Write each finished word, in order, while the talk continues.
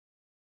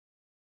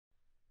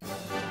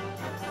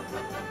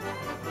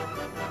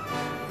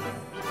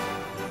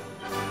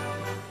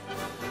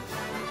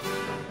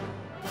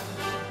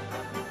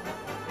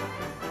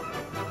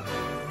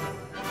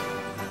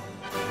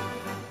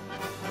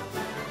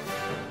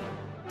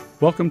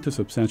Welcome to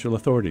Substantial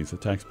Authorities, a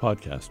tax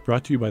podcast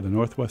brought to you by the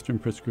Northwestern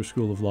Pritzker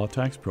School of Law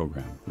Tax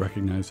Program,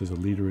 recognized as a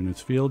leader in its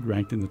field,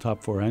 ranked in the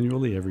top 4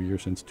 annually every year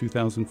since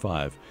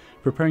 2005,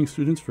 preparing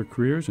students for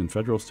careers in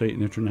federal, state,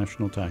 and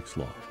international tax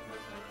law.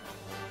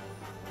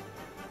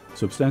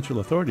 Substantial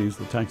Authorities,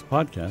 the tax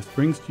podcast,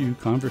 brings to you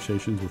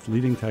conversations with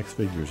leading tax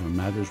figures on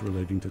matters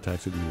relating to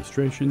tax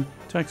administration,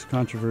 tax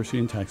controversy,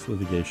 and tax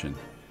litigation.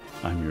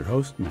 I'm your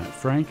host, Matt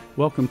Frank.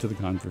 Welcome to the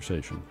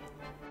conversation.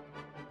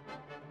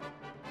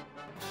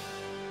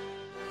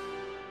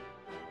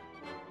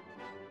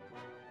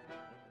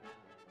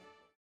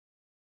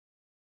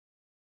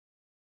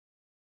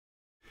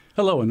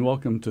 Hello and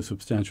welcome to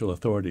Substantial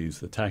Authorities,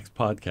 the tax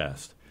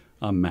podcast.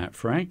 I'm Matt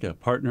Frank, a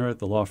partner at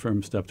the law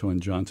firm Steptoe &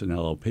 Johnson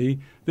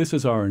LLP. This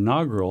is our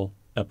inaugural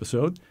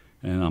episode,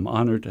 and I'm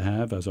honored to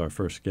have as our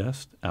first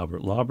guest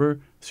Albert Lauber,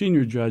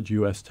 Senior Judge,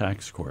 U.S.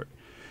 Tax Court.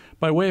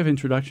 By way of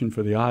introduction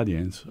for the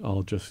audience,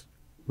 I'll just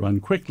run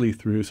quickly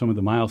through some of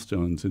the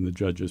milestones in the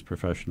judge's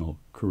professional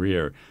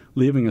career,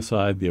 leaving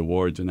aside the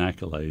awards and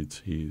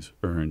accolades he's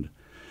earned.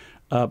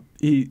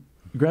 He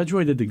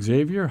graduated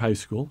Xavier High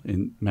School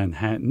in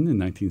Manhattan in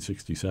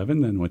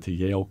 1967, then went to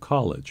Yale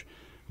College,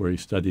 where he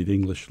studied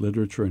English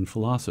literature and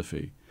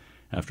philosophy.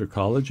 After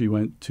college, he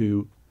went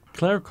to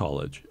Clare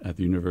College at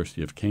the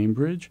University of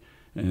Cambridge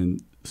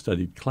and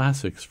studied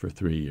classics for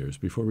 3 years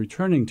before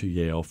returning to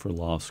Yale for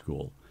law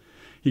school.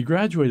 He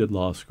graduated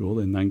law school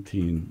in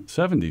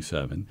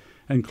 1977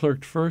 and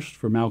clerked first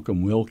for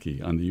Malcolm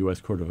Wilkie on the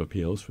U.S. Court of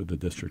Appeals for the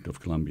District of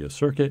Columbia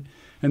Circuit,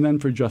 and then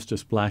for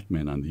Justice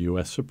Blackmun on the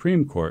U.S.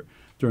 Supreme Court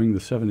during the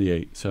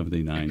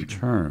 78-79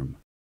 term.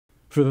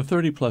 For the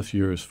 30-plus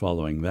years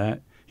following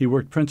that, he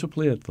worked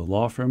principally at the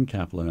law firm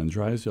Kaplan &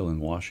 Drysdale in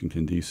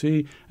Washington,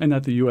 D.C., and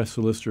at the U.S.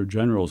 Solicitor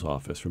General's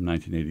office from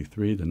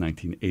 1983 to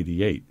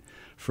 1988,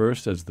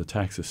 first as the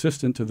tax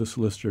assistant to the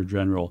Solicitor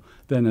General,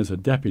 then as a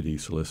deputy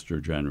Solicitor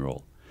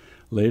General.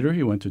 Later,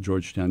 he went to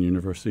Georgetown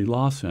University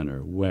Law Center,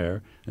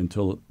 where,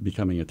 until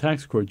becoming a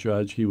tax court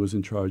judge, he was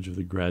in charge of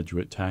the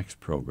graduate tax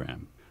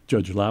program.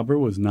 Judge Lauber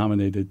was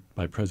nominated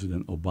by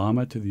President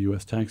Obama to the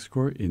U.S. Tax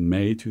Court in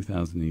May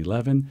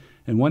 2011,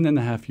 and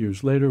 1.5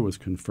 years later was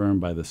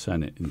confirmed by the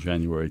Senate in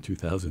January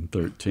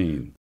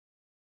 2013.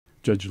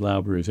 Judge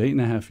Lauber is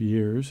 8.5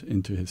 years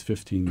into his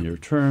 15-year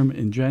term.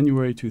 In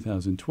January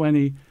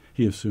 2020,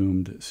 he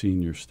assumed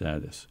senior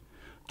status.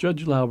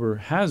 Judge Lauber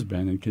has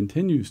been and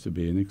continues to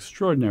be an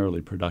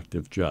extraordinarily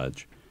productive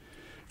judge.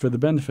 For the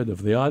benefit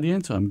of the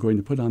audience, I'm going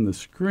to put on the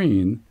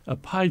screen a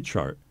pie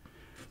chart.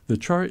 The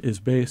chart is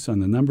based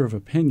on the number of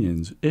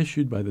opinions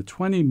issued by the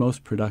 20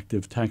 most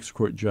productive tax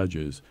court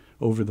judges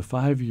over the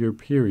 5-year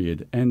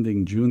period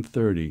ending June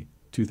 30,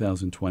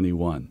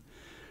 2021.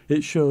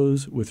 It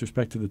shows, with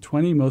respect to the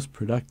 20 most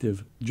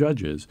productive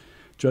judges,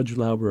 Judge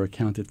Lauber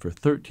accounted for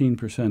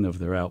 13% of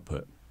their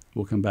output.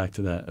 We'll come back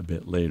to that a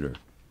bit later.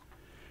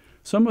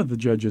 Some of the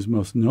judges'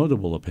 most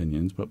notable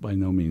opinions, but by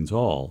no means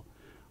all,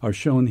 are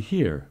shown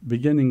here,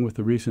 beginning with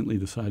the recently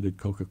decided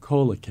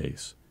Coca-Cola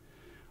case.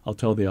 I'll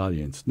tell the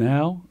audience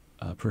now,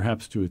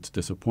 perhaps to its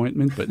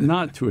disappointment, but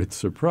not to its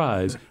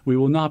surprise, we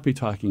will not be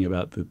talking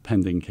about the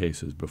pending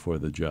cases before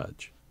the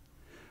judge.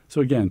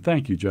 So again,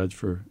 thank you, Judge,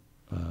 for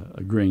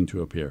agreeing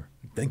to appear.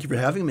 Thank you for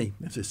having me,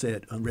 as I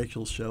said on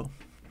Rachel's show.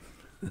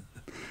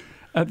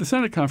 At the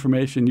Senate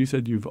confirmation, you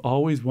said you've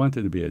always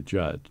wanted to be a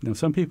judge. Now,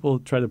 some people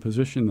try to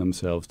position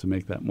themselves to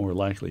make that more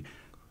likely.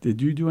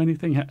 Did you do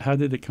anything? How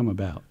did it come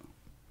about?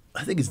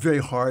 I think it's very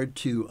hard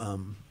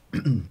to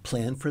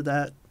plan for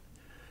that,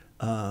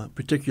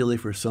 particularly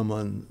for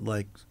someone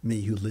like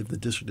me who lived in the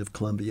District of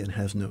Columbia and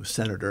has no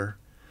senator.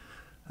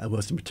 I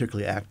wasn't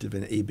particularly active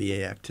in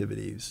ABA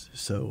activities,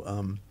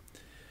 so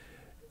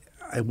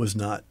I was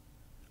not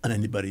on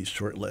anybody's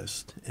short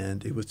list,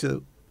 and it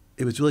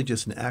was really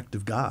just an act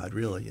of God,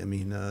 really. I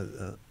mean,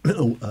 a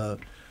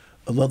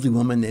lovely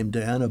woman named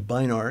Diana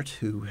Beinart,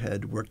 who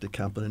had worked at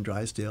Kaplan &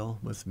 Drysdale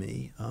with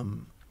me,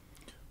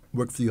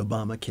 worked for the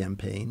Obama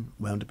campaign,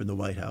 wound up in the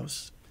White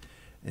House,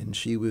 and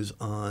she was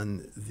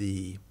on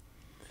the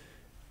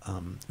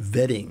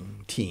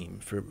vetting team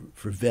for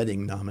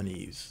vetting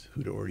nominees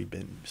who'd already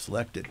been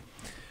selected.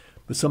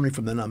 But somebody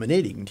from the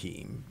nominating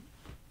team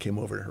came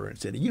over to her and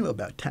said, "You know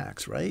about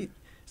tax, right?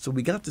 So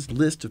we got this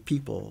list of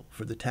people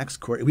for the tax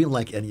court. We don't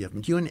like any of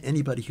them. Do you know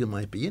anybody who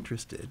might be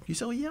interested?" You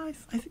say, "Oh, yeah, I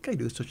think I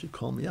do, so she'd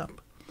call me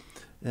up."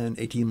 And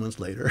 18 months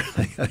later,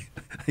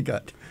 I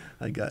got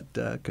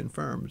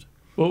confirmed.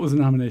 What was the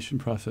nomination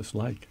process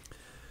like?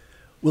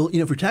 Well,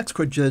 for tax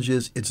court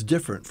judges, it's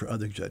different for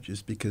other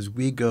judges because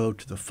we go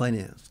to the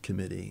Finance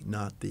Committee,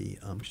 not the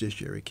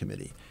Judiciary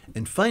Committee.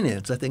 And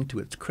Finance, I think to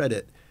its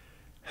credit,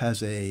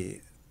 has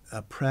a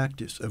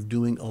practice of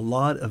doing a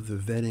lot of the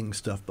vetting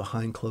stuff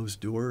behind closed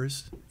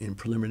doors in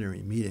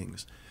preliminary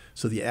meetings.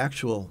 So the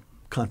actual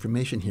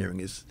confirmation hearing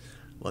is,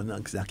 well, not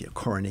exactly a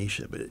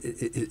coronation, but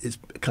it's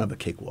kind of a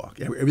cakewalk.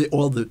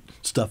 All the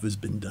stuff has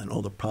been done.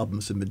 All the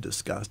problems have been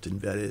discussed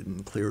and vetted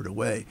and cleared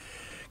away.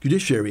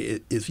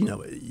 Judiciary is,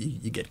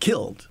 you get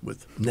killed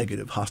with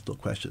negative, hostile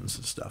questions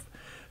and stuff.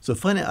 So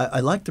finally,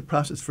 I liked the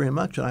process very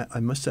much. I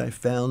must say I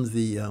found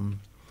the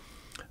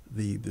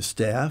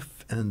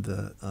staff and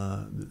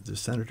the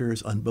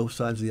senators on both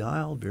sides of the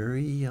aisle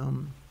very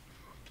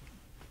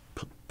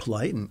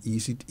polite and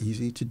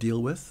easy to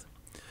deal with.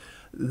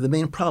 The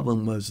main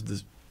problem was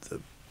the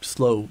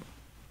slow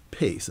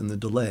pace and the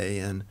delay,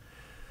 and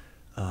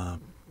part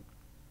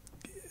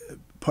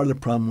of the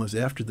problem was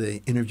after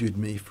they interviewed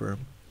me for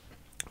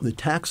the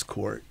tax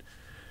court,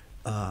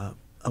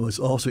 I was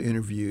also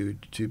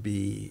interviewed to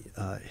be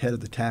head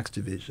of the tax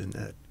division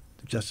at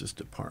the Justice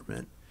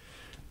Department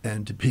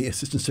and to be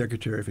Assistant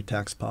Secretary for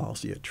Tax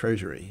Policy at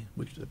Treasury,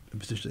 which is a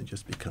position that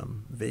just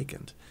become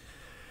vacant.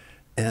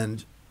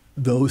 And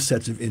those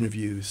sets of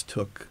interviews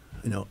took,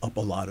 up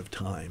a lot of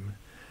time.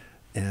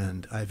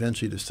 And I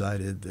eventually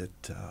decided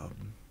that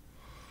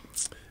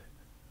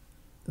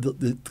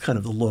the kind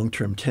of the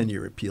long-term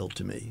tenure appealed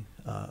to me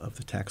of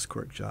the tax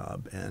court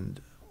job.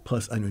 And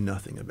plus, I knew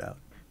nothing about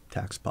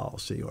tax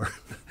policy or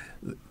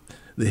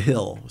the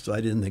Hill, so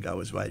I didn't think I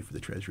was right for the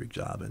Treasury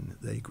job, and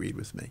they agreed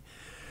with me.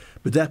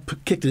 But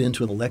that kicked it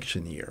into an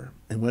election year,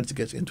 and once it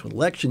gets into an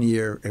election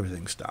year,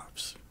 everything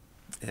stops.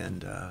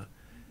 And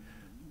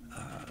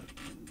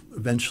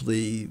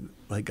eventually,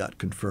 I got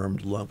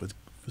confirmed along with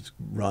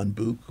Ron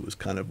Book, who was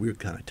we were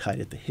kind of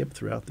tied at the hip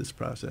throughout this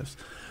process,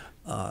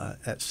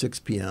 at 6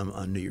 p.m.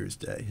 on New Year's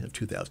Day of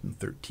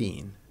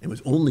 2013. It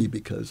was only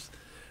because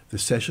the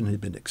session had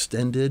been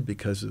extended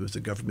because it was a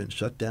government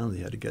shutdown.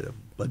 They had to get a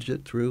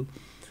budget through.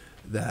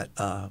 That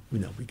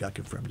we got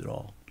confirmed at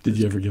all. Did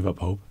you ever give up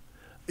hope?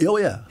 Oh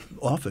yeah,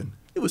 often.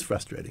 It was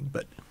frustrating,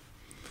 but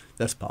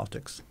that's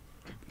politics.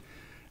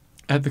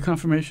 At the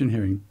confirmation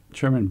hearing,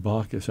 Chairman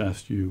Baucus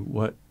asked you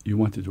what you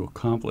wanted to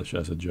accomplish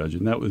as a judge,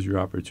 and that was your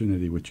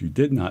opportunity, which you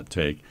did not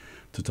take,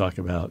 to talk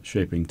about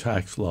shaping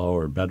tax law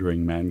or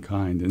bettering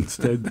mankind.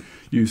 Instead,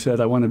 you said,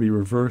 "I want to be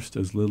reversed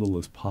as little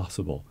as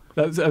possible."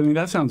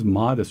 That sounds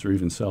modest or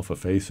even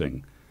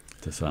self-effacing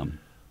to some.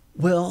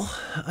 Well,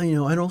 I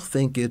don't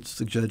think it's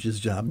the judge's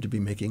job to be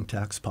making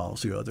tax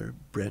policy or other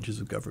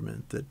branches of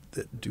government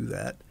that do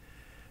that.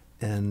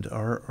 And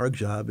our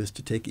job is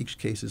to take each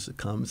case as it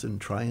comes and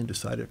try and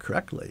decide it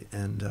correctly.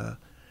 And,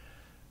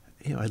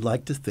 I'd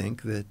like to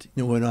think that,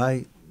 when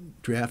I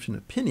draft an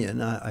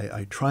opinion,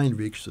 I try and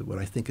reach what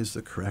I think is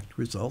the correct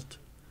result.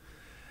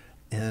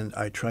 And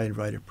I try and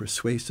write a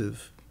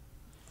persuasive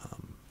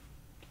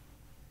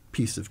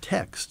piece of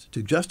text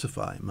to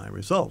justify my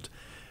result.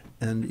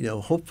 And,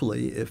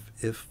 hopefully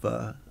if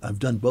I've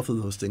done both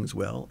of those things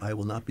well, I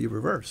will not be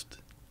reversed.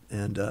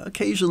 And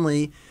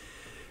occasionally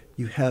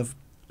you have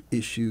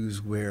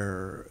issues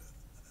where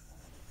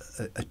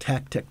a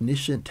tax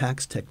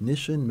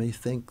technician may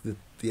think that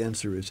the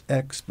answer is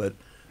X, but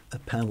a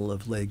panel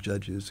of lay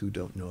judges who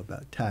don't know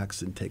about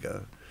tax and take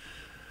a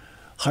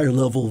higher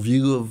level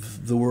view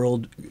of the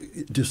world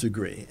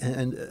disagree.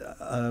 And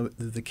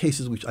the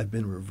cases which I've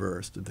been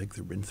reversed, I think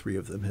there have been 3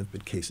 of them, have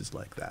been cases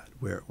like that,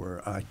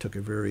 where I took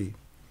a very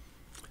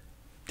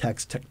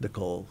tax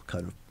technical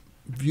kind of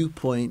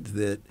viewpoint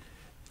that,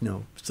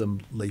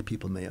 some lay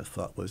people may have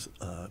thought was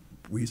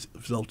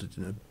resulted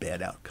in a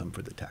bad outcome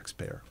for the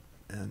taxpayer.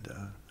 And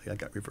I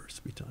got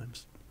reversed 3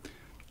 times.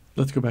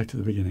 Let's go back to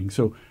the beginning.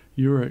 So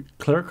you were at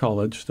Clare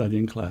College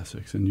studying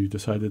classics, and you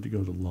decided to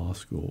go to law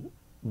school.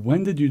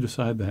 When did you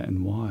decide that,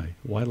 and why?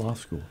 Why law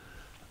school?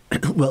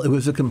 Well, it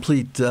was a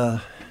complete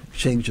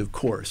change of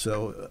course.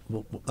 So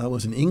I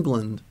was in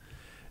England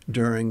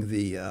during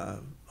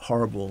the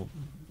horrible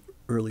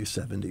early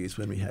 70s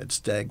when we had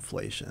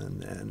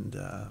stagflation and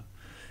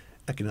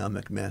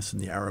economic mess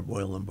and the Arab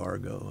oil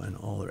embargo and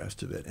all the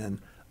rest of it. And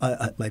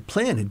my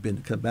plan had been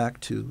to come back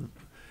to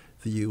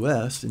the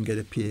U.S. and get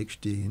a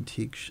Ph.D. and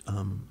teach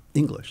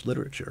English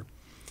literature.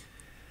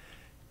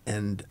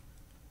 And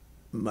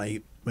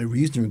my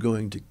reason for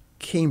going to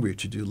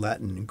Cambridge to do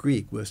Latin and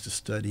Greek was to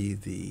study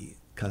the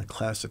kind of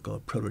classical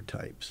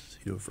prototypes,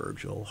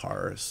 Virgil,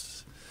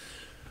 Horace,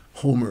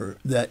 Homer,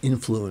 that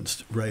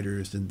influenced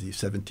writers in the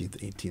 17th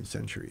and 18th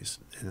centuries.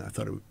 And I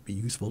thought it would be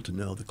useful to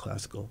know the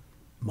classical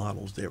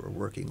models they were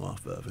working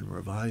off of and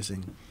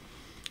revising.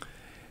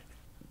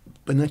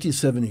 But in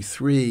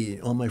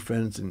 1973, all my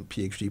friends in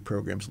PhD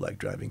programs liked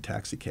driving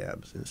taxi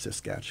cabs in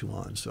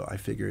Saskatchewan. So I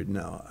figured,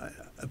 no,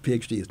 a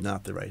PhD is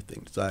not the right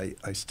thing. So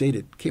I stayed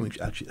at Cambridge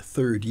actually a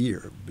 3rd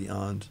year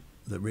beyond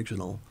the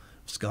original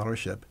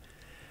scholarship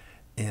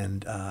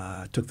and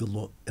took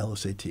the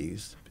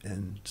LSATs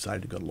and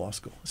decided to go to law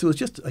school. So it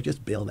was I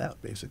just bailed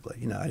out, basically.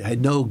 I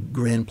had no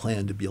grand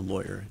plan to be a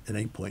lawyer at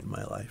any point in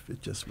my life.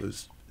 It just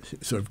was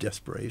sort of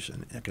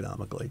desperation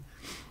economically.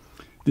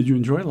 Did you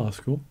enjoy law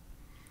school?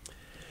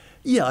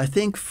 Yeah, I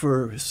think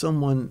for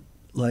someone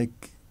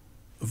like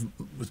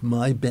with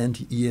my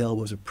bent, Yale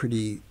was a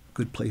pretty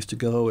good place to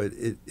go.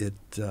 There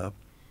are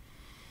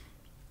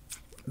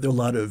a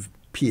lot of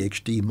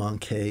PhD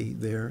manqué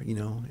there.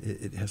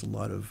 It has a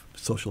lot of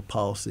social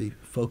policy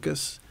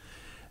focus,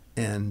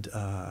 and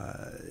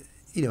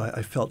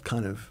I felt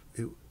kind of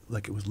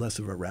like it was less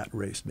of a rat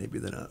race maybe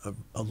than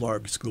a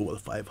large school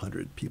with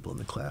 500 people in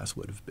the class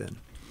would have been.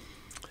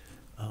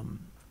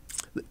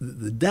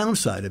 the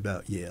downside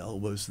about Yale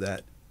was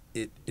that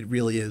it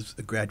really is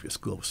a graduate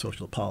school of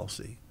social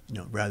policy,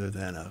 rather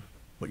than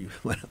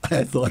what I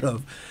had thought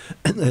of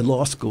a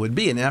law school would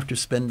be. And after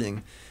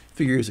spending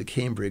 3 years at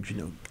Cambridge,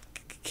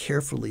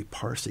 carefully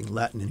parsing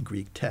Latin and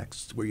Greek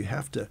texts, where you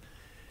have to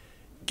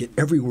get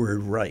every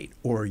word right,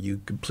 or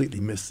you completely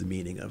miss the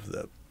meaning of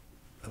the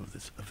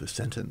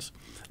sentence.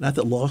 And I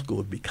thought law school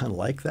would be kind of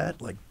like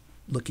that, like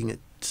looking at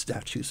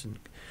statutes, and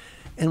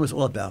it was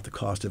all about the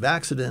cost of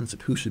accidents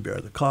and who should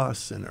bear the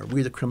costs, and are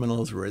we the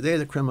criminals or are they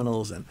the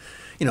criminals? And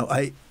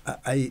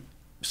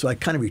so I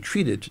kind of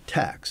retreated to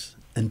tax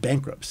and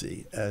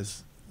bankruptcy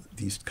as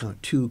these kind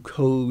of two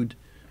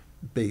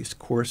code-based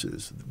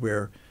courses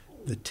where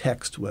the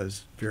text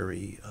was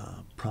very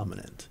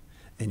prominent,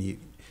 and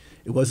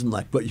it wasn't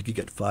like what you could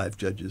get 5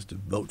 judges to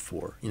vote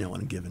for,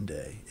 on a given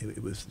day.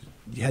 It was,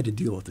 you had to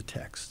deal with the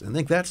text. And I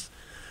think that's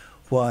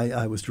why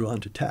I was drawn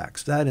to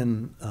tax. That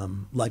and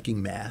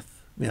liking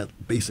math,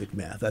 basic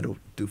math. I don't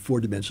do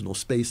 4-dimensional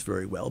space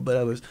very well,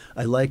 but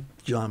I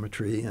liked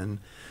geometry and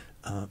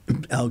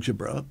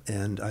algebra,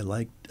 and I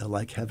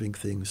like having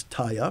things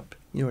tie up.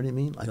 You know what I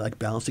mean? I like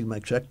balancing my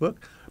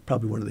checkbook.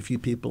 Probably one of the few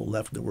people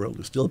left in the world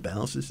who still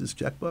balances his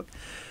checkbook.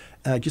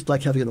 And I just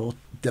like having it all,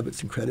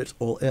 debits and credits,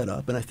 all add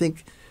up. And I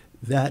think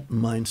that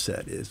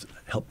mindset is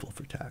helpful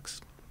for tax.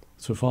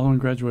 So following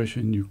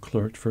graduation, you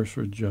clerked first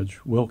for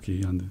Judge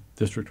Wilkie on the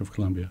District of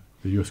Columbia,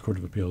 the U.S. Court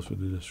of Appeals for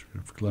the District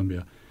of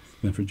Columbia,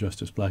 then for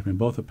Justice Blackmun,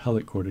 both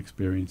appellate court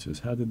experiences.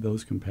 How did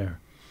those compare?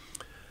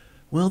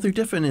 Well, they're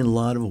different in a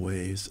lot of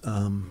ways.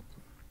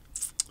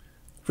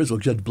 First of all,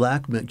 Justice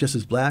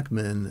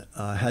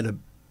Blackmun had a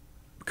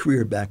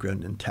career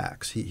background in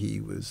tax. He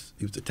was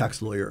a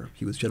tax lawyer.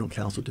 He was general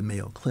counsel to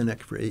Mayo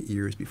Clinic for 8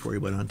 years before he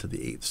went on to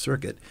the Eighth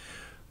Circuit.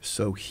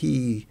 So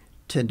he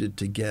tended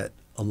to get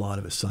a lot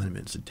of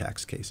assignments in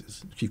tax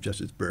cases. Chief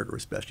Justice Berger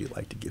especially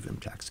liked to give him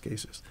tax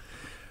cases.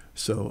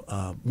 So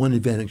one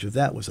advantage of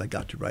that was I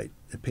got to write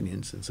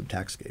opinions in some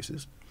tax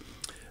cases.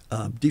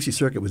 D.C.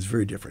 Circuit was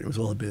very different. It was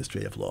all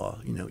administrative law,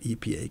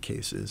 EPA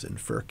cases and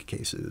FERC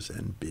cases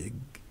and big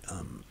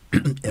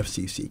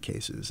FCC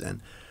cases.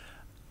 And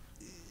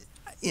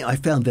I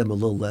found them a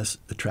little less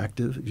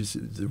attractive.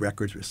 Just, the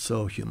records were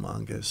so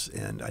humongous,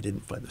 and I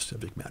didn't find the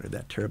subject matter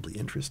that terribly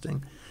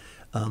interesting.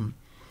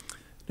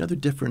 Another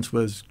difference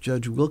was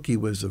Judge Wilkie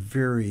was a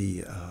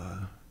very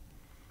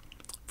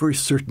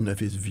certain of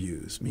his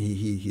views. I mean,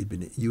 he'd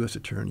been a U.S.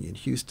 attorney in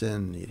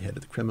Houston. He'd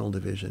headed the criminal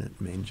division at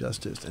Maine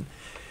Justice, and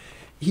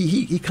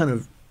he kind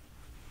of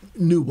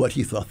knew what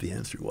he thought the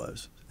answer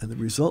was. And the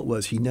result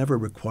was he never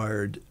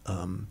required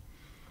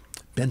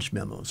bench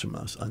memos from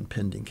us on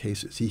pending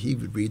cases. He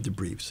would read the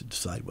briefs and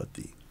decide what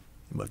the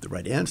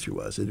right answer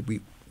was, and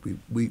we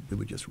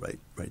would just write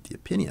the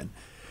opinion.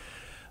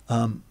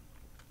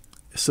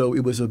 So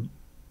it was a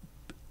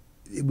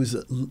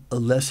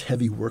less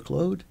heavy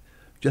workload.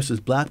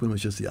 Justice Blackmun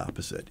was just the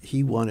opposite.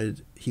 He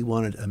wanted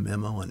a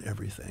memo on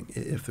everything.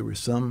 If there was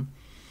some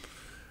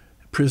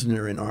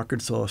prisoner in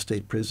Arkansas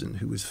State Prison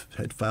who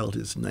had filed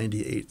his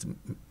 98th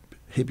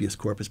habeas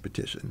corpus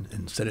petition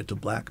and sent it to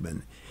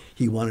Blackmun,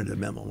 he wanted a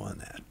memo on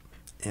that.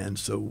 And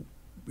so,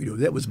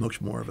 that was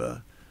much more of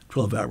a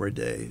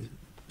 12-hour-a-day,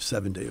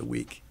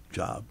 7-day-a-week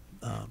job.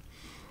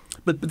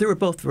 But they were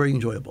both very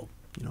enjoyable,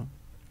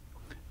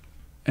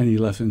 Any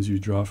lessons you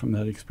draw from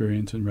that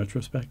experience in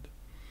retrospect?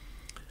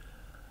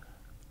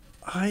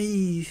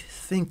 I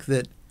think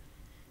that,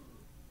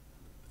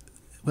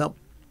 well,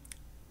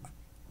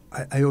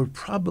 I would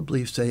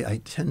probably say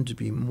I tend to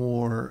be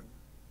more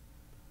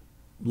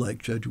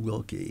like Judge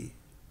Wilkie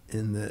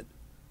in that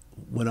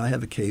when I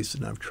have a case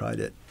and I've tried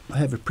it, I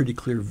have a pretty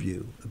clear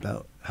view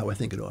about how I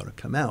think it ought to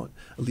come out,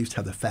 at least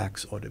how the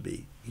facts ought to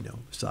be,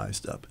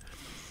 sized up.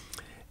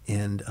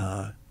 And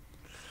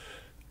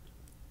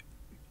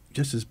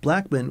Justice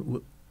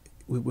Blackmun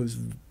was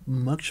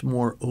much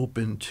more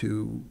open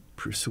to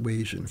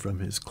persuasion from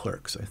his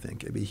clerks, I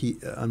think. I mean,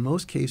 on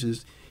most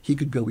cases, he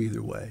could go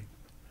either way.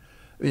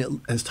 I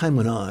mean, as time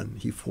went on,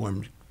 he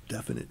formed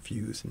definite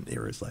views in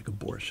areas like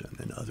abortion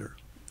and other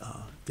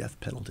death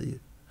penalty,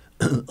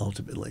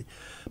 ultimately.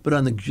 But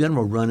on the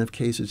general run of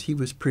cases, he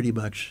was pretty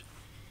much,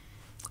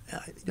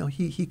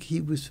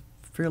 he was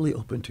fairly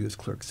open to his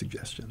clerk's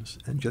suggestions,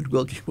 and Judge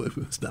Wilkie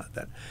was not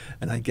that.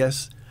 And I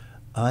guess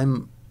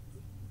in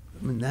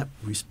that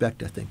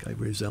respect, I think I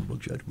resemble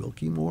Judge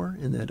Wilkie more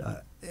in that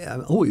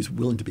I'm always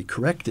willing to be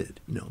corrected,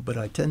 but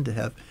I tend to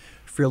have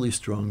fairly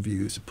strong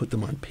views, put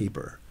them on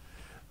paper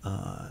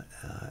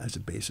as a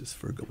basis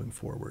for going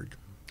forward.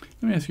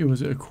 Let me ask you,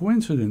 was it a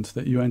coincidence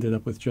that you ended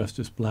up with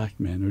Justice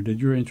Blackmun, or did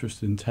your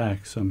interest in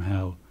tax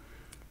somehow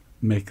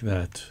make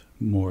that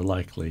more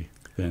likely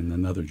than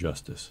another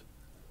justice?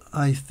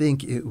 I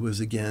think it was,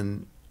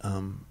 again,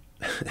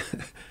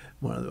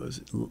 one of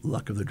those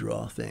luck of the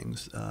draw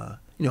things. I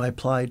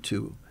applied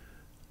to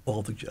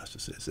all the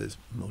justices, as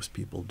most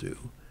people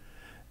do.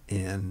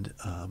 And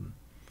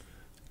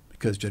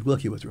because Judge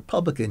Wilkie was a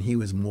Republican, he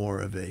was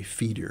more of a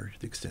feeder, to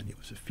the extent he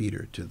was a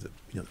feeder to the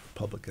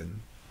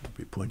Republican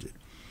appointed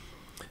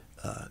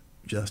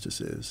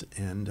justices.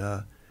 And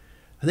I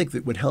think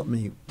that what helped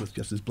me with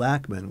Justice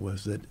Blackmun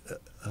was that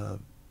a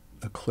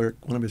clerk,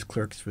 one of his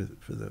clerks for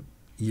the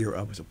year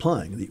I was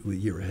applying, the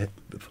year ahead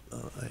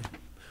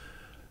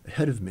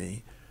of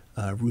me,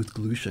 Ruth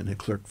Galushan, had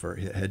clerked for,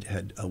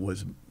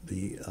 was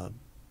the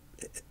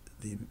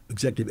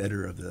executive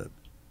editor of the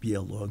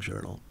Yale Law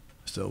Journal.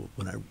 So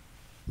when I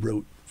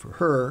wrote for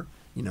her,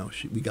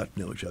 we got to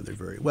know each other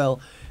very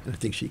well, and I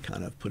think she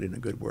kind of put in a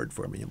good word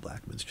for me in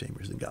Blackmun's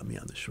chambers and got me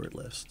on the short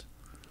list.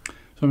 So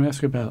I'm going to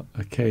ask about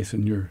a case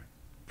in your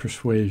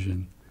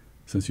persuasion,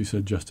 since you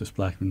said Justice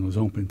Blackmun was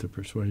open to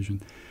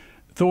persuasion.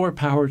 Thor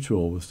Power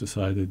Tool was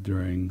decided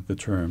during the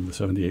term, the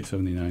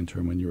 78-79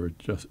 term, when you were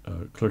just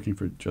clerking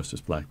for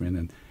Justice Blackmun,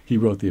 and he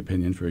wrote the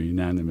opinion for a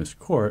unanimous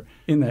court.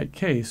 In that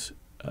case,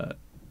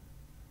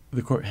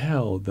 the court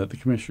held that the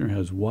commissioner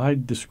has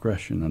wide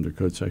discretion under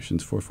Code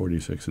Sections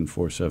 446 and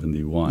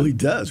 471. Well, he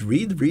does.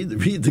 Read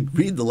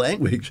the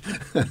language.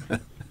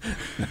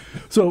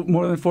 So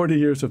more than 40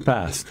 years have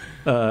passed.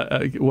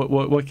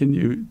 What can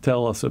you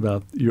tell us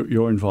about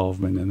your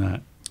involvement in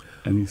that?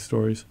 Any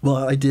stories? Well,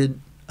 I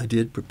did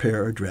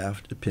prepare a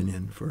draft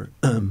opinion for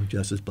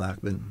Justice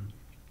Blackmun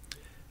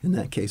in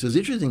that case. It was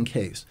an interesting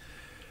case.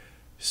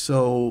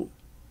 So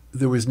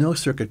there was no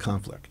circuit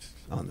conflict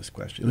on this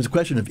question. It was a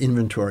question of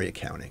inventory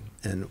accounting.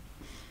 And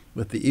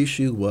what the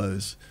issue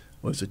was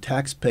the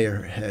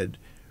taxpayer had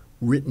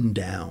written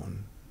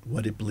down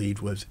what it believed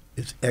was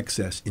its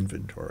excess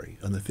inventory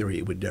on the theory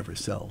it would never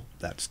sell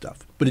that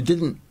stuff. But it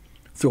didn't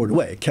throw it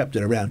away. It kept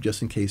it around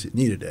just in case it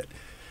needed it.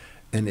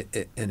 And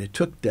it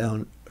took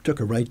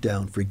a write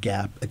down for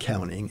GAAP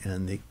accounting,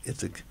 and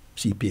it's a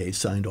CPA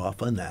signed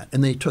off on that.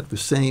 And they took the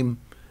same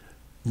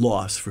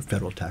loss for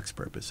federal tax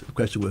purposes. The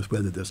question was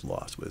whether this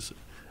loss was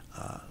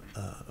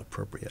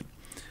appropriate.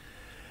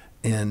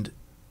 And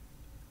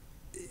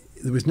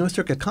there was no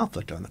circuit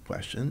conflict on the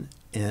question,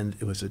 and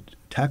it was a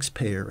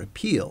taxpayer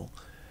appeal,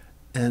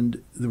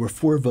 and there were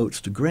 4 votes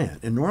to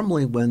grant. And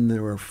normally when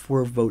there are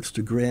 4 votes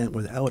to grant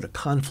without a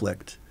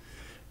conflict,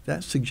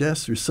 that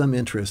suggests there's some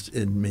interest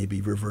in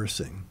maybe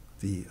reversing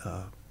the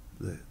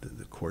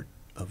Court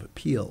of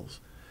Appeals.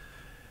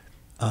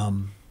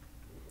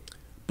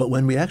 But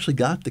when we actually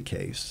got the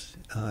case,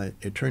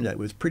 it turned out it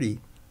was pretty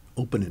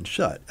open and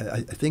shut.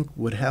 I think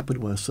what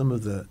happened was some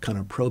of the kind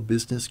of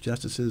pro-business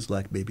justices,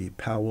 like maybe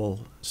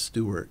Powell,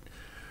 Stewart,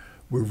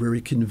 were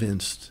very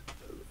convinced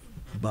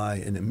by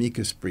an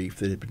amicus brief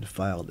that had been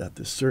filed at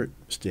the cert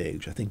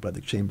stage, I think by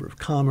the Chamber of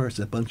Commerce,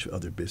 a bunch of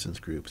other business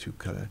groups who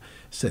kind of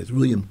said it's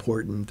really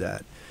important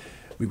that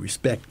we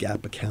respect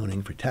GAAP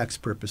accounting for tax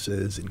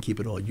purposes and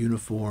keep it all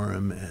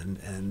uniform,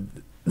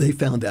 and they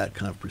found that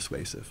kind of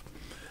persuasive.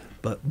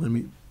 But when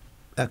we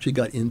actually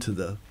got into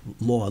the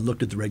law,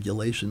 looked at the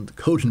regulation, the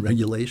code and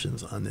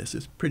regulations on this,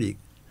 it's pretty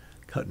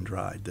cut and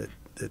dried that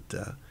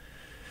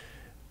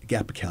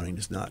GAAP accounting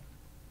does not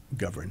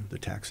govern the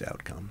tax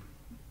outcome.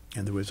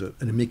 And there was an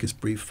amicus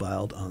brief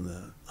filed on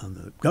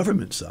the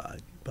government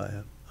side by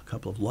a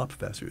couple of law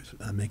professors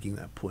making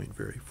that point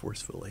very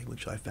forcefully,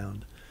 which I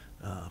found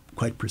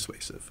quite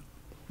persuasive.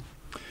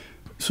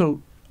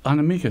 So on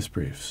amicus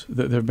briefs,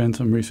 there have been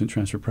some recent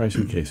transfer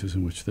pricing cases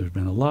in which there have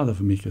been a lot of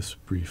amicus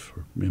brief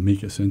or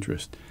amicus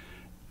interest.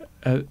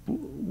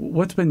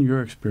 What's been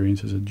your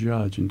experience as a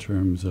judge in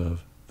terms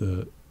of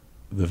the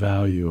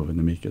value of an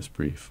amicus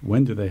brief?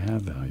 When do they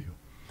have value?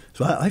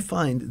 So I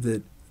find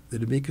that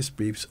amicus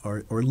briefs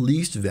are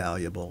least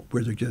valuable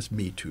where they're just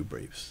Me Too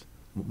briefs.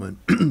 When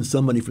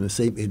somebody from the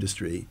same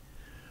industry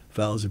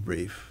files a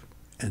brief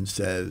and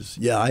says,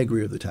 yeah, I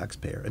agree with the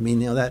taxpayer. I mean,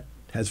 that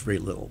has very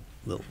little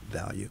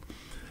value.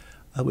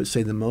 I would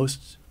say the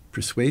most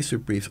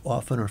persuasive briefs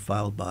often are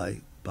filed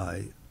by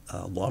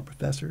law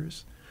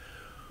professors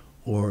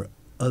or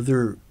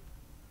other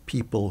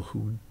people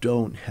who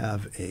don't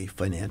have a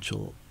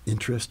financial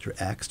interest or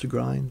axe to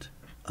grind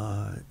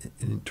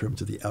in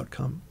terms of the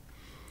outcome.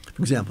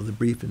 For example, the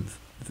brief in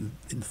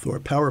Thor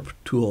Power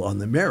Tool on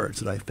the merits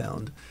that I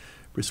found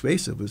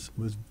persuasive was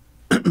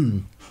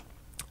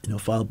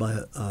filed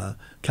by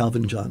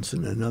Calvin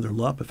Johnson and another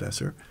law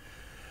professor.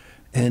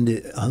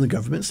 And on the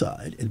government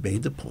side, it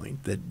made the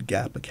point that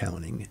GAAP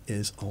accounting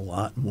is a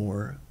lot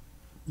more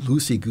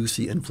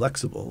loosey-goosey and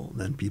flexible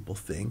than people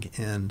think.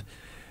 And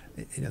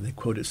they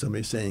quoted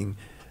somebody saying,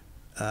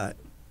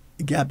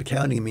 GAAP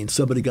accounting means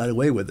somebody got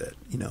away with it,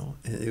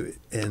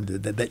 and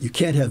that you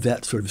can't have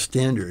that sort of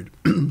standard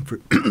for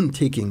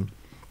taking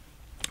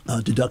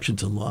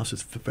deductions and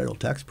losses for federal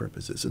tax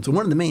purposes. And so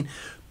one of the main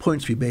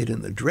points we made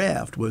in the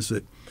draft was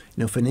that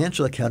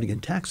financial accounting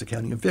and tax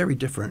accounting are very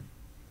different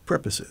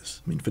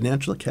purposes. I mean,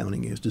 financial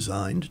accounting is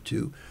designed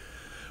to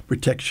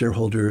protect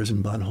shareholders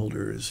and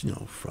bondholders,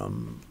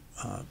 from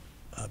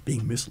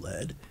being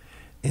misled.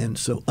 And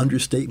so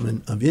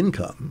understatement of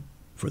income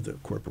for the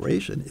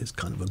corporation is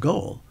kind of a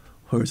goal,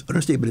 whereas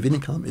understatement of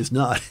income is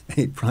not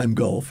a prime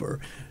goal for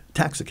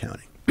tax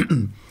accounting.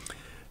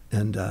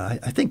 And I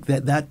think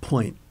that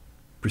point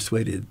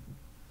persuaded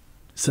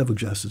several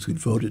justices who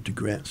voted to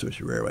grant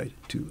certiorari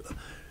to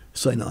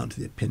sign on to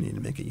the opinion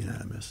and make it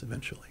unanimous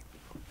eventually.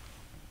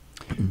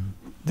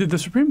 Did the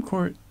Supreme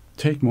Court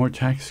take more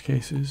tax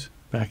cases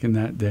back in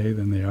that day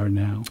than they are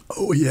now?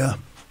 Oh, yeah.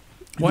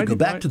 If you go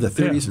back to the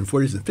 30s yeah. and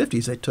 40s and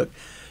 50s, they took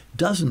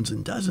dozens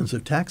and dozens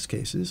of tax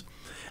cases.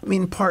 I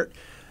mean, in part,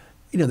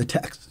 the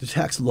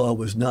tax law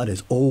was not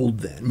as old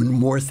then. I mean,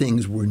 more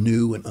things were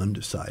new and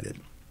undecided.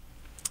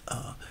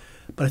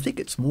 But I think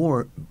it's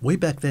more, way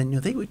back then,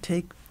 they would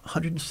take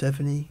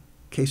 170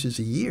 cases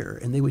a year,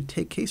 and they would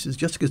take cases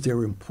just because they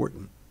were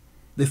important.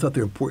 They thought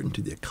they were important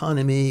to the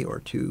economy or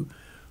to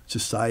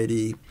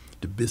society,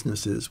 to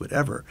businesses,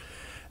 whatever,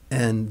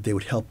 and they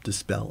would help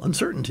dispel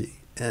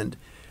uncertainty. And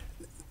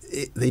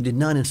they did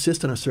not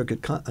insist on a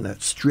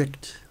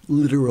strict,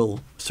 literal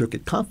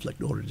circuit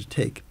conflict in order to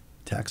take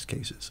tax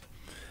cases.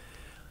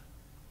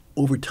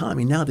 Over time, I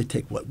mean, now they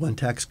take, one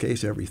tax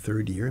case every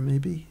third year,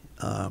 maybe?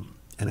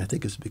 And I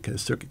think it's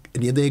because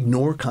they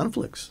ignore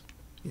conflicts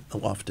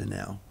often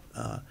now.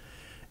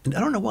 And I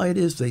don't know why it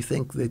is they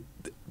think that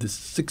the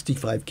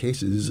 65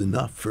 cases is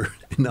enough for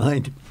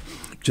 9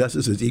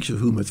 justices, each of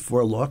whom has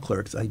 4 law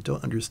clerks. I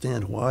don't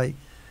understand why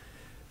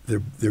their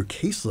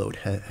caseload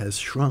has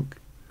shrunk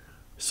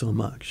so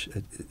much.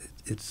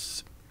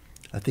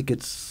 I think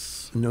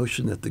it's a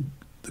notion that the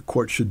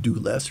court should do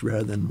less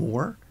rather than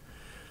more.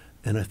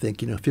 And I think,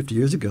 50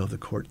 years ago, the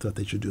court thought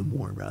they should do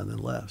more rather than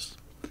less.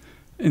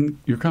 In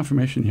your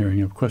confirmation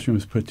hearing, a question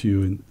was put to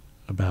you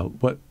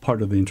about what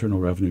part of the Internal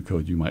Revenue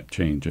Code you might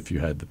change if you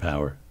had the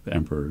power, the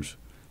emperor's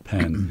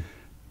pen.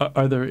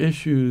 Are there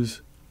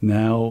issues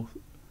now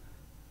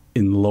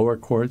in lower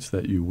courts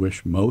that you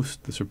wish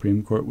most the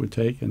Supreme Court would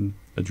take and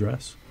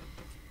address?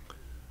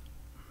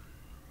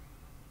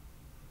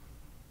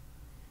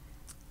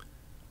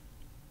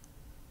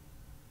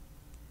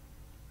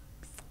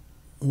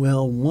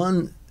 Well,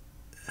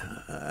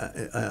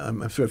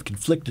 I'm sort of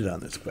conflicted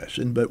on this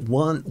question, but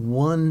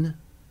one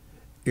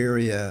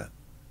area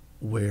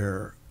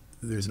where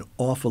there's an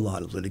awful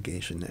lot of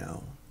litigation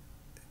now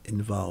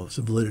involves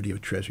the validity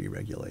of Treasury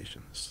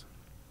regulations.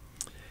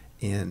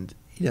 And,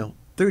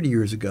 30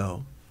 years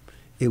ago,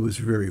 it was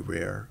very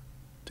rare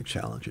to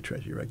challenge a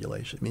Treasury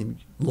regulation. I mean,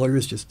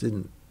 lawyers just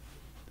didn't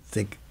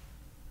think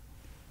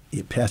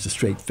it passed a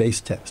straight face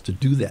test to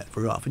do that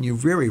very often. You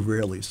very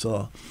rarely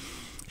saw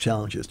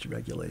challenges to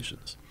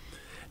regulations.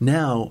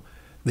 Now,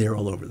 they're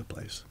all over the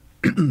place.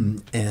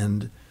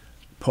 And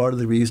part of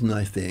the reason,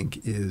 I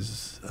think,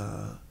 is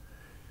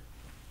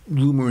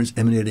rumors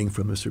emanating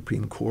from the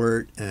Supreme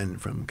Court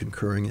and from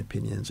concurring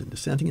opinions and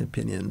dissenting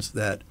opinions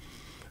that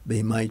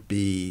they might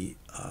be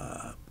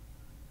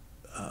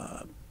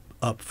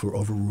up for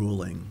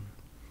overruling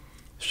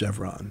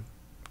Chevron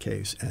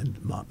case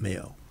and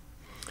Mayo,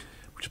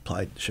 which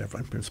applied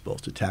Chevron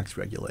principles to tax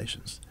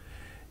regulations.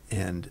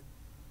 And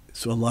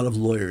so a lot of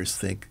lawyers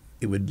think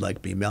it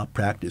would be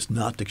malpractice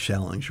not to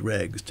challenge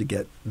regs, to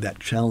get that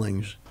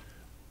challenge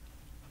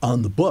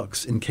on the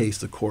books in case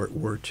the court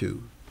were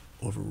to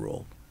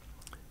overrule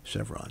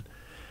Chevron.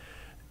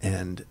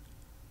 And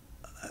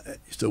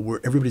so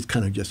everybody's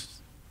kind of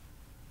just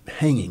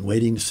hanging,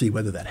 waiting to see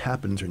whether that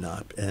happens or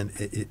not. And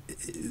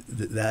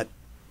that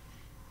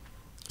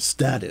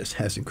status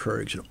has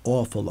encouraged an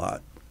awful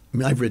lot. I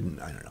mean, I've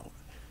written, I don't know,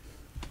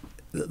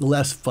 the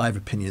last 5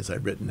 opinions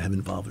I've written have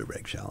involved a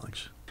reg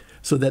challenge.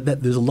 So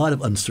that there's a lot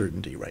of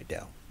uncertainty right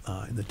now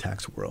in the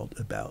tax world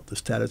about the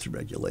status of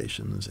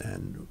regulations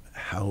and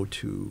how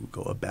to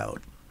go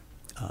about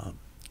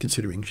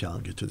considering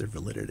challenges to their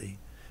validity.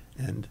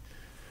 And,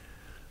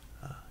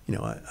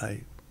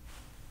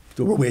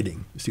 so we're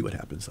waiting to see what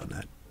happens on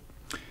that.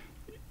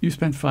 You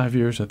spent 5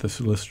 years at the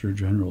Solicitor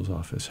General's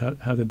office.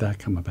 How did that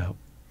come about?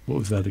 What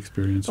was that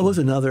experience? It was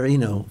another,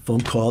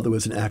 phone call. There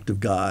was an act of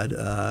God.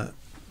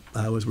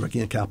 I was working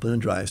at Kaplan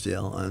and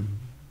Drysdale on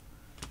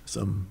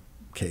some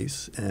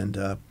case, and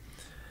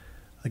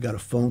I got a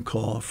phone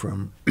call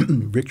from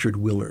Richard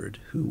Willard,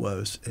 who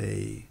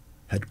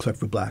had clerked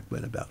for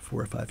Blackmun about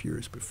 4 or 5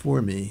 years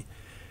before me,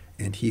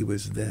 and he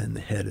was then the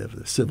head of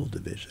the civil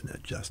division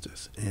at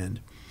Justice.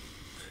 And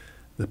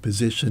the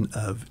position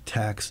of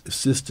tax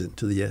assistant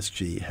to the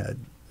SG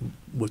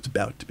was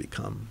about to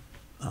become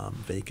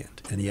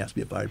vacant, and he asked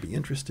me if I'd be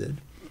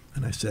interested,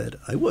 and I said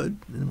I would,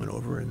 and went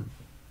over and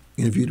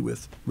interviewed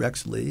with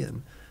Rex Lee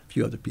and a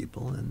few other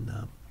people,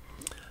 and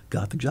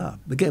got the job.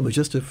 Again, it was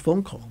just a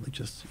phone call. It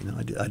just,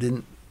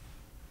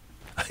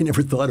 I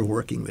never thought of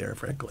working there,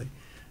 frankly.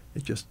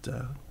 It just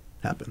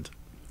happened.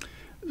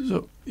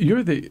 So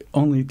you're the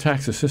only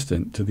tax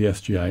assistant to the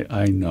SG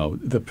I know.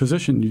 The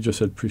position you just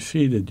said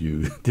preceded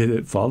you. Did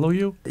it follow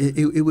you?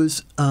 It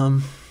was,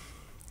 the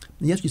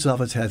SG's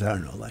office has,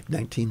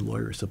 19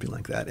 lawyers, something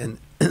like that. And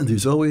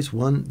there's always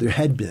there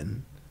had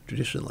been,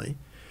 traditionally,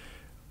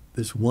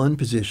 this one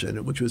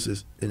position, which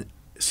was an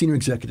senior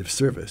executive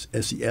service,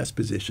 SES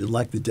position,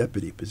 like the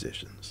deputy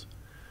positions,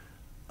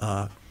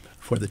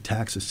 for the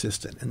tax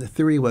assistant. And the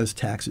theory was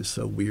tax is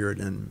so weird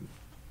and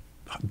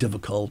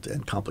difficult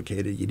and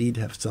complicated. You need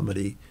to have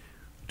somebody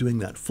doing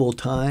that full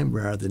time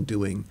rather than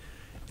doing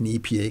an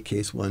EPA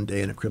case one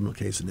day and a criminal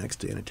case the next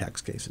day and a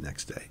tax case the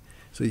next day.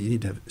 So you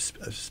need to have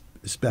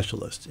a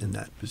specialist in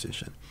that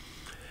position.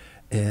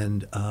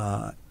 And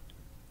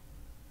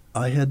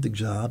I had the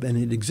job, and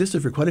it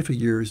existed for quite a few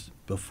years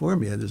before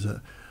me. There's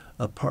a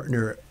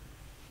partner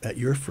at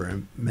your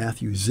firm,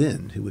 Matthew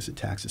Zinn, who was a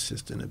tax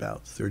assistant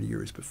about 30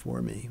 years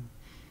before me,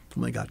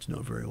 whom I got to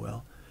know very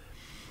well.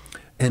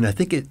 And I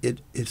think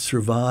it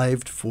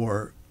survived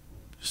for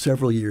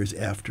several years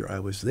after I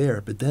was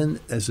there. But then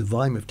as the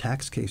volume of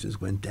tax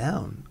cases went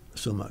down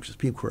so much, the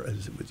Supreme Court,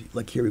 as it was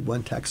like hearing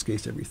one tax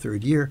case every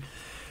third year,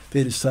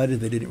 they decided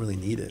they didn't really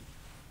need it.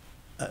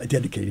 A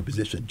dedicated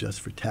position just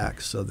for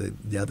tax, so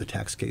the other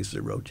tax cases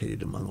are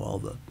rotated among all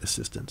the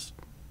assistants.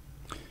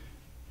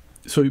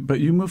 So, but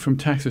you moved from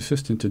tax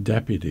assistant to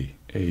deputy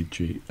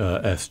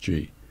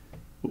SG.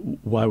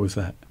 Why was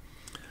that?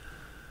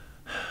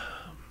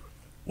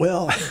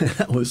 Well,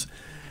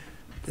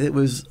 it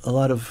was a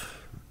lot of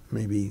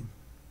maybe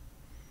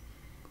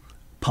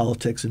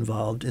politics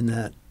involved in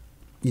that.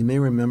 You may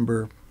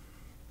remember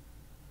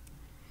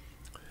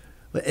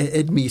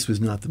Ed Meese was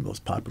not the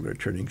most popular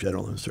attorney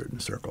general in certain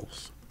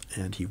circles,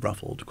 and he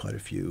ruffled quite a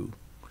few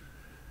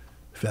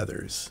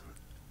feathers.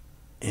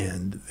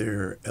 And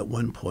there, at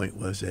one point,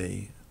 was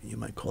you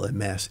might call it a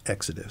mass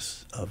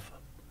exodus of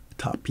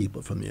top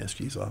people from the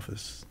SG's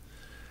office.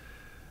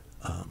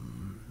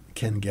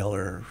 Ken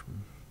Geller,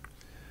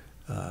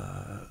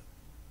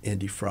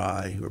 Andy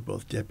Fry, who were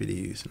both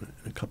deputies, and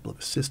a couple of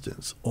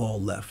assistants,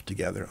 all left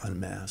together en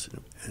masse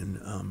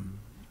and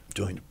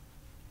joined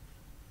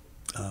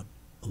a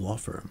law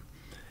firm.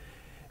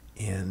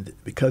 And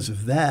because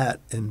of that,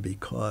 and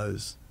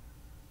because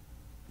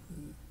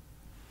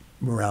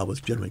morale was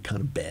generally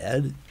kind of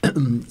bad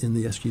in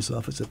the SG's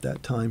office at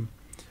that time,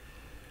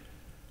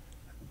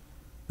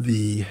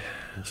 the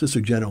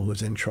Solicitor General, who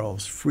was in,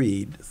 Charles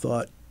Freed,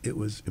 thought it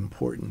was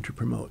important to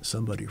promote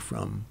somebody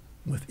from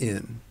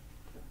within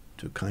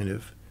to kind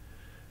of,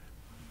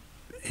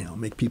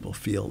 make people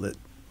feel that,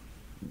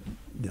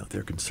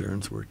 their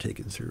concerns were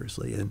taken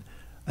seriously. And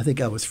I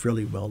think I was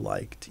fairly well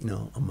liked,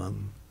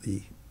 among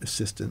the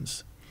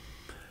assistants.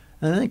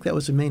 And I think that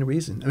was the main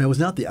reason. I mean, I was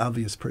not the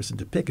obvious person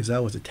to pick, because I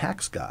was a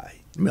tax guy.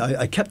 I mean,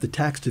 I kept the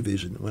tax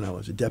division when I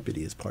was a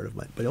deputy as part of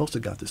but I also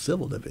got the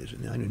civil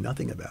division. I knew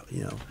nothing about,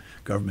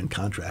 government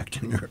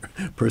contracting or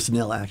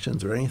personnel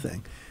actions or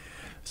anything.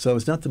 So I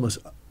was not the most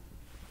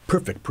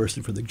perfect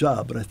person for the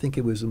job, but I think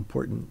it was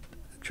important.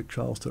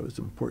 Charles thought it was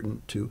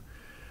important to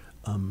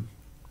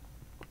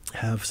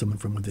have someone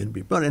from within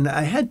be brought. And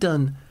I had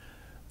done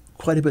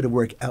quite a bit of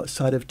work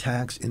outside of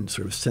tax in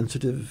sort of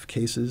sensitive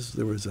cases.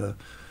 There was an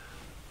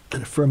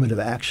affirmative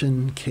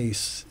action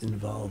case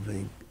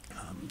involving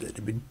that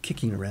had been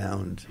kicking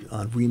around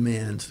on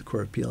remands, the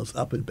Court of Appeals,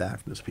 up and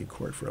back from the Supreme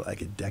Court for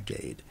like a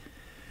decade.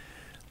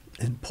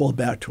 And Paul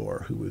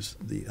Bator, who was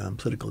the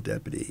political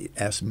deputy,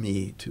 asked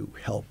me to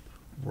help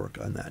work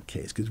on that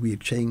case, because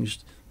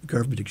the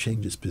government had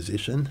changed its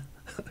position.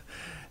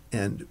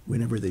 And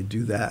whenever they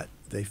do that,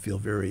 they feel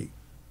very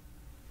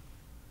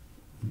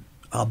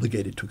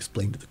obligated to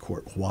explain to the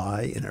court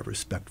why in a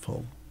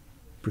respectful,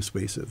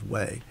 persuasive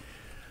way.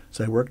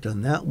 So I worked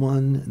on that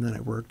one, and then I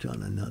worked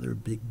on another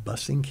big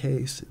busing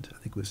case. I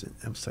think it was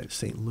outside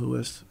St.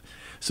 Louis.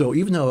 So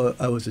even though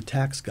I was a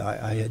tax guy,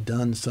 I had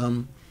done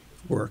some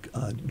work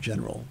on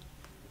general,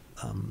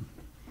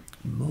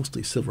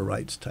 mostly civil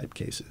rights type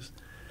cases.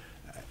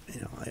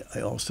 I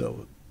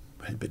also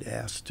had been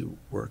asked to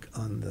work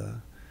on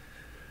the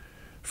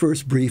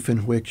first brief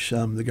in which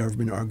the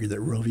government argued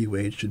that Roe v.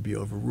 Wade should be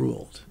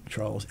overruled.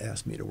 Charles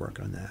asked me to work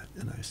on that,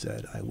 and I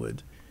said I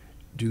would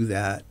do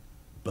that,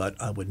 but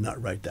I would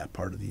not write that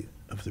part of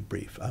the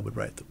brief. I would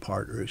write the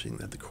part urging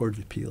that the Court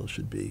of Appeals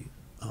should be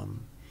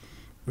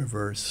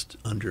reversed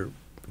under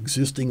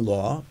existing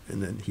law.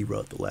 And then he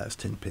wrote the last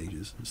 10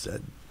 pages and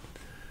said,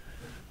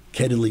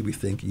 candidly, we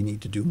think you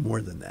need to do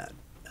more than that.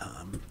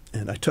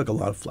 And I took a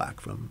lot of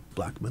flack from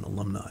Blackman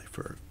alumni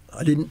for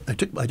I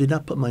did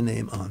not put my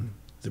name on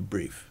the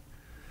brief,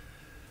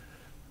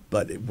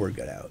 but word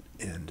got out,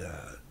 and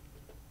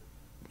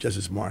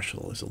Justice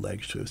Marshall is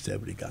alleged to have said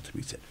what he got to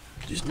be said.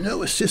 There's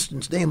no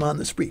assistant's name on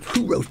this brief.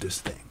 Who wrote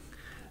this thing?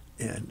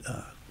 And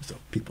so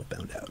people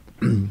found out,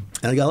 and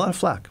I got a lot of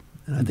flack.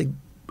 And I think,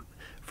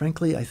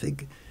 frankly,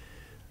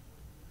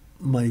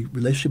 my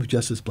relationship with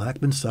Justice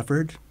Blackman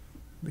suffered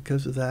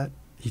because of that.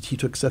 He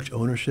took such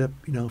ownership,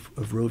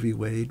 of Roe v.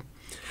 Wade.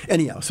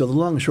 Anyhow, so the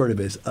long and short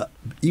of it is,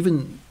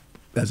 even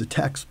as a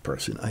tax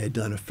person, I had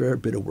done a fair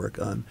bit of work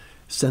on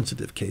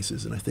sensitive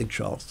cases, and I think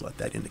Charles thought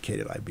that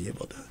indicated I'd be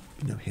able to,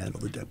 handle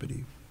the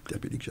deputy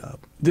job.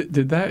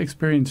 Did that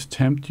experience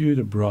tempt you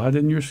to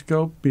broaden your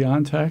scope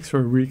beyond tax,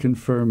 or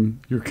reconfirm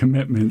your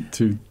commitment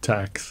to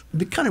tax?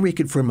 It kind of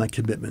reconfirmed my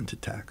commitment to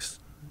tax.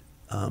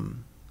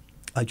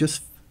 I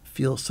just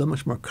feel so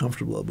much more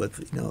comfortable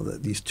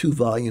with these 2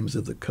 volumes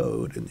of the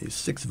code and these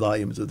 6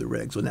 volumes of the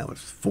regs. Well, now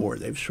it's 4.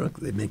 They've shrunk.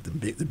 They make them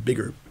the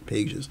bigger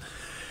pages.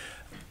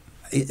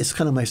 It's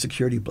kind of my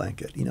security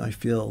blanket. I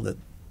feel that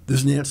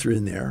there's an answer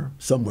in there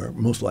somewhere,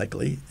 most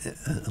likely,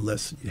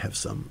 unless you have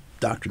some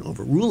doctrine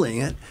overruling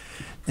it.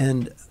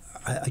 And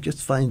I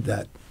just find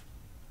that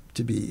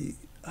to be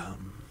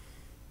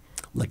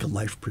like a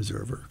life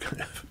preserver,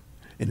 kind of.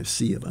 in a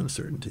sea of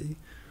uncertainty.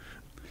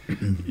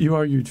 You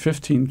argued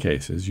 15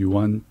 cases. You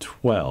won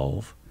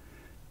 12.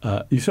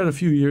 You said a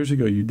few years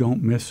ago you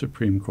don't miss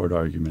Supreme Court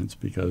arguments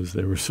because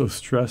they were so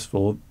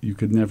stressful you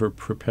could never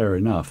prepare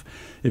enough.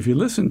 If you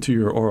listen to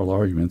your oral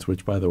arguments,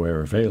 which, by the way,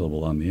 are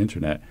available on the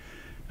Internet,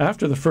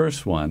 after the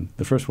first one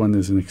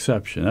is an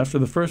exception. After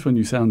the first one,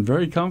 you sound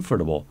very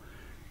comfortable.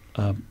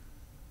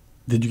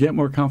 Did you get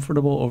more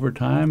comfortable over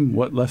time?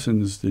 What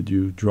lessons did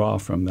you draw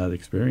from that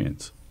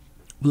experience?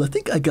 Well, I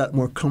think I got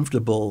more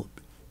comfortable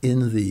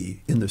in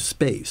the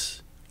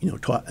space, and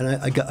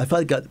I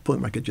finally got to the point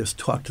where I could just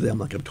talk to them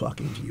like I'm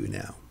talking to you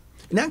now.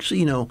 And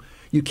actually,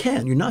 you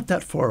can. You're not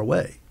that far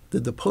away.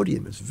 The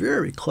podium is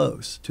very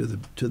close to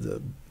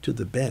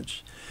the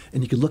bench,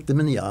 and you can look them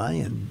in the eye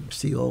and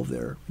see all of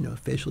their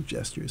facial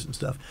gestures and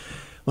stuff.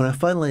 When I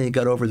finally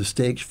got over the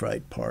stage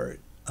fright part,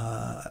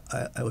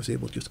 I was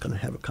able to just kind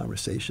of have a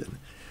conversation.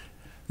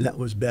 That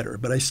was better,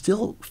 but I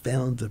still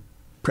found the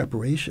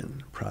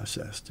preparation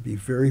process to be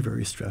very,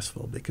 very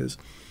stressful because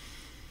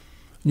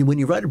when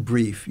you write a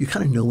brief, you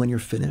kind of know when you're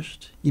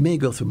finished. You may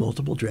go through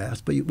multiple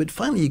drafts, but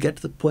finally you get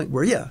to the point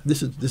where,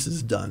 this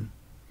is done.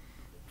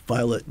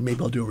 File it.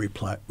 Maybe I'll do a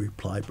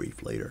reply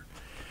brief later.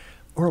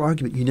 Oral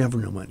argument, you never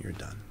know when you're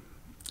done.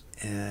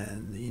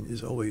 And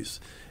there's always,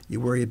 you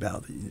worry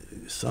about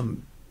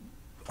some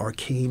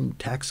arcane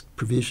tax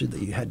provision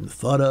that you hadn't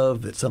thought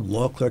of, that some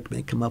law clerk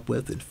may come up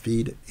with and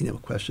feed a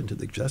question to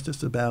the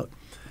justice about.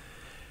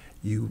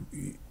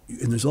 And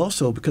there's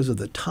also, because of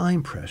the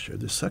time pressure,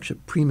 there's such a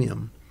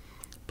premium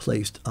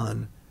placed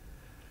on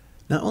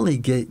not only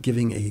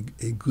giving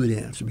a good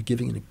answer, but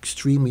giving an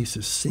extremely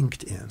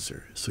succinct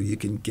answer so you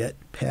can get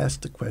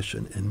past the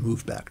question and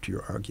move back to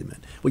your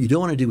argument. What you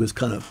don't want to do is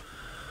kind of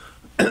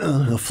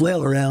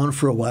flail around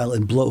for a while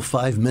and blow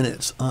 5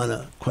 minutes on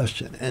a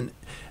question. And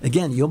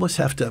again, you almost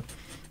have to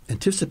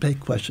anticipate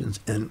questions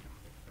and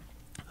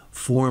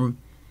form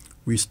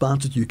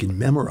responses you can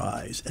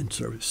memorize and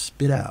sort of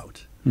spit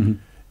out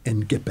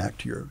and get back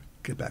to your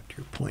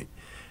point.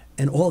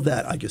 And all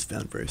that I just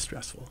found very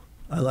stressful.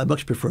 I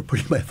much prefer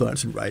putting my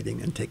thoughts in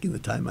writing and taking the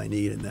time I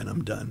need, and then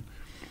I'm done.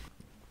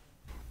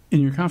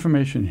 In your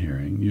confirmation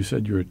hearing, you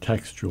said you're a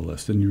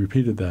textualist, and you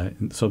repeated that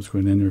in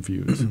subsequent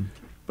interviews.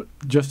 But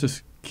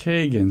Justice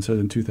Kagan said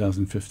in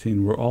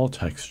 2015, we're all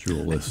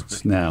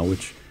textualists now,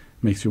 which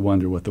makes you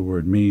wonder what the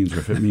word means or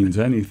if it means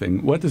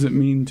anything. What does it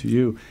mean to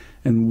you,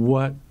 and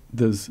what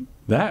does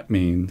that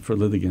mean for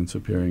litigants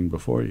appearing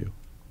before you?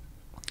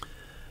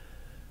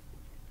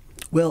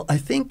 Well, I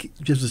think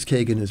Justice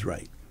Kagan is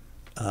right.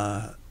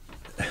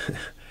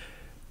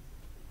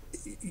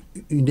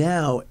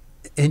 Now,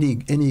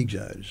 any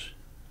judge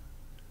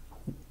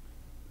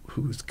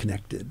who's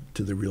connected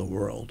to the real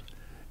world,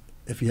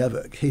 if you have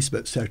a case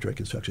about statutory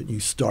construction, you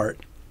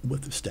start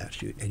with the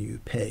statute and you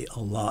pay a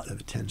lot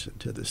of attention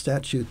to the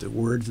statute, the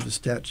words of the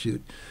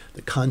statute,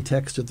 the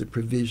context of the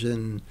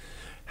provision,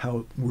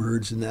 how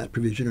words in that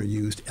provision are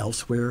used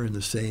elsewhere in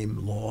the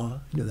same law,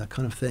 that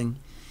kind of thing.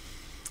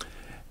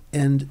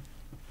 And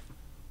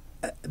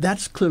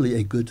that's clearly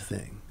a good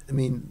thing. I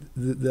mean,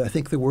 I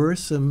think there were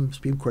some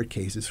Supreme Court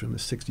cases from the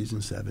 60s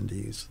and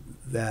 70s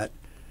that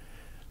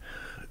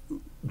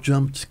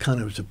jumped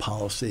kind of to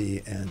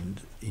policy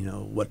and,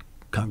 what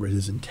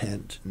Congress's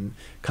intent. And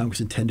Congress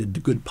intended the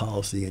good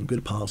policy, and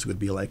good policy would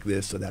be like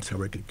this, so that's how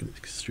we're going to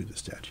construe the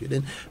statute.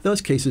 And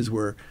those cases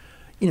were,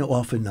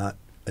 often not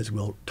as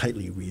well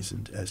tightly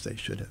reasoned as they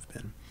should have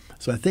been.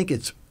 So I think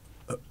it's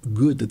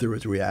good that there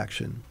was a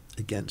reaction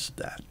against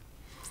that.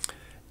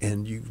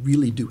 And you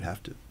really do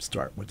have to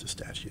start with the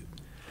statute.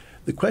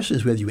 The question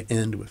is whether you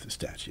end with the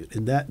statute.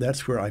 And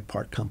that's where I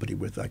part company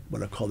with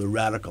what I call the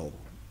radical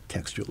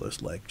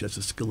textualist, like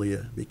Justice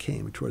Scalia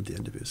became toward the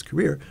end of his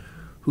career,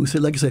 who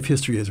said legislative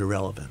history is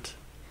irrelevant.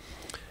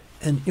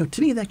 And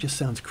to me, that just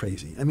sounds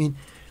crazy. I mean,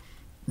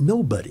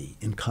 nobody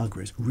in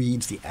Congress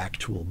reads the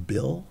actual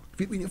bill.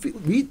 If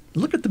you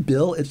look at the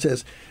bill, it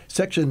says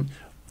Section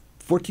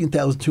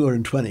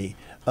 14,220,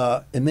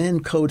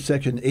 amend Code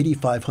Section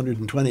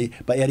 8,520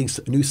 by adding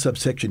a new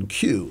subsection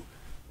Q.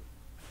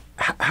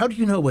 How do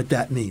you know what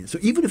that means? So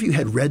even if you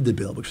had read the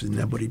bill, which is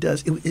nobody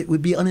does, it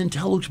would be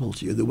unintelligible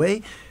to you. The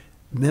way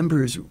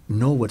members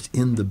know what's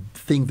in the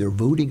thing they're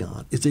voting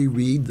on is they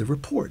read the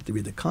report. They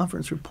read the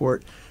conference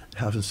report,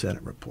 House and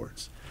Senate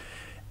reports.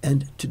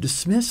 And to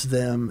dismiss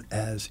them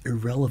as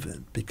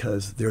irrelevant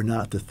because they're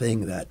not the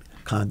thing that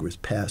Congress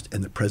passed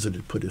and the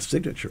president put his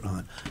signature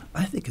on,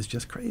 I think is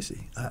just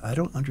crazy. I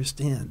don't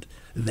understand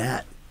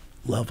that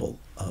level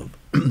of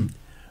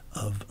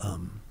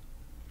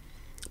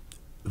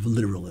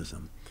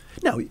literalism.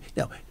 Now,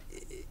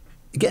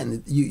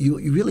 again,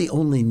 you really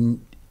only,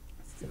 in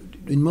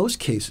most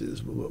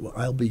cases, what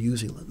I'll be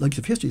using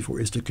legislative history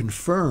for is to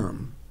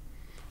confirm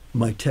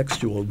my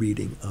textual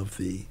reading of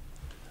the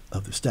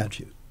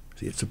statute.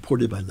 See, it's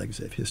supported by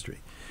legislative history.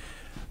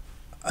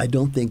 I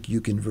don't think you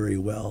can very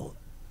well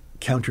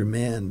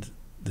countermand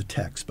the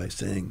text by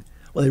saying,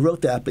 well, they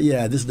wrote that, but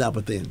this is not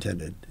what they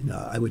intended.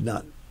 I would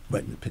not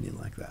write an opinion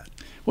like that.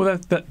 Well,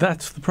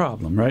 that's the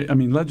problem, right? I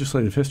mean,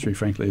 legislative history,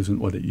 frankly, isn't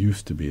what it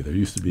used to be. There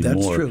used to be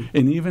That's more. True.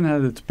 And even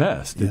at its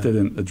best, it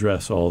didn't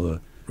address all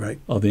the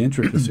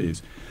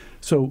intricacies.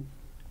 So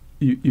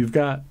you've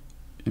got,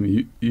 I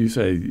mean, you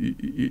say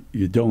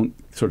you don't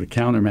sort of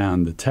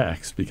countermand the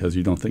text because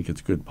you don't think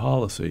it's good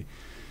policy.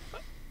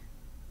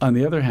 On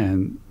the other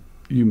hand,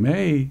 you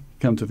may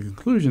come to the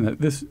conclusion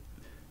that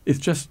it's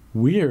just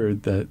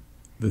weird that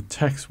the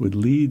text would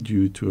lead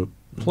you to a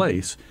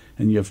place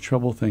and you have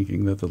trouble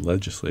thinking that the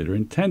legislator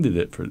intended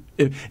it for,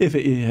 if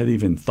it had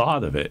even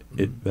thought of it,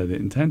 that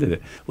it intended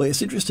it. Well,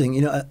 it's interesting.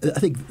 You know, I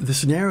think the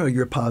scenario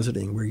you're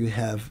positing where you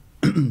have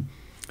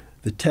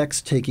the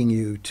text taking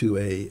you to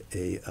a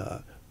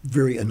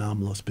very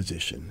anomalous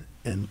position,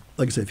 and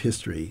like I said,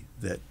 history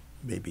that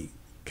maybe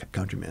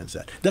countermands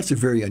that. That's a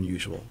very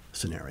unusual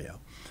scenario.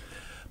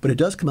 But it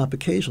does come up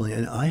occasionally,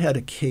 and I had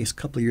a case a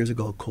couple of years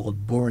ago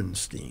called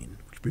Borenstein,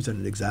 which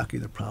presented exactly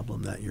the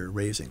problem that you're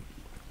raising.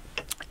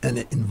 And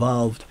it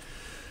involved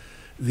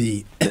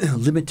the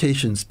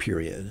limitations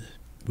period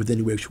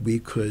within which we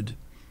could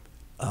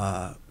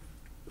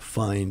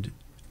find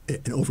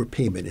an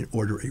overpayment and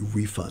order a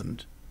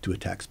refund to a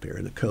taxpayer.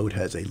 And the code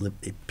has a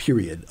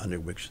period under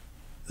which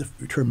the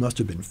return must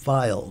have been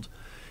filed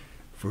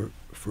for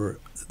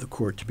the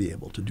court to be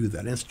able to do that.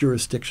 And it's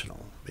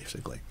jurisdictional,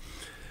 basically.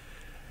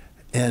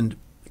 And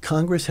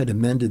Congress had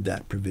amended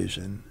that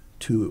provision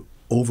to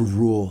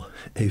overrule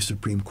a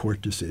Supreme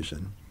Court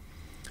decision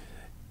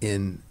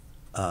in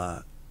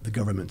the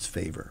government's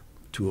favor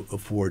to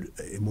afford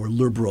a more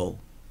liberal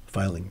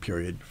filing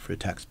period for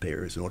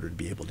taxpayers in order to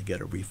be able to get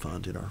a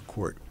refund in our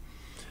court.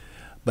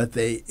 But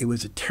it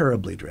was a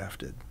terribly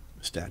drafted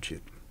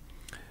statute.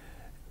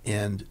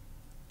 And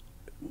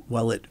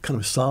while it kind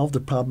of solved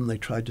the problem they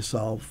tried to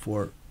solve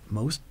for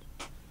most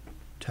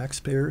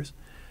taxpayers,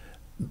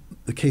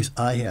 the case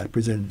I had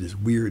presented this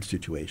weird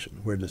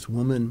situation where this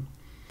woman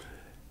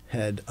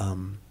had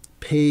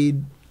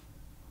paid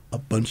a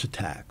bunch of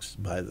tax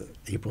by the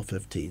April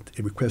 15th.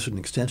 It requested an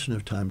extension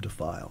of time to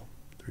file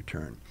the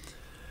return.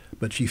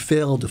 But she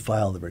failed to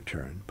file the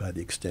return by the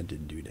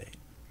extended due date.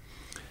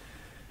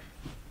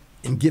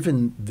 And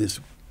given this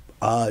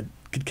odd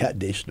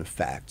concatenation of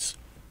facts,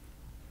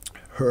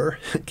 her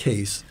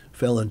case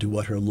fell into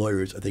what her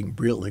lawyers, I think,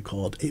 brilliantly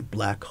called a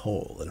black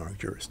hole in our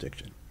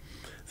jurisdiction.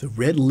 So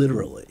read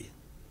literally,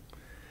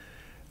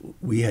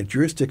 we had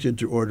jurisdiction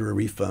to order a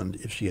refund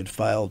if she had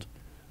filed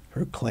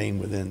her claim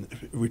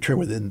return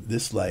within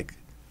this like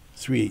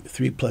three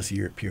plus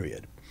year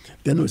period.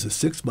 Then there was a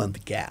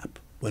 6-month gap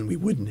when we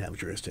wouldn't have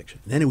jurisdiction.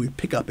 Then it would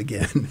pick up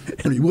again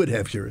and we would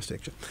have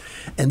jurisdiction.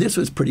 And this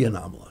was pretty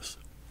anomalous,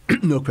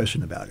 no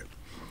question about it.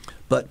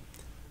 But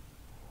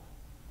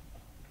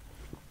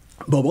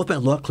both my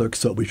law clerks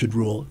thought we should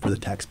rule for the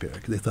taxpayer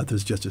because they thought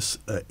this was just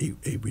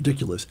a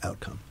ridiculous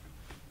outcome.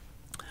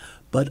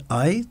 But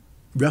I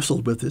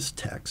wrestled with this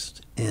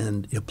text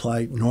and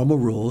applied normal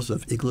rules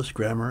of English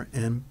grammar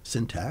and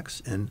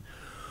syntax and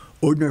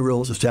ordinary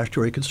rules of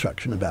statutory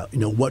construction about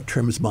what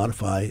terms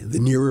modify the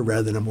nearer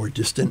rather than a more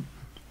distant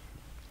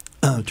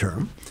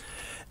term.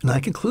 And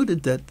I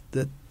concluded that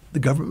the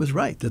government was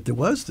right, that there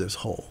was this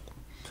hole.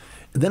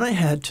 And then I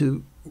had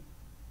to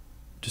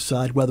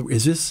decide whether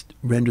is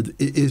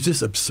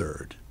this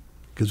absurd?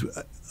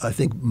 Because I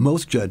think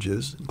most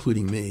judges,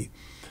 including me,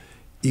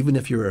 even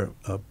if you're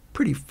a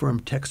pretty firm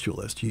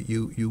textualist,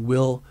 you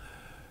will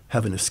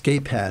have an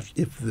escape hatch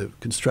if the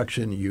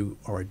construction you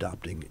are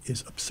adopting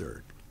is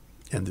absurd.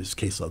 And there's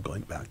case law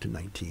going back to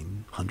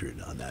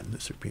 1900 on that in the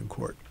Supreme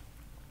Court.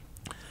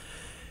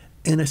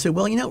 And I said,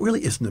 well, it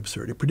really isn't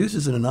absurd. It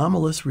produces an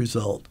anomalous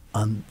result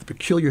on the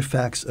peculiar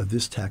facts of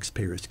this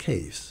taxpayer's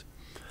case.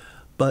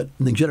 But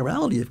in the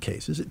generality of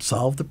cases, it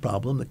solved the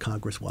problem that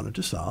Congress wanted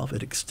to solve.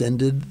 It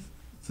extended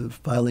the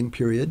filing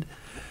period,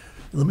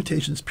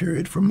 limitations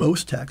period for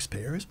most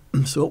taxpayers.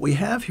 So what we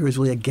have here is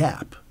really a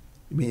gap.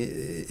 I mean,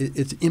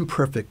 it's an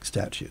imperfect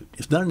statute.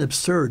 It's not an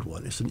absurd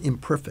one. It's an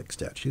imperfect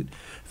statute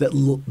that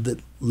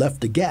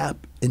left a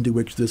gap into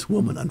which this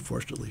woman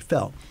unfortunately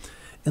fell.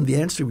 And the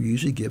answer we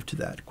usually give to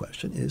that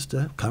question is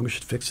Congress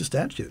should fix the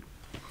statute.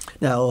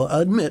 Now, I'll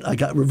admit I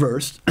got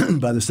reversed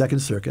by the Second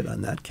Circuit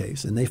on that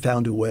case, and they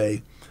found a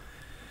way.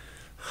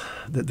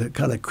 The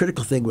kind of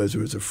critical thing was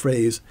there was a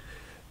phrase,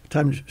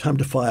 time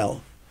to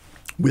file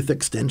with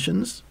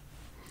extensions.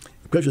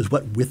 The question is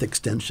what with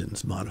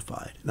extensions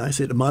modified. And I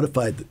said it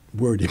modified the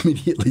word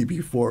immediately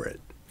before it,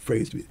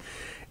 phrased me.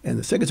 And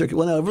the Second Circuit,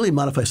 well, no, really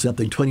modify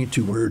something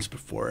 22 words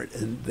before it,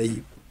 and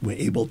they were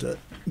able to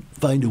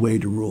find a way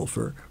to rule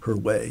for her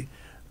way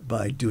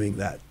by doing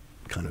that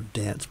kind of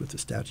dance with the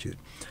statute.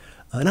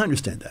 And I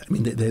understand that. I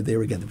mean, there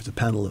was a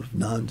panel of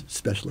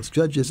non-specialist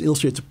judges. It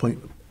illustrates a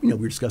point we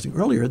were discussing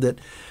earlier that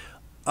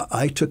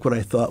I took what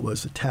I thought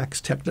was a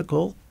tax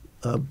technical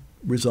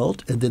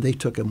result, and then they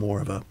took a more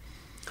of a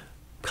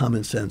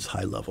common sense,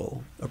 high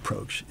level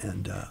approach.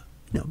 And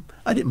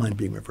I didn't mind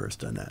being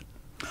reversed on that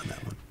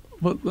one.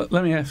 Well,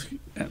 let me ask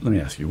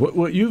you.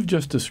 What you've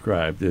just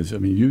described is,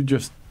 you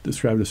just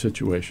described a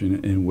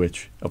situation in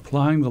which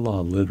applying the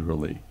law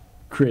literally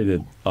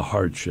created a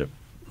hardship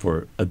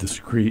for a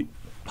discrete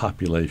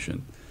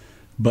population,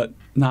 but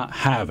not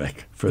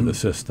havoc for the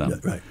system. Yeah,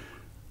 right.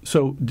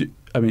 So,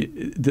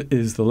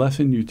 is the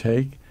lesson you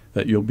take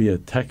that you'll be a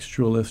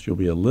textualist, you'll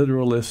be a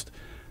literalist,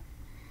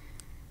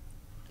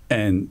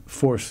 and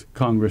force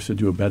Congress to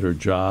do a better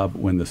job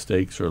when the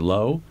stakes are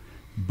low,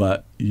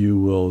 but you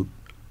will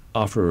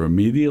offer a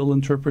remedial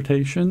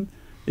interpretation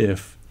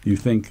if you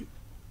think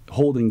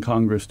holding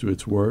Congress to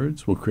its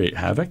words will create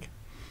havoc?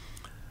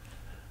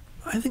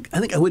 I think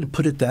I wouldn't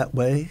put it that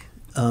way.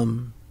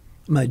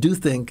 I do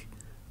think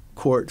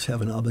courts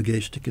have an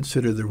obligation to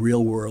consider the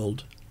real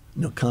world,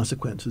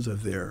 consequences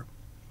of their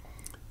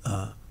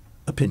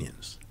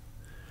opinions.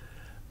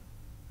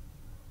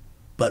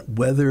 But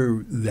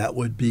whether that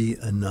would be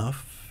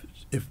enough,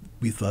 if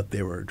we thought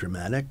they were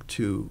dramatic,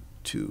 to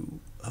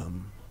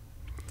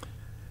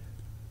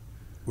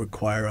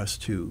require us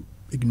to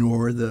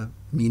ignore the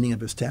meaning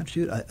of a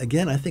statute,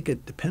 I think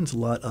it depends a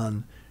lot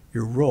on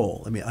your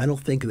role. I don't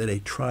think that a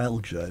trial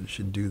judge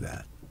should do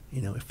that.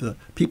 If the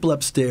people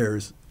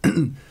upstairs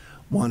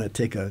want to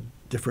take a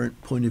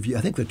different point of view,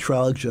 I think the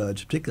trial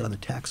judge, particularly on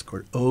the tax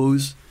court,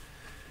 owes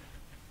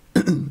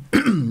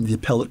the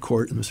appellate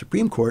court and the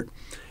Supreme Court,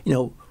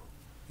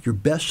 your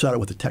best shot at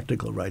what the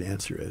technical right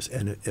answer is.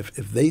 And if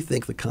they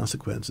think the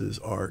consequences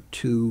are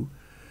too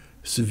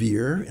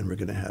severe and we're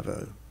going to have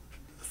a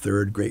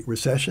third Great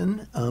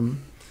Recession,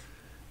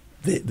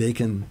 they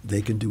can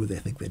do what they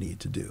think they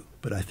need to do.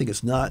 But I think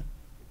it's not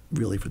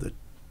really for the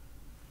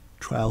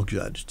trial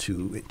judge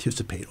to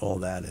anticipate all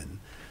that and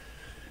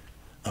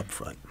up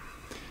front.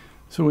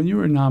 So when you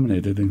were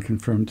nominated and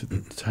confirmed to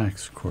the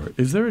tax court,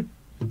 is there a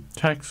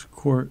tax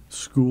court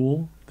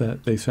school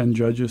that they send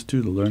judges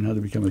to learn how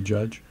to become a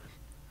judge?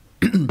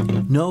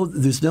 No,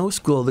 there's no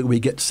school that we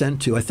get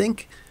sent to. I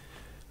think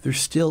there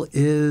still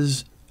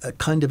is a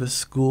kind of a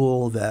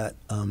school that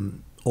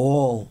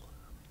all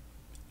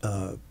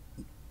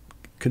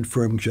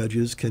confirmed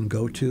judges can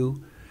go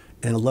to,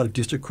 and a lot of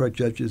district court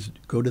judges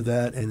go to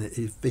that, and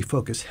they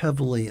focus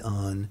heavily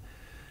on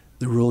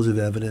the rules of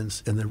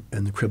evidence and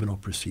the criminal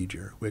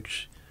procedure,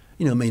 which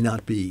may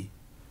not be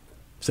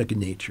second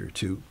nature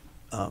to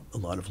a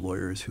lot of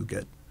lawyers who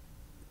get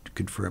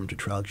confirmed to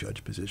trial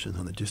judge positions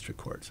on the district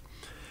courts.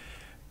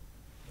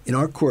 In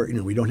our court,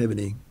 we don't have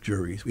any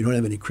juries. We don't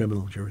have any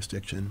criminal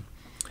jurisdiction.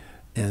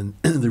 And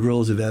the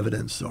rules of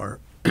evidence are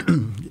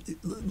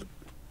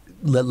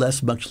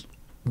less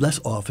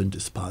often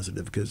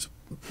dispositive because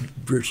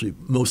virtually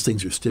most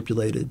things are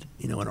stipulated,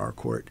 in our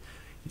court.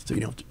 So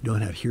you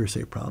don't have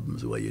hearsay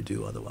problems the way you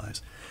do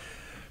otherwise.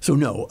 So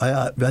no,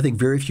 I think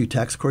very few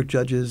tax court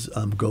judges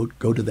go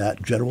to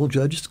that general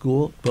judge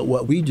school. But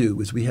what we do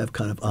is we have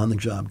kind of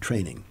on-the-job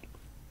training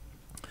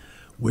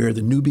where the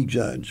newbie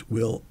judge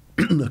will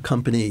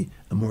accompany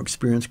a more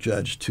experienced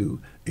judge to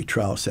a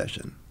trial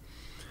session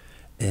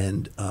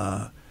and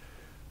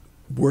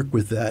work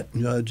with that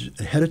judge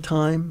ahead of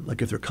time.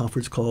 Like if there are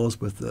conference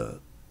calls with the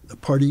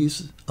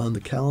parties on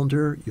the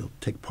calendar, you'll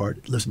take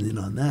part, listen in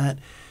on that.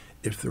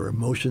 If there are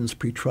motions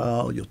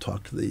pre-trial, you'll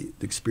talk to the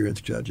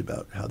experienced judge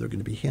about how they're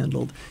going to be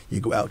handled. You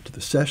go out to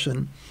the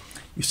session.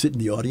 You sit in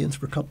the audience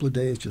for a couple of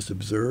days, just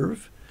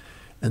observe.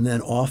 And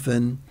then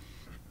often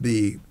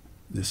the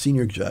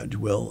senior judge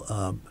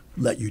will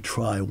let you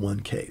try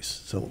one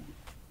case. So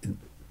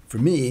for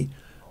me,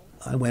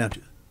 I went out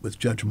with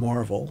Judge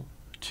Marvel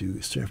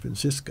to San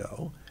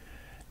Francisco,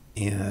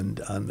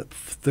 and on the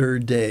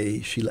third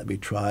day, she let me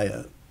try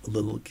a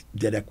little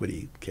debt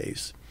equity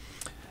case,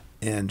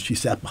 and she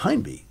sat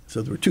behind me.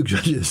 So there were two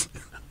judges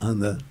on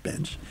the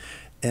bench,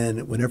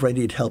 and whenever I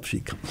needed help,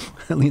 she'd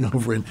lean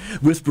over and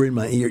whisper in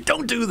my ear,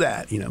 "Don't do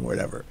that,"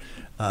 whatever.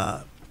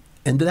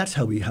 And that's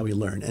how we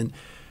learn. And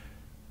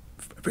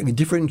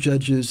different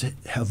judges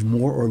have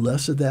more or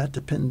less of that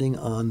depending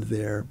on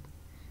their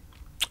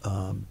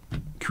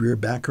career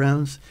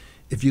backgrounds.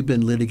 If you've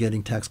been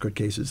litigating tax court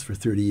cases for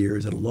 30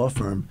 years at a law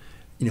firm,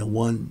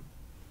 one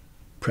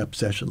prep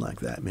session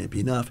like that may be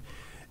enough.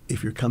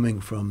 If you're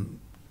coming from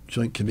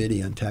Joint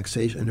Committee on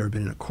Taxation and never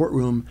been in a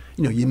courtroom,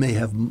 you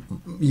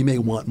may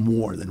want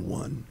more than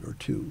one or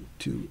two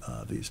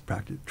these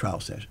trial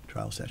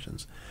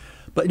sessions.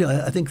 But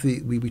I think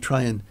we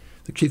try and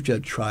the chief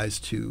judge tries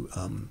to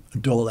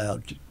dole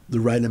out the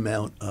right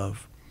amount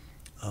of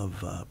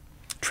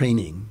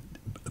training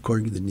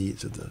according to the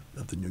needs of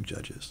the new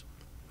judges.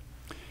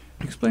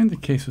 Explain the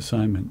case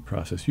assignment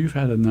process. You've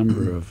had a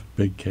number of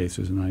big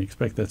cases, and I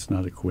expect that's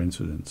not a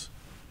coincidence.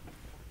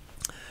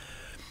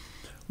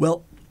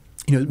 Well,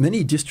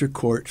 many district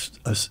courts,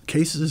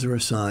 cases are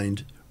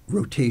assigned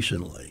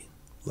rotationally.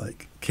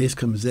 Like, case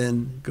comes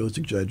in, goes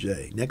to Judge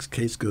A. Next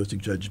case goes to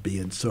Judge B,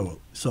 and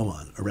so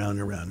on, around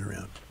and around and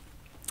around.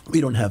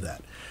 We don't have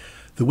that.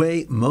 The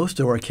way most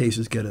of our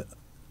cases get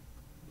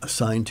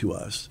assigned to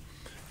us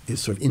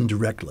is sort of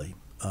indirectly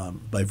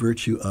by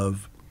virtue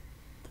of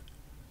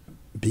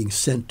being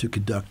sent to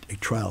conduct a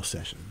trial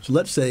session. So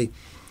let's say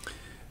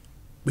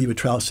we have a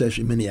trial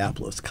session in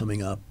Minneapolis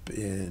coming up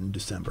in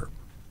December.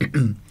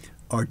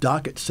 Our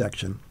docket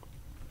section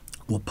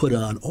will put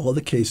on all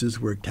the cases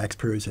where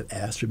taxpayers have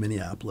asked for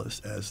Minneapolis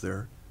as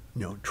their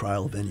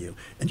trial venue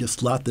and just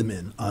slot them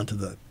in onto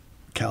the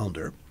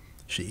calendar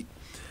sheet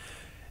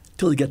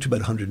till they get to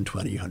about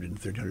 120,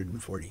 130,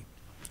 140.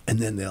 And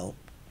then they'll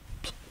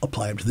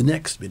apply them to the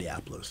next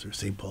Minneapolis or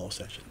St. Paul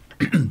session.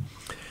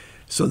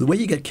 So the way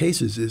you get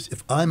cases is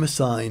if I'm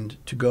assigned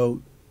to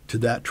go to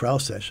that trial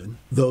session,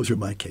 those are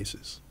my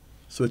cases.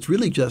 So it's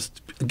really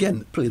just,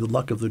 again, probably the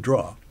luck of the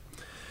draw.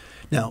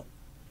 Now,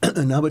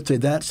 and I would say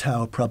that's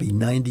how probably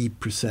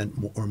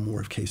 90% or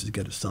more of cases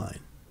get assigned.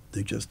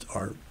 They just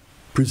are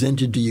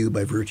presented to you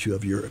by virtue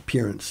of your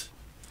appearance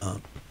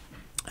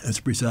as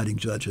a presiding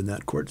judge in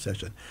that court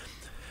session.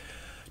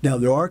 Now,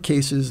 there are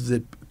cases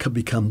that could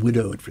become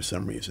widowed for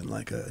some reason,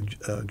 like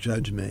a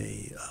judge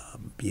may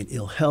be in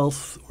ill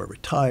health or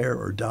retire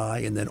or die,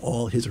 and then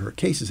all his or her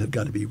cases have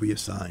got to be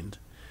reassigned.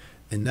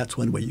 And that's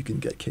one way you can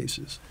get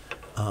cases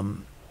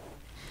from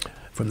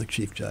the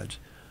chief judge.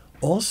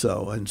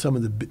 Also, and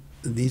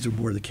these are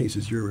more the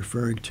cases you're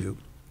referring to,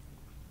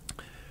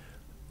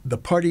 the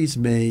parties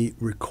may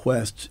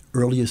request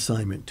early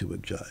assignment to a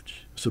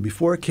judge. So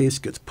before a case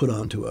gets put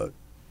onto a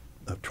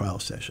trial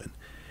session,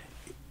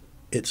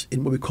 it's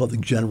in what we call the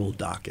general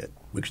docket,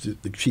 which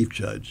the chief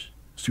judge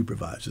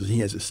supervises. He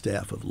has a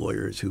staff of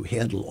lawyers who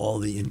handle all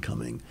the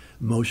incoming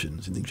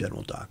motions in the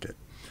general docket.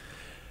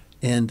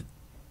 And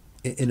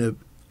in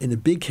a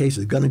big case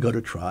that's going to go to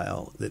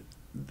trial,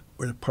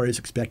 where the parties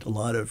expect a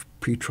lot of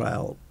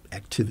pretrial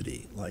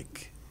activity,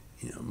 like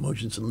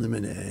motions in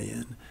limine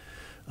and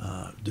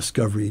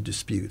discovery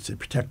disputes and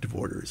protective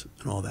orders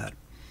and all that,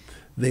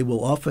 they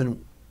will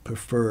often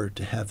prefer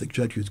to have the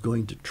judge who's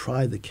going to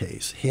try the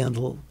case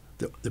handle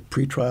the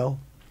pretrial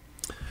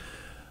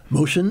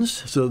motions,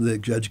 so the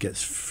judge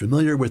gets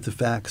familiar with the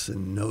facts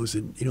and knows that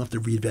you don't have to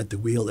reinvent the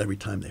wheel every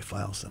time they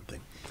file something.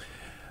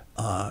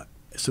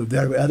 So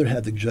they'd rather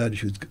have the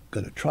judge who's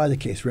going to try the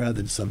case rather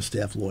than some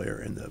staff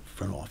lawyer in the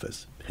front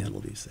office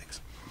handle these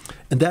things.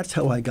 And that's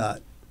how I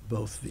got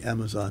both the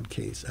Amazon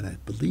case and I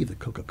believe the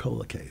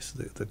Coca-Cola case.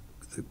 The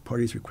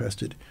parties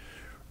requested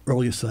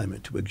early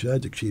assignment to a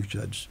judge. The chief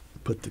judge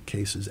put the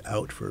cases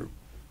out for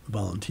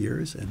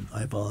volunteers, and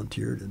I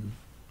volunteered and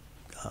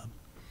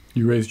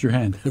you raised your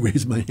hand. I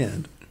raised my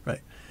hand, right.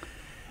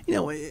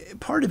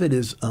 Part of it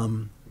is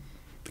the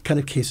kind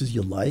of cases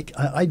you like.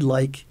 I'd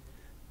like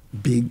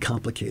big,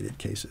 complicated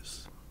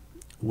cases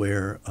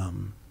where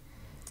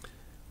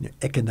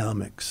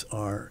economics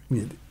are,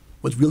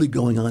 what's really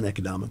going on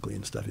economically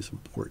and stuff is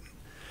important.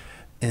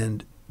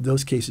 And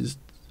those cases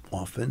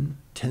often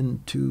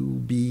tend to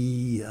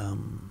be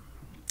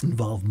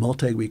involve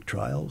multi-week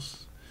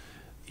trials,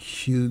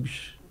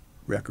 huge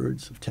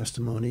records of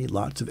testimony,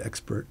 lots of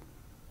expert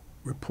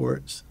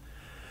reports,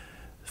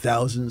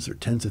 thousands or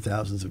tens of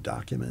thousands of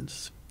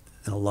documents,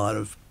 and a lot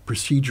of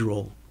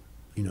procedural,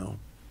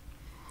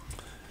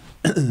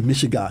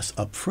 mishigas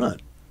up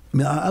front.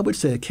 I would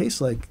say a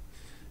case like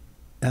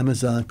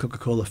Amazon,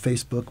 Coca-Cola,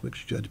 Facebook,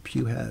 which Judge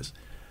Pugh has,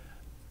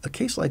 a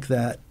case like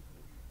that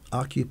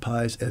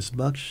occupies as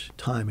much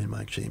time in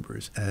my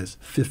chambers as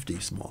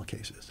 50 small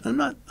cases. I'm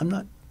not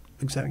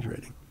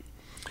exaggerating.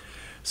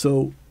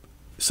 So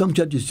some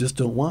judges just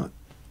don't want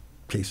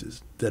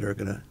cases that are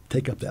going to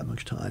take up that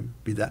much time,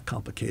 be that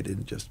complicated,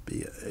 and just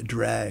be a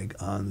drag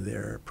on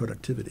their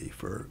productivity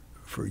for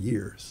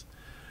years.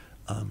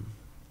 I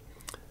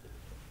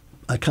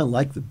kind of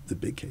like the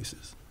big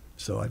cases,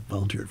 so I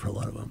volunteered for a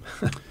lot of them.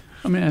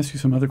 I'm going to ask you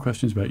some other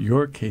questions about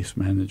your case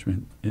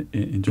management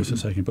in just a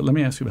second, but let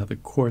me ask you about the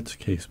court's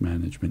case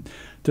management.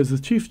 Does the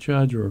chief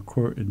judge or a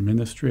court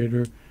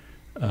administrator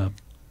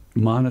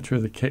monitor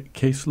the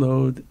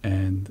caseload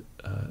and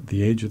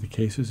the age of the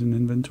cases in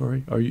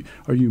inventory?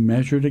 Are you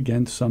measured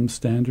against some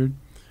standard?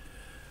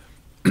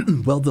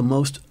 Well, the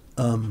most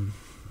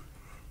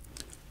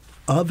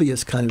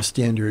obvious kind of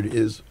standard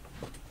is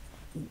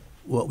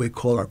what we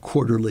call our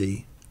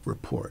quarterly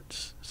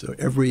reports. So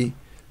in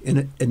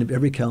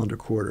every calendar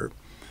quarter,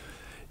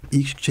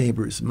 each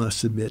chambers must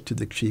submit to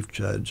the chief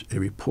judge a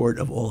report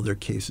of all their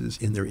cases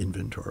in their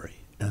inventory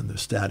and the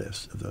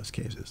status of those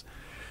cases.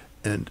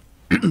 And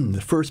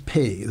the first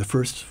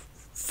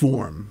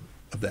form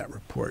of that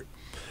report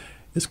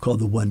is called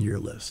the one-year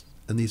list.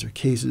 And these are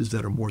cases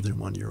that are more than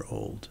 1 year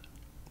old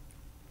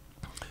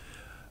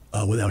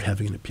without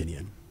having an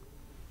opinion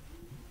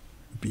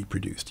be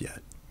produced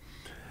yet.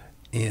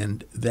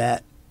 And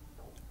that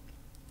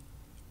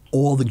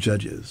all the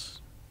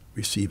judges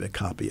receive a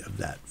copy of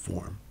that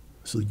form.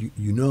 So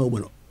you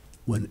know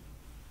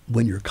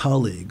when your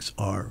colleagues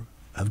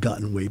have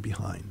gotten way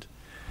behind.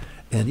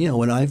 And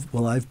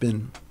while I've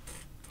been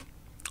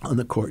on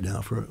the court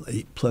now for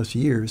 8+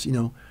 years,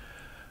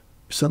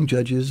 some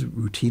judges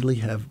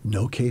routinely have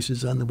no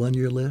cases on the 1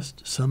 year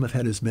list. Some have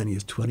had as many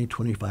as 20,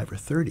 25, or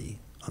 30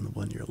 on the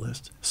 1 year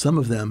list. Some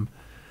of them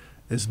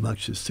as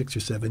much as 6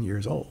 or 7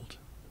 years old,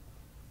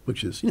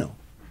 which is,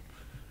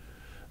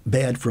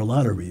 bad for a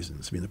lot of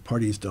reasons. The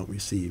parties don't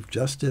receive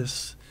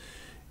justice.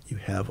 You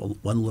have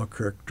one law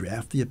clerk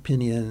draft the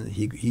opinion.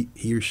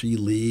 He or she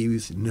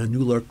leaves. And a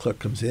new law clerk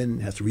comes in,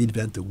 has to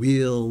reinvent the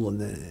wheel,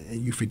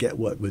 and you forget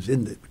what was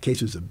in the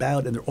case was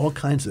about. And there are all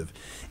kinds of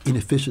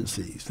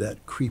inefficiencies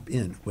that creep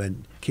in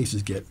when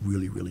cases get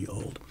really, really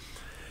old.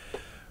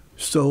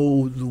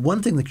 So the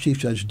one thing the chief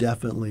judge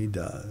definitely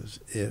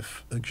does,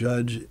 if a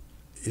judge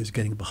is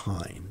getting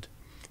behind,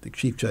 the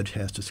chief judge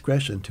has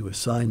discretion to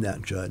assign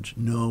that judge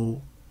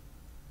no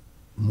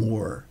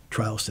more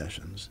trial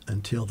sessions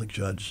until the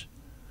judge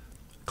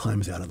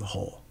climbs out of the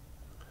hole.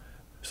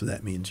 So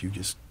that means you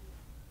just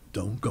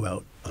don't go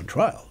out on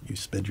trial. You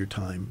spend your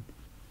time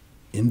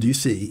in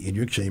D.C., in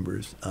your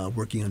chambers,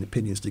 working on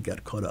opinions to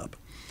get caught up.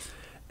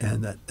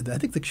 And I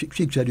think the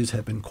chief judges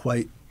have been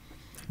quite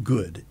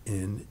good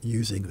in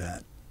using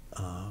that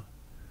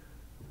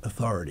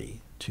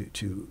authority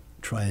to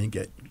try and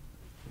get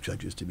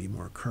judges to be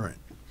more current.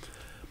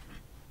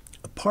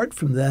 Apart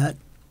from that,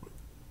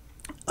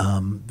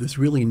 there's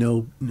really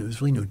no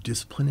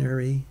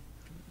disciplinary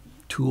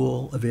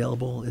tool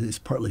available. It is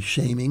partly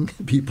shaming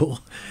people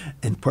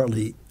and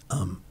partly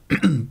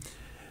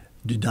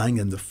denying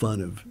them the fun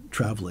of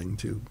traveling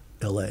to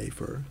L.A.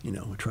 for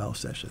a trial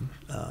session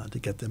to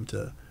get them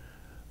to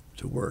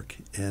work.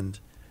 And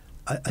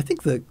I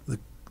think the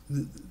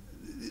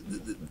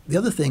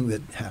other thing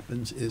that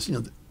happens is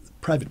the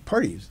private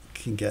parties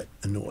can get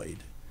annoyed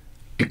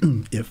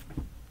if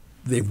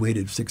they've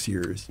waited 6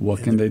 years.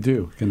 What can they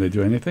do? Can they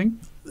do anything?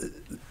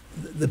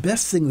 The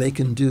best thing they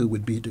can do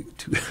would be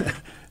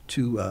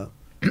to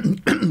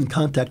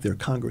contact their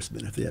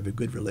congressman if they have a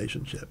good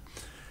relationship,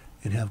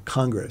 and have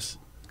Congress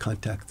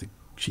contact the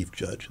chief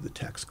judge of the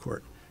tax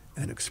court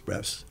and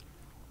express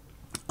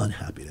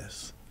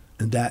unhappiness.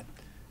 And that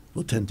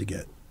will tend to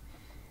get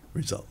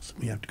results.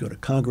 We have to go to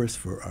Congress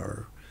for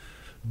our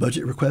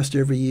budget request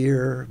every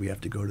year. We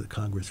have to go to the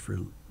Congress for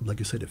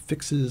legislative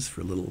fixes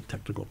for little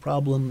technical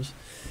problems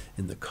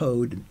in the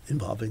code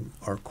involving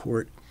our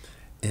court.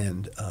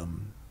 And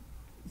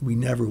we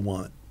never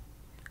want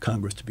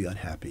Congress to be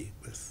unhappy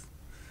with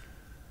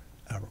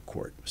our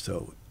court.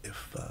 So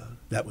if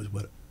that was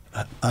what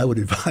I would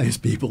advise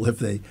people, if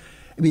they,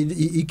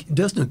 it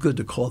does no good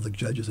to call the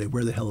judge and say,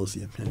 where the hell is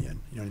the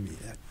opinion? You know what I mean?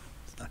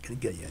 That's not going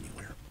to get you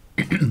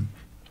anywhere.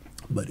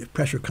 But if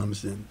pressure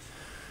comes in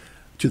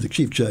to the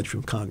chief judge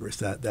from Congress,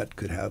 that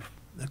could have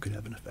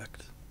an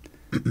effect.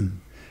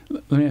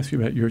 Let me ask you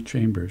about your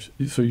chambers.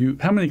 So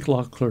how many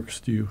law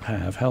clerks do you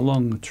have? How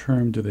long a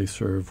term do they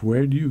serve?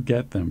 Where do you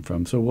get them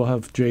from? So we'll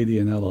have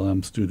JD and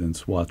LLM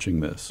students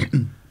watching this.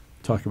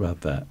 Talk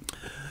about that.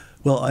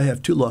 Well, I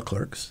have 2 law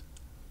clerks.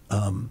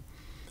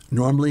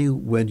 Normally,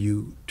 when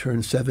you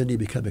turn 70,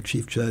 become a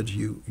chief judge,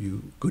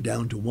 you go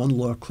down to 1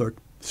 law clerk.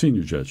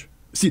 Senior judge.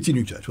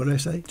 Senior judge. What did I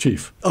say?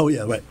 Chief. Oh,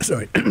 yeah, right.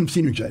 Sorry.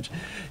 Senior judge.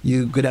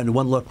 You go down to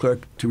 1 law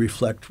clerk to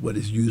reflect what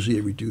is usually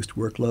a reduced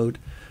workload.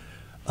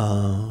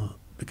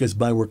 Because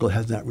my workload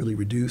has not really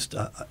reduced,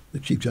 the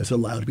chief judge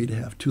allowed me to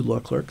have 2 law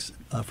clerks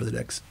for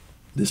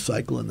this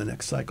cycle and the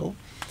next cycle.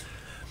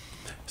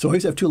 So I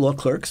always have 2 law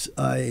clerks.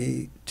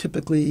 I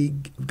typically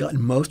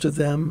gotten most of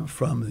them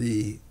from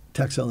the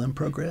tax LM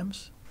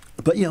programs.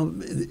 But,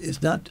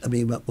 it's not,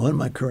 one of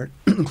my current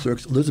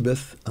clerks,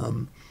 Elizabeth,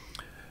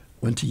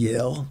 went to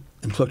Yale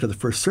and clerked at the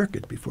First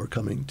Circuit before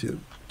coming to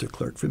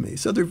clerk for me.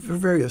 So there are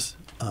various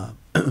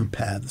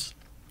paths.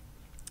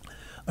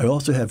 I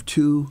also have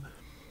 2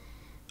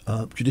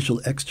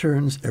 judicial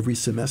externs every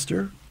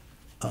semester,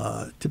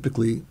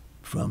 typically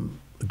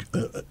from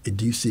a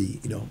D.C.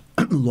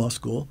 law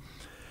school,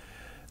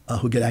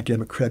 who get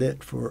academic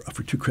credit for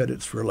 2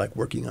 credits for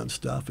working on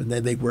stuff, and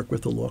then they work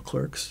with the law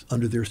clerks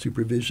under their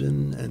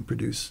supervision and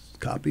produce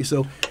copies.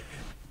 So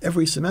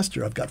every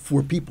semester I've got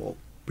 4 people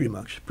pretty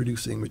much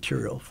producing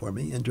material for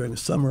me, and during the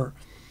summer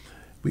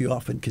we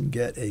often can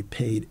get a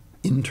paid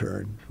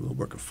intern who will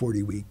work a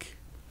 40-week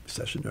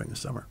session during the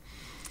summer.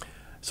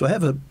 So I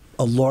have a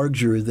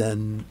larger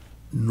than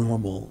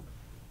normal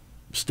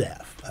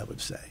staff, I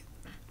would say,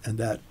 and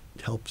that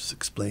helps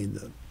explain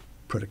the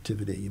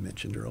productivity you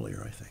mentioned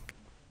earlier, I think.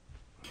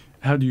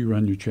 How do you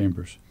run your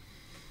chambers?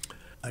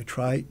 I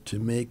try to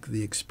make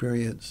the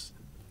experience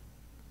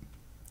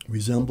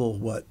resemble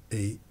what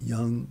a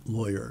young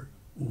lawyer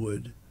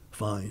would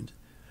find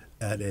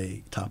at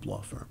a top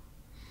law firm.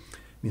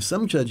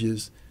 Some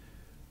judges,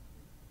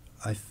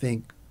 I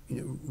think,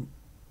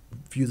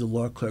 view the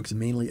law clerks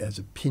mainly as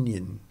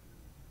opinion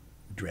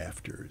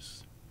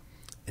drafters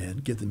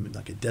and give them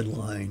a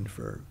deadline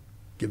for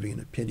giving an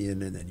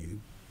opinion, and then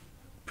you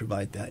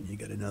provide that and you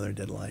get another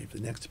deadline for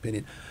the next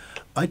opinion.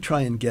 I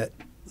try and get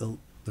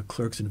the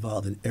clerks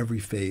involved in every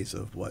phase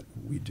of what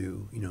we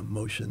do,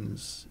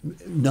 motions,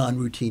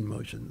 non-routine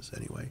motions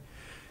anyway,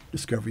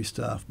 discovery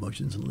stuff,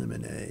 motions in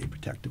limine,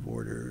 protective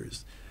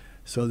orders,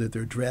 so that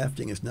their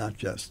drafting is not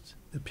just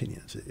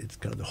opinions. It's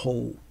kind of the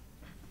whole,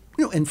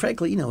 and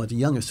frankly, as a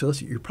young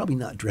associate, you're probably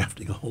not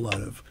drafting a whole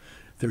lot of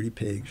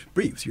 30-page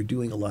briefs. You're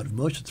doing a lot of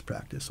motions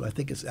practice. So I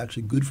think it's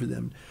actually good for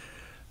them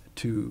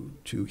to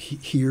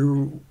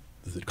hear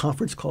the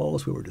conference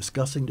calls where we're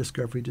discussing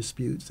discovery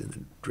disputes and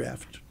then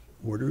draft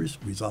orders,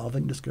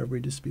 resolving discovery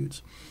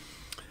disputes.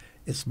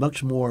 It's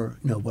much more,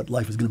 what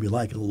life is going to be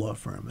like at a law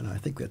firm, and I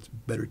think that's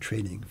better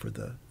training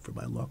for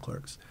my law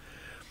clerks.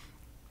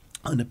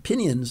 On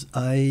opinions,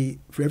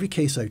 for every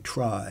case I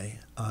try,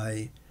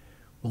 I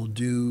will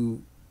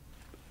do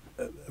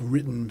a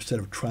written set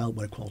of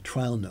what I call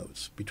trial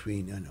notes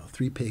between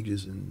 3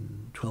 pages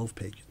and 12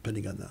 pages,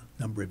 depending on the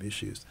number of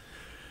issues.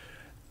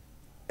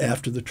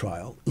 After the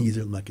trial,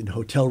 either like in a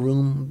hotel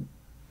room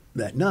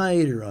that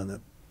night or on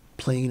the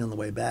plane on the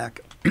way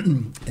back,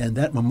 and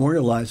that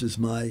memorializes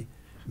my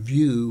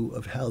view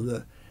of how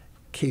the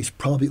case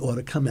probably ought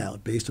to come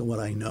out based on what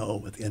I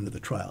know at the end of the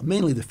trial,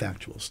 mainly the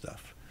factual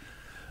stuff.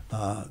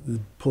 The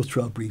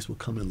post-trial briefs will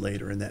come in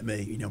later, and that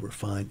may,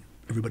 refine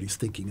everybody's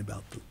thinking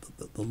about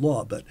the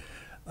law. But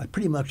I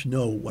pretty much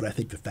know what I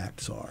think the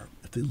facts are.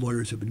 If the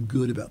lawyers have been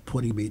good about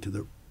pointing me to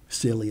the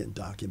salient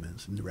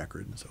documents in the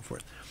record and so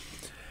forth.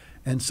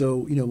 And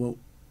so,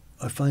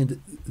 I find that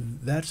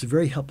that's a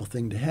very helpful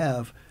thing to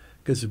have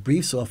because the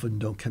briefs often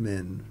don't come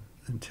in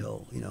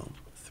until,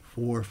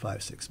 4,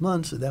 5, 6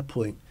 months. At that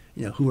point,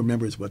 who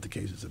remembers what the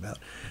case is about?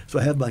 So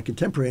I have my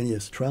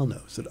contemporaneous trial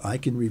notes that I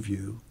can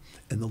review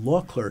and the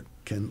law clerk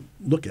can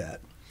look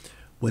at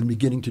when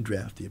beginning to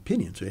draft the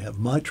opinion. So you have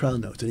my trial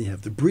notes and you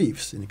have the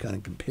briefs and you kind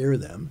of compare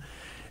them.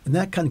 And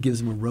that kind of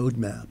gives them a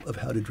roadmap of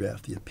how to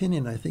draft the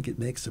opinion. I think it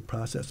makes the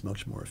process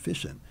much more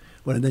efficient.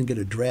 When I then get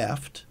a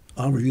draft,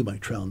 I'll review my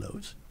trial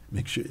notes,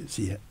 make sure,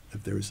 see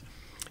if there's,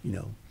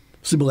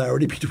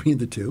 similarity between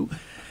the two.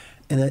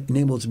 And it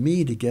enables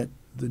me to get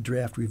the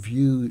draft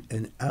reviewed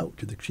and out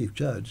to the chief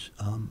judge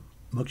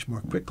much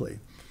more quickly.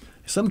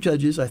 Some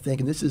judges, I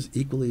think, and this is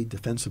equally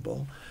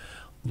defensible,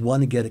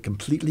 want to get a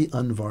completely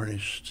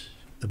unvarnished,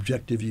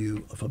 objective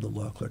view from the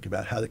law clerk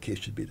about how the case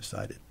should be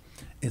decided.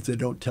 And so they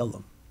don't tell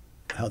them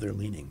how they're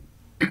leaning.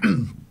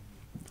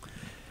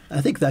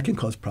 I think that can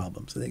cause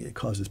problems. I think it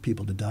causes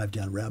people to dive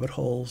down rabbit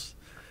holes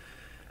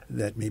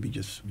that maybe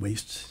just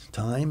waste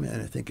time.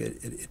 And I think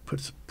it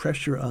puts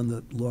pressure on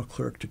the law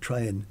clerk to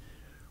try and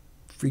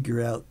figure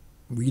out,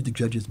 read the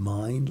judge's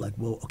mind. Like,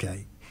 well,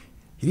 okay,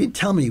 he didn't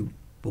tell me,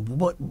 but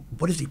what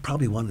does he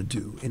probably want to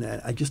do? And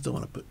I just don't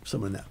want to put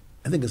someone in that.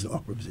 I think it's an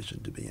awkward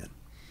position to be in.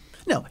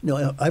 No,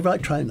 I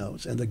write trial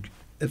notes, and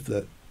if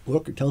the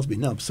lawyer tells me,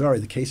 no, I'm sorry,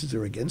 the cases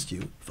are against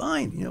you,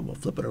 fine, we'll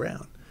flip it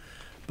around.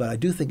 But I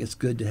do think it's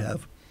good to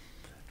have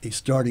a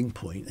starting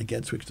point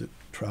against which the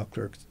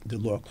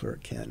law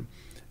clerk can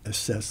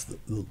assess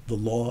the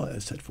law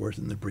as set forth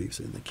in the briefs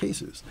and in the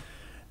cases.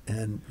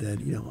 And then,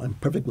 I'm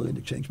perfectly willing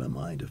to change my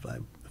mind if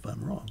I'm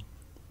wrong.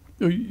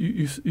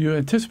 You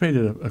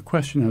anticipated a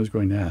question I was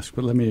going to ask,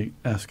 but let me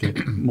ask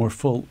it more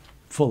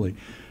fully.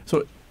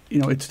 So,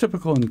 it's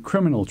typical in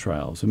criminal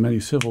trials and many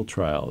civil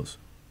trials.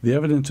 The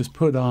evidence is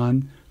put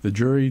on, the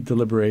jury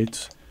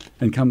deliberates,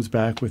 and comes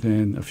back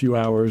within a few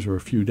hours or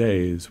a few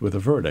days with a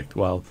verdict,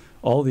 while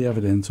all the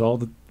evidence, all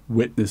the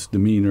witness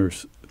demeanor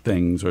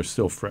things are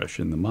still fresh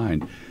in the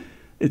mind.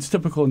 It's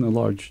typical in a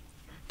large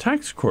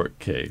tax court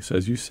case,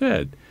 as you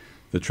said.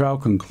 The trial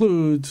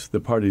concludes,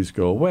 the parties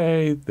go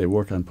away, they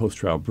work on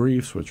post-trial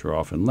briefs, which are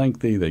often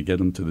lengthy. They get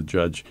them to the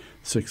judge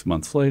 6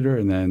 months later,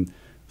 and then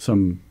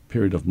some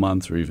period of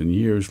months or even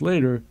years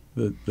later,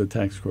 the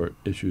tax court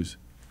issues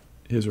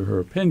his or her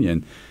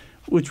opinion,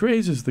 which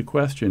raises the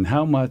question,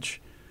 how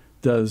much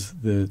does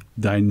the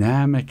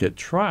dynamic at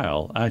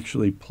trial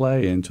actually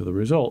play into the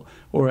result?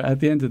 Or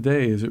at the end of the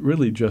day, is it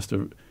really just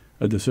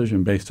a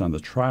decision based on the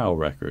trial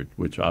record,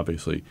 which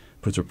obviously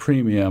puts a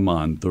premium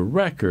on the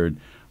record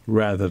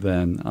rather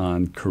than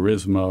on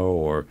charisma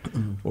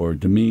or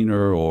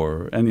demeanor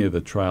or any of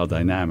the trial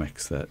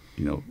dynamics that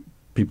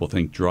people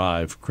think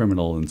drive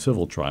criminal and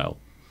civil trial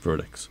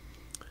verdicts?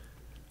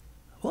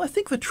 Well, I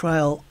think the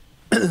trial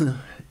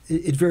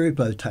it varied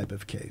by the type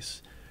of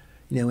case.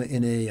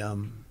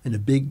 In a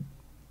big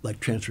like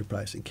transfer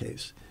pricing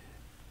case,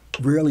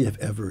 rarely if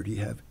ever do you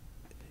have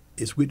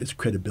is witness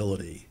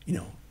credibility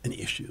an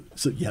issue,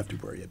 so you have to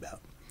worry about.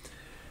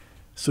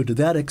 So to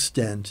that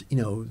extent, in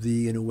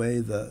a way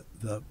the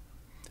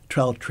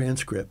trial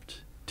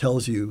transcript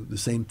tells you the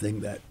same thing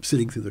that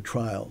sitting through the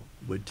trial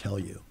would tell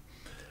you.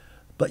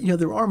 But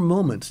there are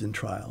moments in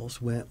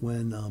trials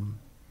when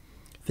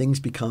things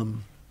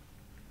become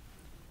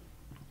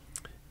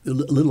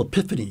little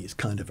epiphanies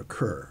kind of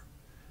occur.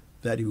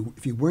 That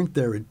if you weren't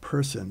there in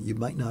person, you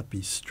might not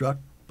be struck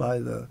by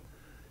the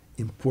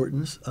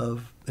importance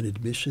of an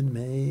admission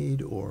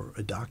made or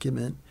a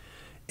document.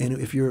 And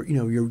if you're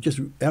just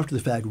after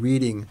the fact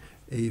reading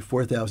a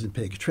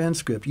 4,000-page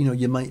transcript,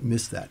 you might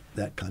miss that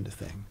kind of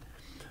thing.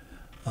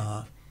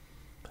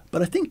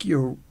 But I think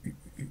you're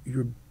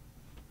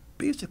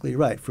basically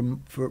right. For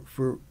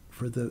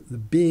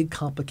the big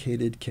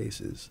complicated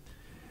cases,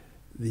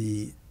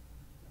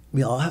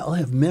 I'll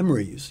have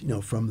memories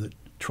from the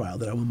trial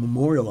that I will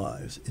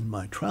memorialize in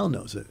my trial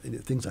notes,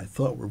 things I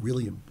thought were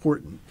really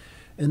important,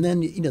 and then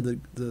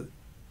the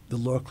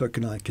law clerk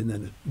and I can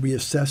then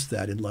reassess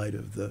that in light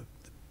of the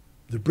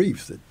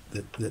briefs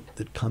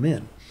that come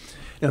in.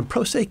 Now, in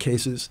pro se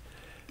cases,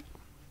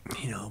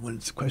 when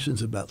it's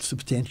questions about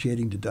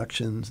substantiating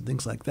deductions and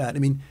things like that, I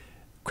mean,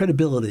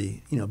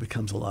 credibility,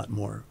 becomes a lot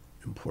more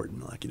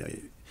important. Like,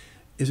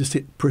 is this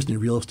person a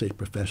real estate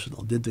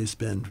professional? Did they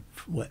spend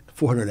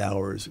 400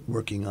 hours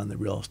working on the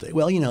real estate?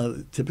 Well,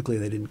 typically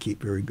they didn't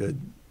keep very good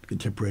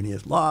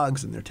contemporaneous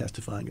logs, and they're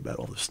testifying about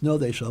all the snow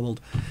they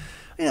shoveled.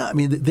 I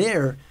mean,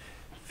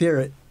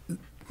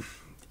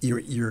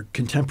 your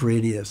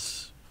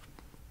contemporaneous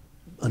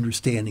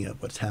understanding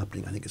of what's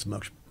happening, I think, is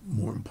much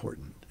more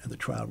important, and the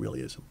trial really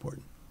is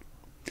important.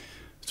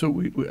 So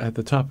we at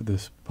the top of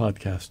this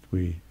podcast,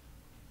 we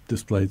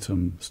displayed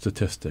some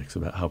statistics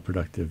about how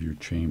productive your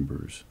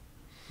chambers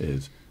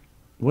is.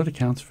 What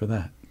accounts for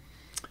that?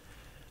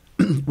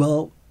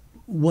 Well,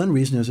 one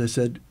reason, as I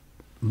said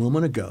a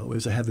moment ago,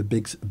 is I have a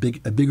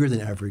bigger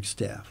than average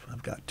staff.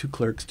 I've got 2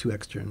 clerks, 2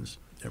 externs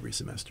every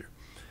semester,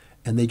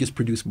 and they just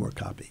produce more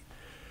copy.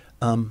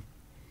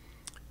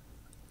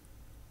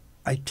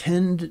 I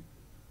tend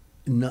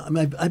not. I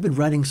mean, I've been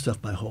writing stuff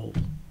my whole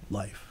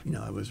life.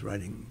 I was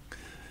writing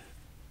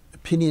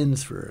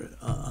opinions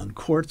on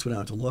courts when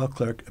I was a law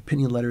clerk,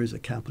 opinion letters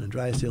at Kaplan and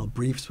Drysdale,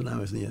 briefs when I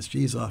was in the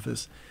SG's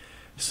office.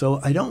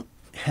 So I don't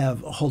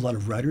have a whole lot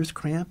of writer's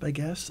cramp, I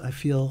guess. I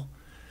feel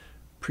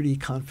pretty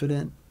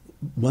confident.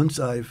 Once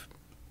I've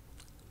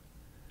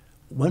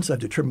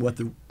determined what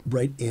the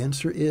right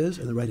answer is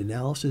and the right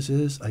analysis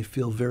is, I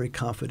feel very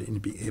confident in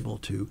being able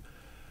to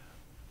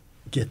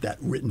get that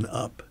written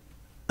up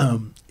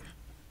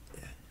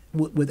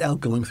without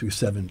going through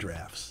 7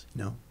 drafts.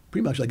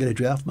 Pretty much I get a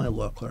draft from my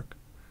law clerk,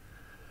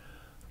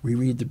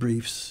 reread the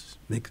briefs,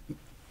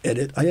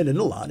 edit. I edit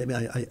a lot. I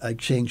mean, I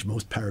change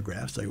most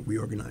paragraphs. I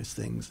reorganize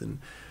things, and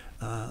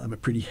I'm a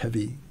pretty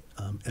heavy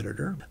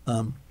editor.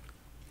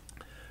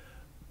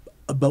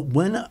 But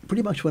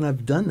pretty much when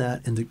I've done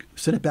that and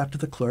send it back to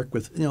the clerk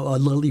with, I'll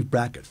leave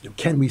brackets.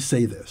 Can we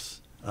say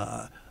this?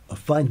 I'll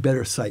find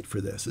better site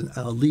for this, and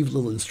I'll leave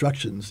little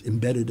instructions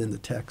embedded in the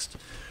text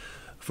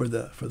for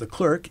the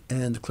clerk,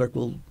 and the clerk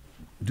will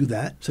do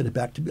that, send it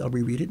back to me. I'll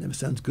reread it, and if it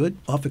sounds good,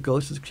 off it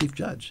goes to the chief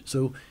judge.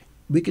 So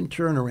we can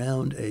turn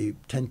around a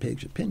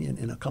 10-page opinion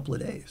in a couple of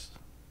days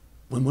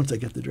once I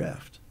get the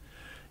draft.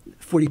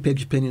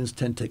 40-page opinions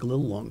tend to take a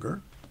little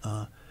longer.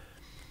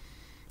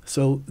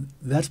 So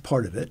that's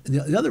part of it.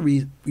 The other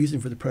reason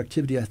for the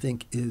productivity, I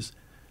think, is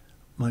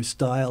my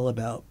style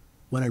about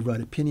when I write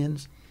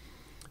opinions.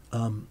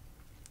 A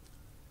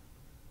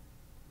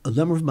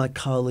number of my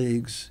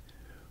colleagues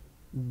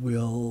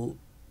will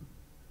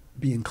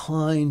be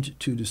inclined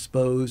to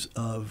dispose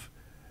of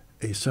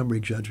a summary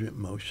judgment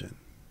motion,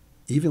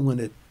 even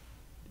when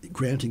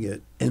granting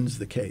it ends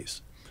the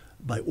case,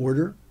 by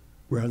order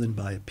rather than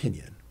by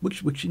opinion,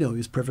 which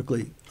is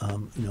perfectly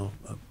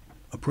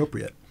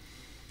appropriate.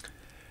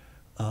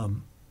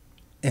 So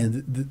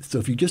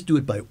if you just do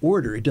it by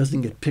order, it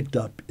doesn't get picked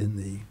up in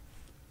the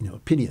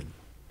opinion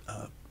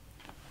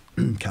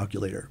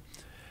calculator.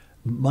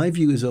 My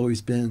view has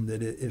always been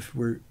that if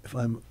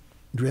I'm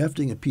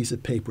drafting a piece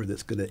of paper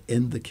that's going to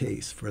end the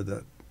case for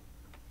the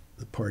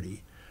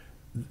party,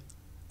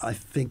 I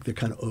think they're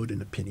kind of owed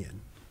an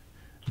opinion.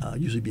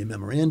 Usually be a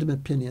memorandum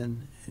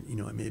opinion,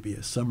 it may be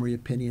a summary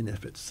opinion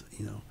if it's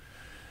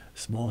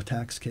small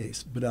tax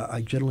case. But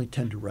I generally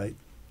tend to write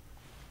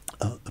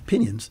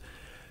opinions,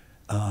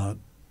 and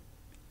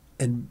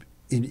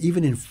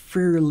even in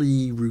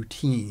fairly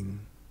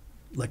routine,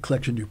 like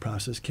collection due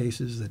process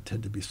cases that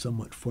tend to be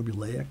somewhat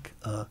formulaic.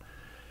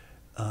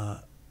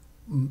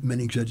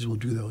 Many judges will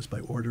do those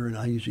by order, and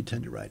I usually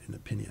tend to write an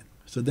opinion.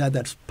 So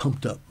that's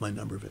pumped up my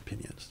number of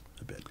opinions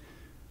a bit.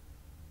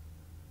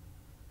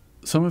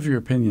 Some of your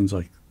opinions,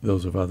 like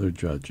those of other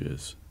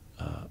judges,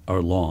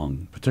 are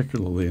long,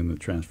 particularly in the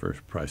transfer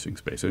pricing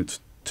space. It's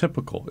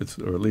typical,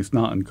 or at least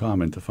not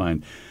uncommon, to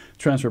find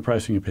transfer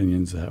pricing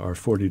opinions that are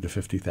 40 to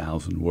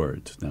 50,000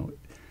 words. Now,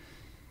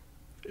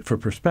 for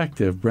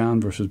perspective, Brown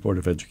versus Board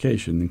of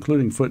Education,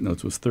 including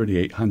footnotes, was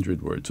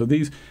 3,800 words. So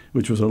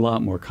which was a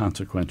lot more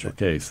consequential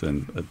case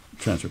than a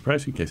transfer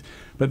pricing case.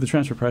 But the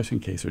transfer pricing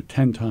case are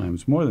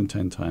more than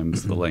 10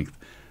 times the length.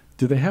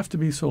 Do they have to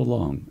be so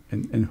long?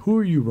 And who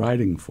are you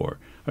writing for?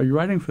 Are you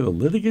writing for the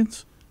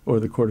litigants or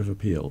the Court of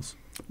Appeals?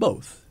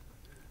 Both.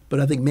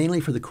 But I think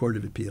mainly for the Court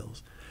of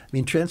Appeals. I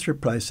mean, transfer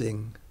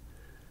pricing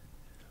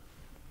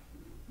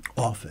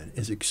often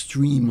is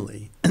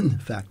extremely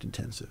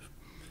fact-intensive.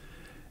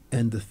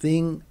 And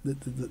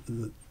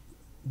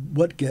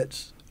what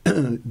gets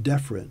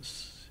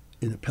deference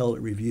in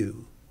appellate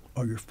review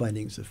are your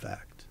findings of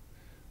fact.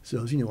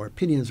 So as you know, our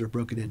opinions are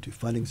broken into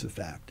findings of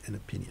fact and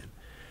opinion.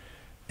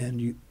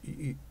 And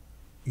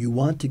you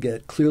want to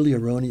get clearly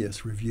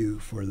erroneous review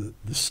for the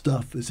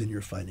stuff is in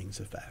your findings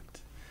of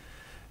fact.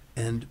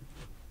 And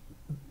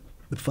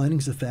the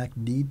findings of fact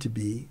need to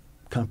be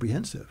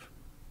comprehensive.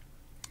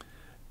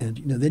 And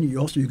then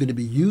you're going to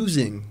be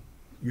using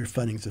your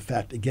findings of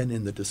fact again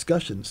in the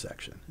discussion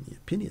section, in the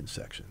opinion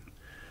section,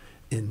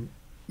 in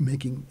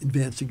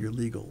advancing your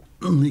legal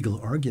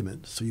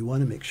arguments. So you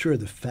want to make sure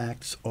the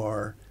facts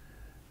are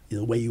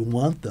the way you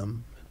want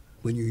them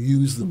when you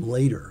use them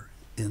later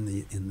in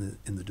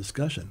the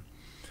discussion.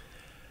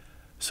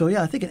 So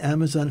yeah, I think an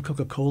Amazon and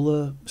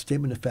Coca-Cola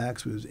statement of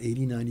facts was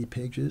 80, 90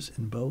 pages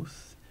in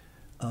both.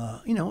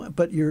 But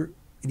in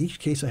each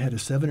case I had a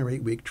 7 or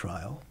 8 week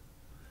trial,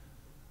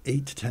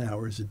 8 to 10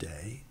 hours a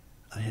day.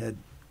 I had,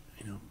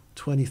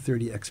 20,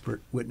 30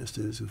 expert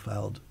witnesses who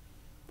filed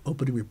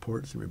opening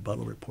reports and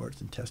rebuttal reports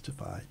and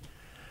testified.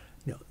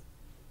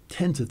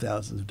 Tens of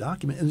thousands of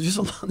documents. And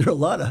there are a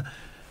lot of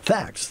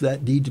facts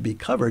that need to be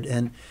covered.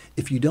 And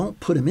if you don't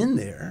put them in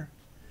there,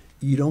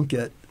 you don't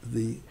get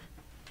the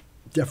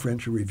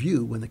deferential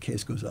review when the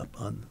case goes up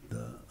on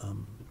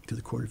to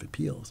the Court of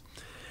Appeals.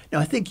 Now,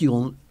 I think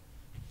you'll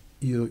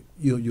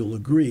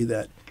agree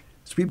that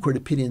Supreme Court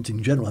opinions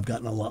in general have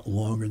gotten a lot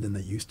longer than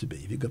they used to be.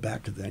 If you go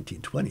back to the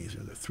 1920s,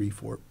 there were 3,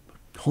 4.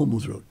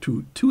 Holmes wrote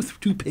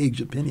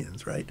two-page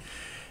opinions, right?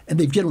 And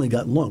they've generally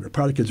gotten longer,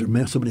 probably because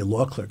there are so many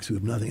law clerks who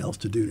have nothing else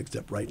to do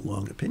except write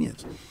long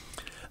opinions.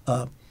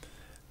 But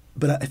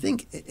I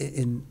think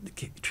in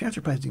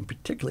transfer pricing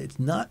particularly, it's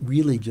not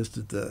really just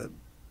that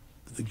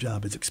the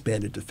job is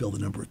expanded to fill the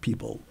number of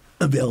people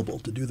available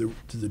to do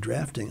the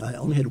drafting. I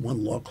only had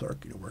one law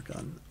clerk work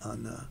on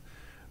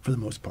for the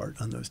most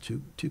part on those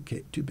two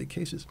big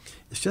cases.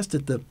 It's just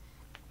that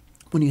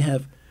when you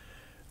have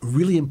a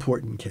really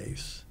important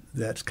case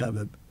that's kind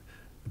of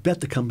a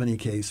bet the company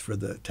case for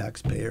the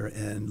taxpayer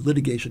and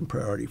litigation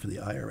priority for the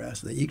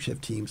IRS. They each have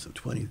teams of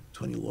 20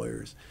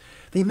 lawyers.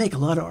 They make a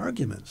lot of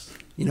arguments.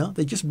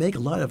 They just make a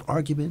lot of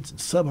arguments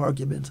and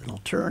sub-arguments and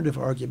alternative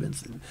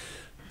arguments and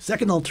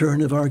second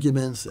alternative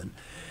arguments. And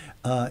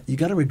you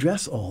got to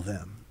address all of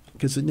them.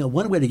 Because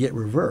one way to get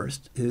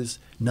reversed is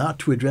not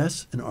to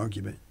address an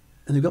argument.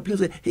 And they go, people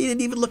say, he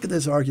didn't even look at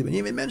this argument. He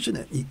didn't even mention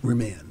it. He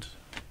remand,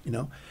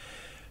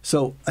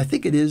 So I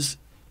think it is.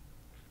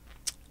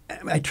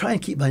 I try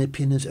and keep my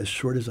opinions as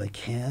short as I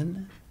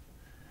can,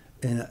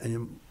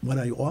 and what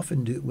I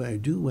often do,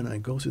 when I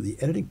go through the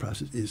editing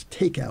process, is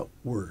take out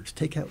words,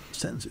 take out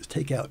sentences,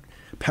 take out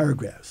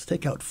paragraphs,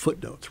 take out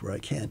footnotes where I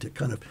can to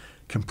kind of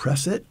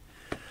compress it.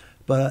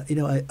 But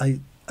there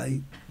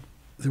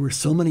were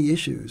so many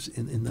issues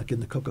in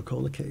the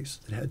Coca-Cola case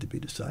that had to be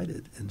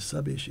decided, and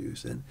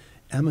sub-issues, and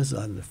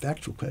Amazon and the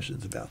factual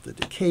questions about the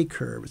decay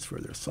curves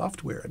for their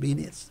software. I mean,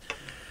 it's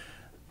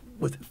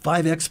with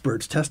 5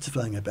 experts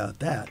testifying about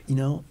that,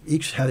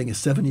 each having a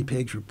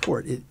 70-page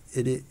report,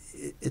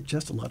 it's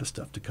just a lot of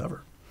stuff to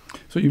cover.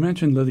 So you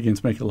mentioned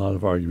litigants make a lot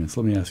of arguments.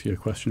 Let me ask you a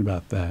question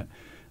about that.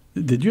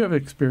 Did you have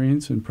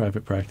experience in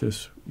private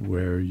practice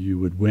where you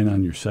would win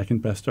on your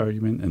second best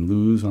argument and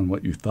lose on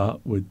what you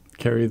thought would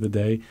carry the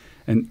day?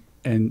 And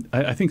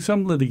I think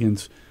some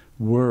litigants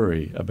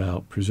worry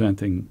about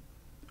presenting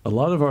a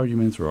lot of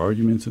arguments or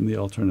arguments in the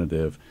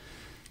alternative.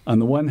 On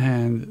the one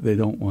hand, they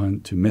don't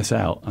want to miss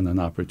out on an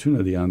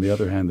opportunity. On the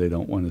other hand, they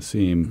don't want to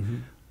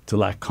seem to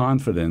lack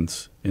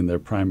confidence in their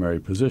primary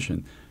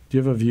position. Do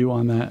you have a view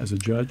on that as a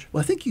judge?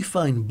 Well, I think you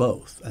find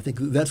both. I think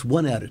that's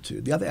one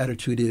attitude. The other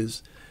attitude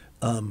is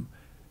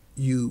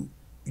you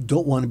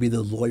don't want to be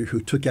the lawyer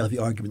who took out the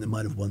argument that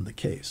might have won the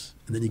case,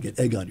 and then you get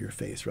egg on your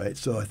face, right?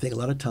 So I think a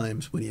lot of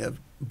times when you have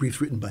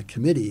briefs written by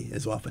committee,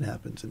 as often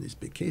happens in these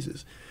big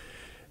cases,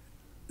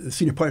 the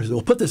senior partner says,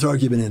 well, put this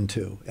argument in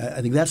too.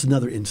 I think that's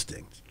another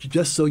instinct,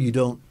 just so you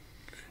don't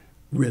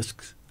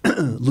risk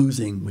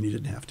losing when you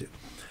didn't have to.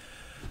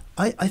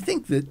 I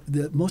think that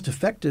the most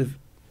effective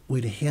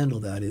way to handle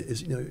that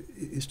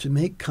is to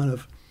make kind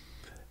of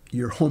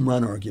your home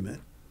run argument,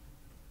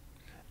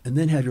 and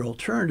then have your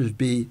alternative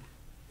be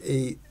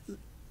a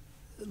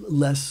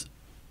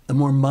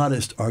more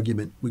modest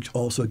argument, which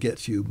also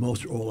gets you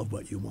most or all of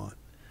what you want.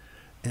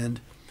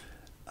 And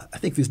I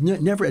think there's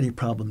never any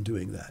problem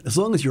doing that, as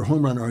long as your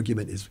home run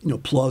argument is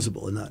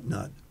plausible and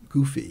not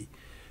goofy.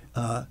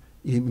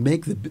 You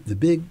make the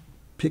big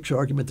picture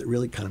argument that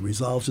really kind of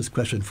resolves this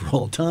question for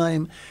all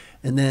time,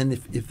 and then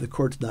if the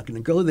court's not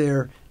going to go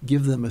there,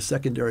 give them a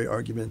secondary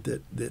argument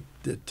that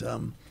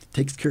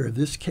takes care of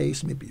this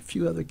case, maybe a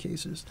few other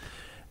cases,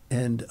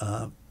 and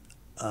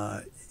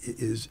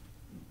is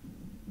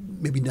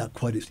maybe not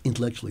quite as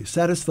intellectually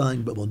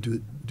satisfying, but will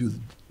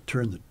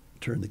turn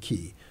the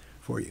key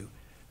for you.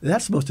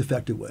 That's the most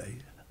effective way.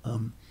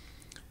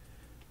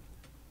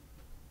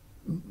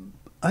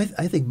 I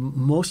think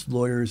most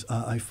lawyers,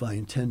 I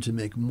find, tend to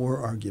make more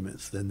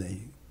arguments than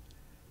they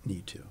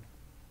need to.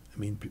 I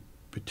mean,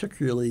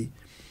 particularly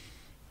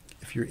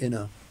if you're in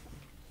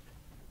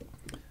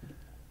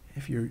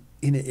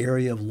an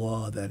area of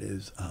law that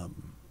is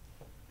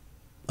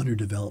under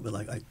development,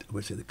 like I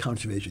would say the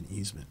conservation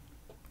easement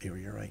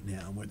area right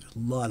now, where there's a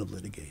lot of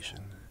litigation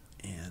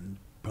and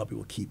probably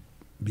will keep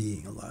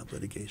being a lot of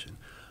litigation.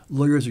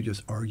 Lawyers are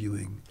just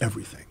arguing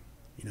everything,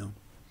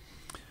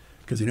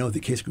 because they know the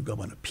case could go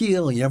on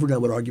appeal, and you never know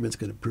what argument's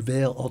going to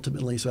prevail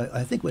ultimately. So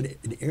I think when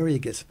an area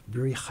gets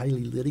very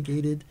highly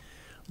litigated,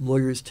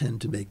 lawyers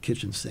tend to make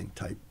kitchen sink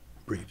type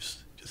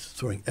briefs, just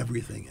throwing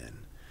everything in.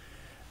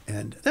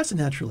 And that's a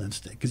natural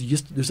instinct,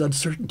 because there's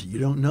uncertainty. You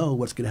don't know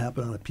what's going to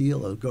happen on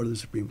appeal or go to the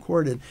Supreme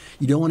Court, and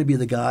you don't want to be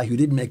the guy who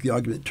didn't make the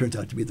argument that turns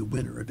out to be the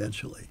winner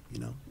eventually,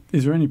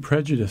 Is there any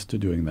prejudice to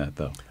doing that,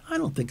 though? I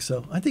don't think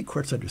so. I think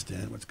courts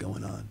understand what's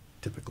going on.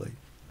 typically.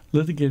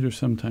 Litigators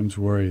sometimes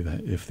worry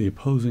that if the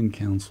opposing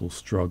counsel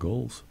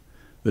struggles,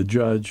 the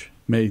judge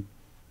may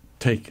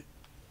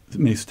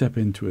step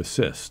in to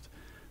assist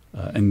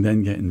and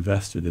then get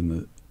invested in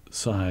the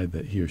side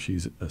that he or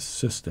she's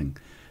assisting.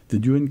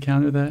 Did you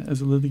encounter that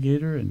as a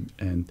litigator,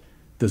 and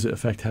does it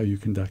affect how you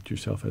conduct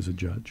yourself as a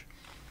judge?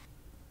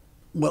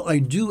 Well, I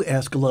do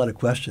ask a lot of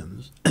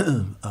questions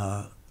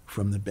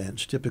from the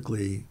bench,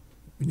 typically,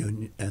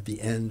 at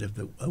the end of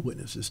a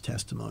witness's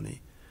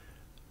testimony.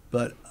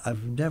 But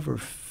I've never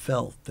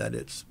felt that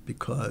it's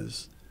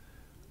because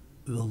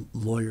the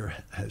lawyer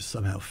has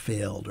somehow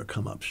failed or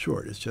come up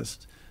short. It's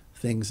just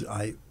things that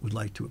I would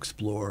like to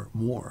explore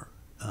more.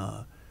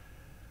 And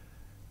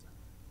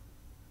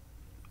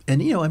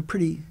I'm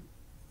pretty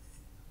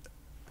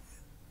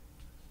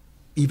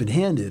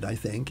even-handed, I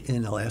think,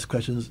 and I'll ask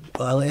questions.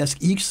 I'll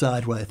ask each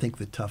side what I think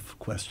the tough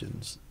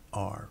questions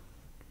are.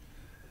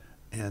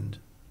 And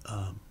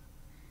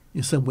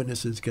some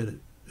witnesses get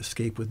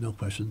escape with no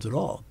questions at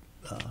all.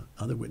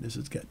 Other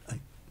witnesses I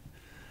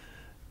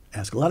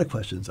ask a lot of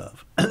questions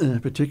of,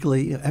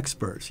 particularly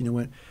experts.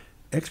 When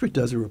expert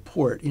does a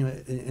report,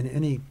 in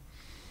any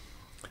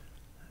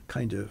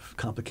kind of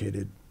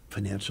complicated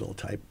financial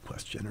type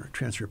question or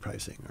transfer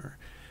pricing, or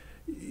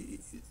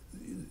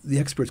the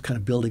expert's kind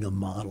of building a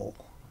model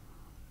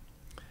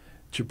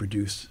to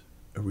produce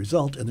a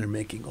result, and they're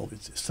making all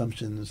these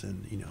assumptions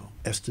and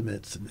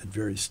estimates and at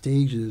various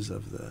stages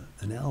of the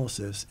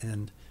analysis,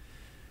 and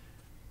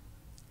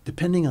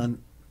depending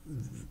on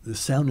the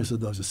soundness of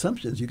those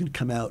assumptions, you can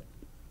come out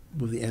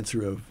with the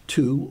answer of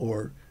 2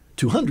 or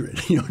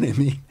 200. You know what I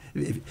mean?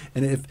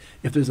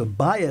 If there's a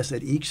bias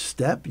at each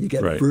step, you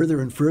get further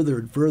and further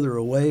and further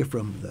away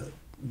from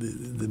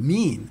the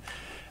mean.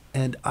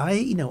 And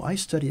I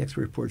study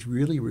expert reports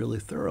really, really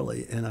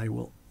thoroughly, and I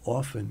will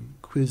often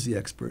quiz the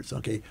experts.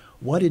 Okay,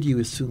 why did you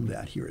assume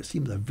that here? It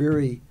seems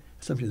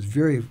assumption is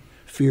very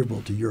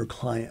favorable to your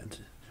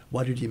client.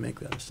 Why did you make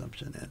that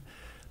assumption? And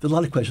there's a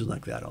lot of questions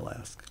like that I'll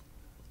ask.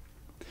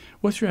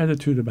 What's your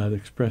attitude about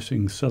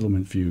expressing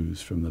settlement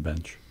views from the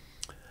bench?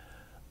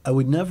 I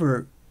would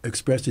never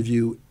express a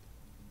view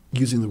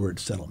using the word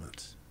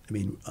settlement. I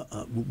mean,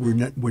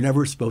 we're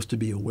never supposed to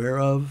be aware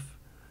of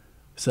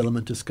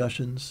settlement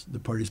discussions the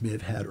parties may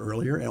have had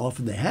earlier, and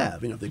often they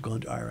have. If they've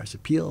gone to IRS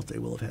appeals, they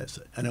will have had.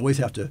 And I always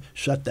have to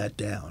shut that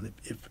down.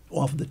 If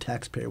often the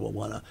taxpayer will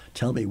want to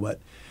tell me what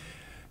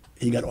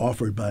he got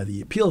offered by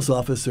the appeals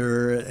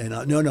officer, and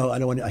no, I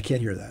don't want. I can't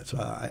hear that. So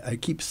I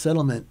keep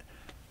settlement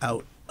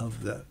out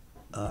of the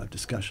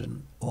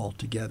discussion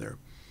altogether.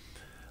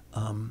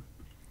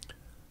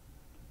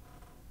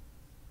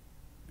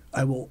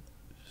 I will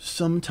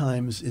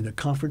sometimes, in a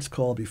conference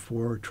call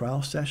before a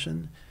trial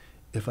session,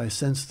 if I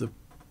sense the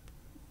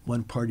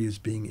one party is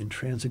being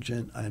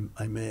intransigent,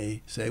 I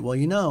may say, well,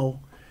 you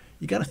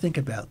got to think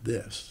about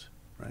this,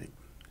 right?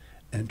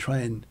 And try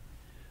and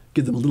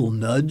give them a little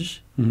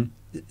nudge.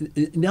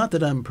 Mm-hmm. Not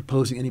that I'm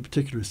proposing any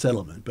particular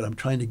settlement, but I'm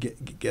trying to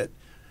get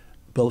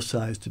both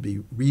sides to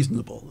be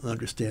reasonable and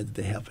understand that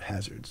they have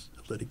hazards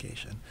of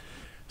litigation.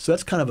 So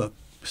that's kind of a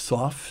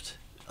soft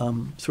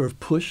sort of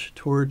push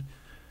toward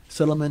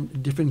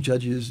settlement. Different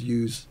judges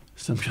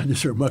some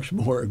judges are much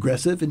more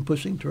aggressive in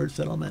pushing towards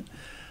settlement.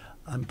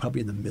 I'm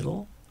probably in the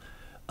middle.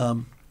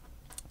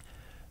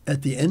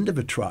 At the end of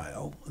a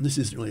trial, and this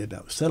isn't really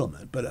about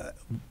settlement, but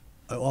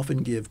I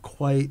often give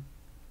quite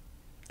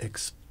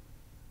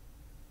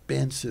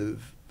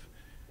expansive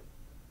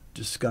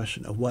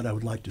discussion of what I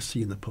would like to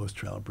see in the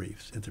post-trial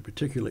briefs. If there are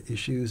particular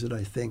issues that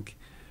I think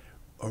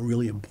are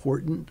really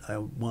important, I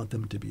want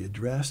them to be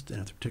addressed, and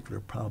if there are particular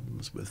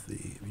problems with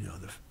the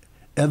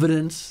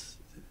evidence,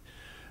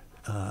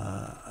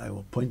 I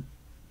will point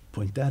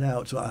that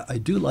out. So I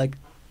do like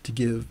to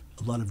give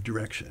a lot of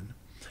direction.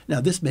 Now,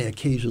 this may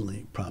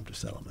occasionally prompt a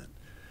settlement,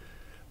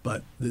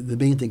 but the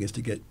main thing is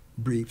to get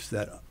briefs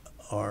that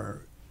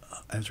are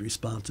as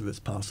responsive as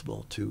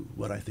possible to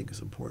what I think is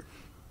important.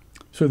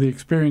 So the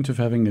experience of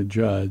having a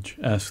judge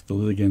ask the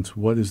litigants,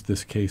 what is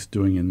this case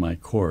doing in my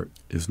court,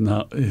 is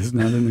not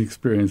an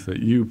experience that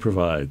you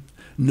provide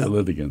to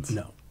litigants.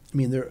 No. I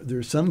mean, there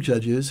are some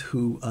judges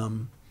who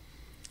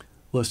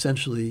will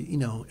essentially,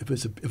 if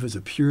it's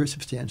a pure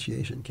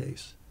substantiation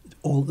case, the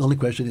only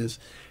question is,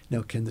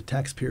 can the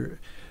taxpayer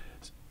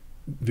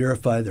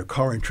verify their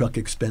car and truck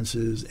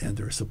expenses and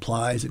their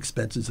supplies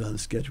expenses on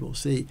Schedule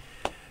C?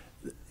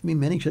 I mean,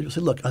 many judges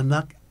say, look, I'm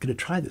not going to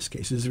try this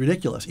case. This is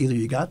ridiculous. Either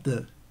you got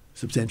the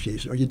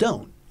substantiation or you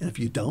don't. And if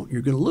you don't,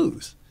 you're going to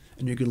lose.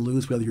 And you're going to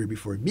lose whether you're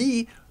before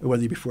me or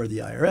whether you're before the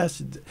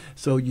IRS.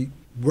 So you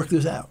work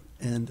this out.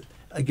 And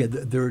again,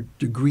 there are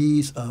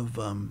degrees of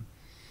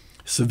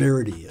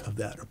severity of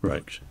that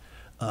approach.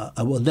 Right.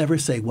 I will never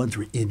say once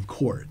we're in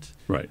court,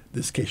 right,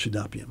 this case should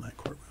not be in my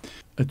courtroom.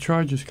 A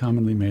charge is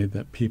commonly made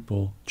that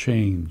people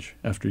change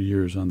after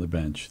years on the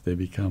bench. They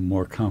become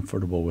more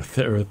comfortable with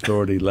their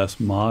authority, less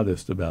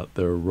modest about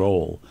their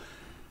role.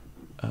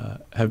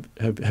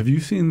 Have you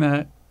seen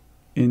that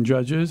in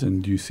judges,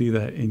 and do you see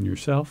that in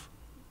yourself?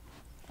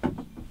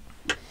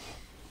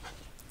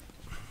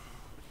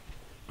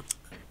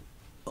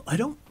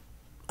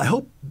 I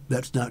hope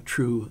that's not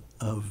true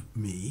of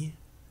me.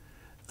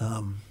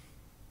 I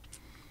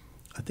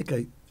think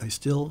I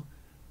still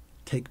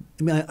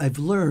I've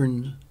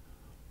learned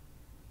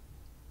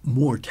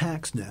more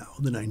tax now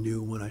than I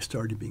knew when I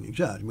started being a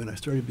judge. When I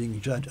started being a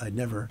judge, I'd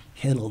never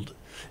handled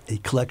a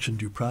collection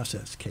due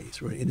process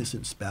case or an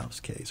innocent spouse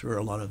case or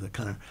a lot of the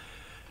kind of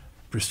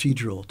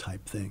procedural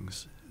type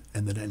things.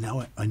 And that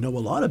now I know a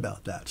lot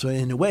about that. So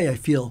in a way, I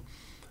feel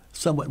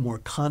somewhat more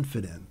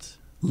confident,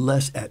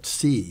 less at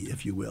sea,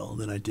 if you will,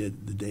 than I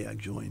did the day I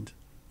joined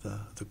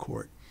the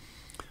court.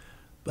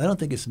 But I don't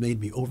think it's made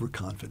me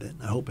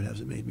overconfident. I hope it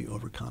hasn't made me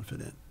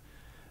overconfident.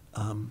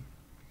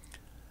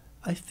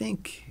 I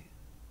think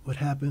what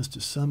happens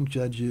to some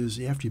judges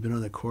after you've been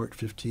on the court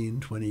 15,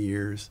 20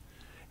 years,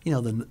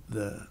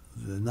 the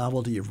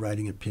novelty of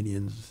writing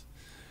opinions,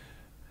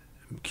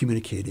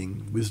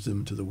 communicating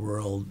wisdom to the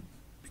world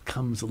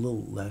becomes a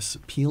little less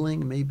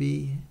appealing,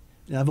 maybe.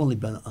 And I've only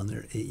been on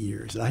there 8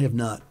 years, and I have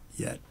not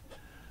yet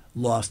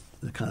lost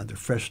the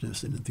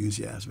freshness and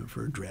enthusiasm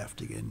for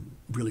drafting and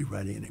really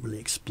writing and really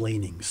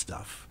explaining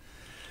stuff.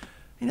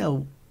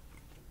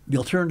 The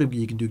alternative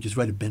you can do is just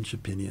write a bench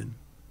opinion,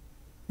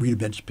 read a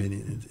bench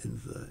opinion,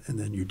 and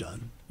then you're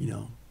done.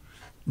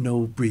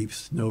 No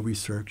briefs, no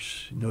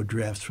research, no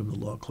drafts from the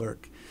law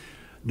clerk,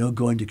 no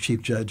going to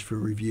chief judge for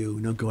review,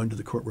 no going to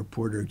the court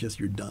reporter, just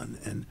you're done.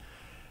 And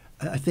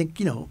I think,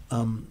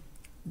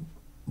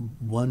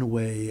 one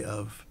way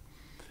of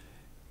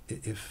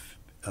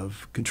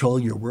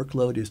controlling your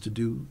workload is to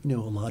do, a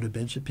lot of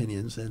bench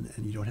opinions, and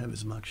you don't have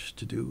as much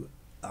to do.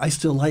 I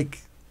still like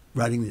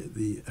writing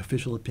the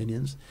official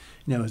opinions.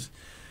 As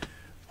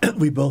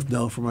we both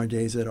know from our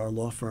days at our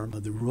law firm,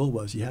 the rule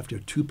was you have to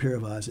have 2 pair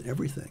of eyes in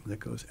everything that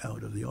goes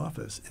out of the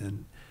office.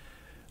 And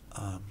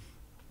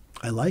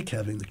I like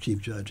having the chief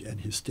judge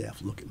and his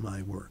staff look at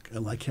my work. I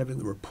like having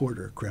the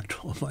reporter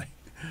correct all my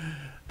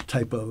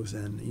typos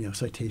and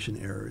citation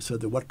errors, so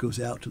that what goes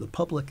out to the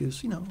public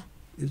is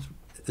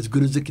as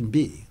good as it can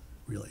be,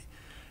 really.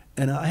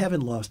 And I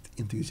haven't lost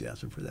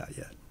enthusiasm for that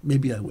yet.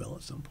 Maybe I will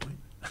at some point.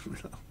 I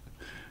don't know.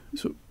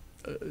 So,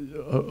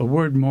 a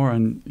word more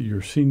on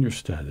your senior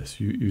status.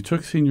 You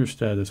took senior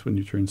status when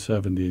you turned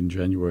 70 in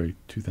January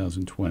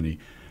 2020.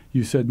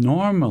 You said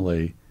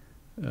normally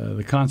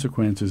the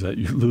consequence is that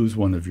you lose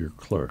one of your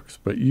clerks,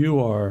 but you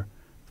are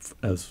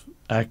as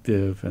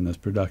active and as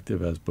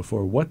productive as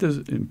before.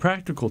 In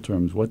practical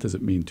terms, what does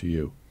it mean to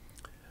you?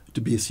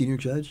 To be a senior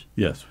judge?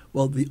 Yes.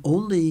 Well, the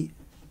only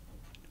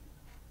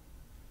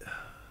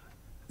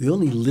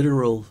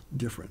literal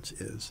difference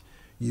is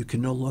you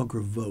can no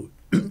longer vote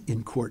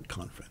in court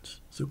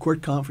conference. So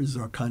court conferences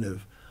are kind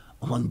of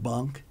en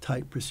banc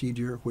type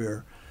procedure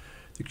where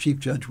the chief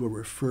judge will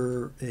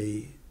refer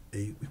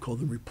we call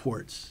them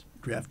reports,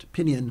 draft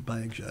opinion by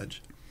a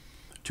judge,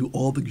 to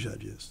all the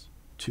judges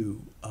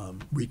to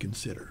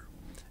reconsider.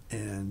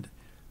 And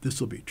this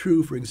will be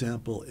true, for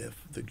example,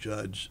 if the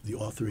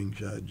authoring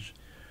judge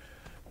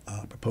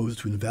proposes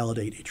to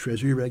invalidate a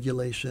Treasury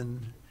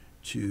regulation,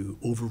 to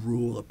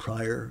overrule a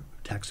prior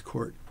tax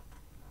court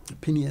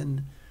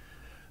opinion,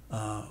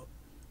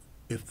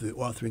 if the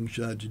authoring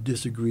judge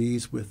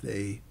disagrees with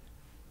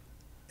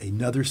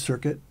another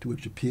circuit to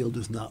which appeal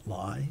does not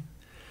lie.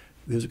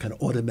 There's a kind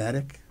of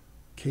automatic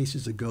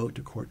cases that go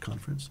to court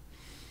conference.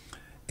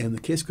 And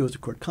the case goes to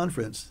court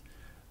conference,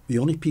 the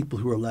only people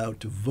who are allowed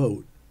to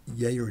vote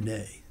yea or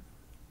nay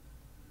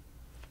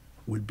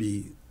would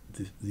be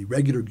the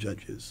regular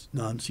judges,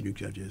 non-senior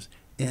judges,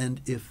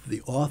 and if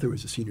the author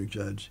is a senior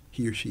judge,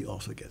 he or she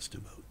also gets to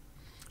vote.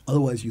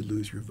 Otherwise, you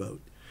lose your vote.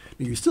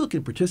 Now, you still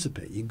can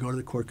participate. You can go to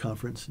the court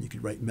conference, and you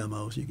can write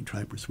memos, and you can try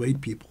and persuade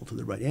people to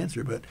the right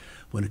answer, but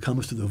when it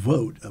comes to the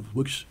vote of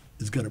which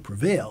is going to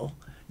prevail,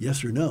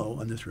 yes or no,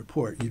 on this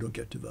report, you don't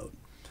get to vote.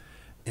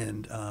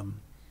 And,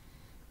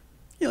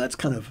 that's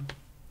kind of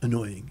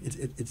annoying.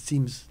 It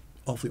seems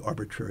awfully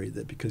arbitrary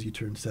that because you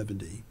turn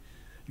 70,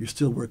 you're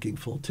still working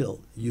full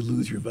tilt. You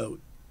lose your vote.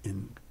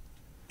 And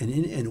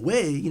in a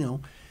way,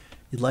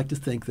 you'd like to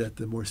think that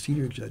the more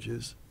senior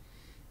judges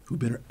who've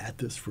been at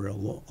this for a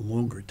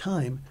longer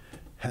time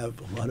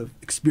have a lot of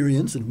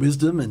experience and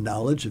wisdom and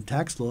knowledge of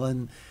tax law,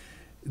 and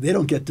they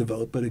don't get to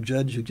vote, but a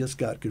judge who just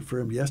got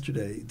confirmed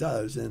yesterday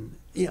does. And,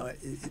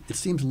 it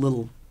seems a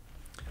little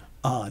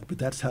odd, but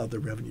that's how the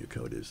Revenue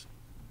Code has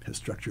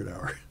structured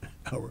our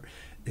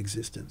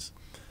existence.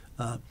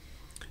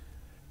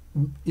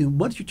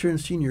 Once you turn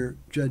senior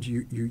judge,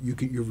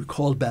 you're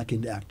recalled back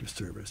into active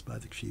service by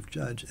the chief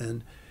judge,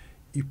 and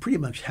you pretty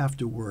much have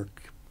to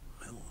work,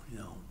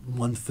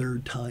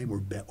 1/3 time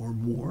or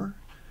more.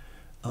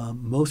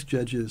 Most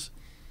judges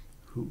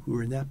who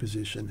are in that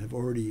position have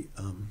already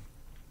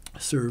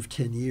served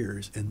 10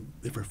 years, and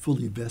they're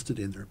fully vested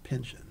in their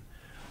pension.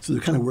 So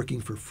they're kind of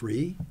working for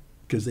free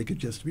because they could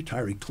just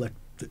retire and collect.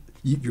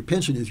 Your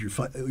pension is your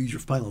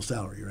final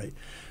salary, right?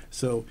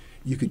 So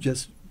you could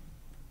just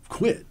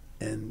quit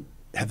and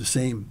have the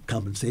same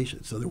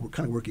compensation. So they're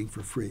kind of working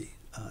for free,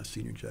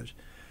 senior judge.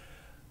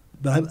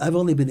 But I've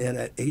only been at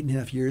it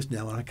 8.5 years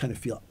now, and I kind of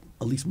feel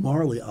at least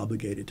morally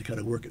obligated to kind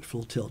of work at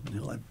full tilt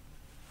until I'm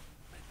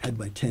had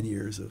my 10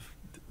 years of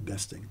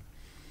vesting.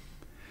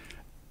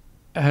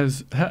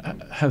 Has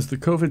the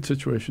COVID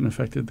situation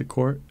affected the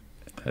court?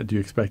 Do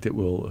you expect it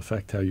will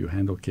affect how you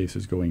handle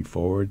cases going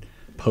forward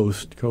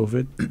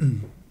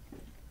post-COVID?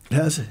 It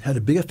has had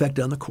a big effect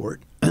on the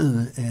court,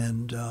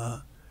 and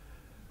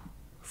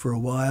for a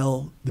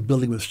while the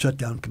building was shut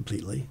down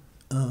completely.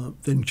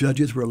 Then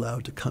judges were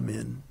allowed to come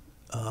in,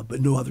 but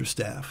no other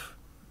staff.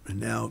 And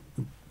now,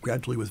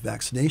 gradually with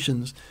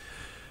vaccinations,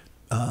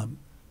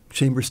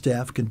 chamber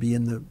staff can be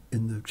in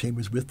the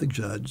chambers with the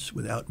judge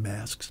without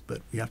masks,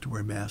 but we have to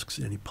wear masks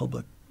in any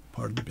public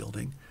part of the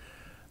building.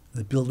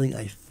 The building,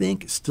 I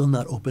think, is still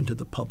not open to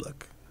the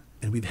public,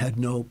 and we've had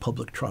no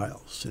public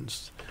trials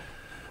since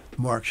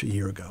March a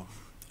year ago.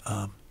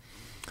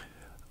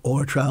 All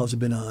our trials have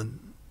been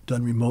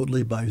done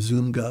remotely by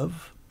ZoomGov,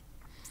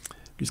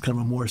 which is kind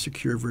of a more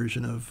secure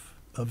version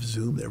of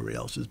Zoom that everybody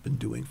else has been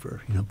doing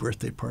for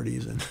birthday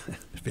parties and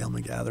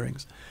family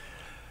gatherings.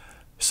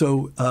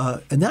 So,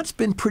 and that's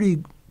been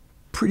pretty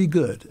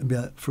good. I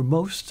mean, for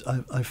most,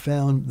 I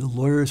found the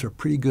lawyers are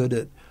pretty good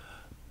at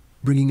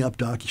bringing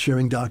up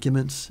sharing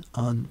documents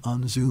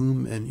on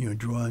Zoom and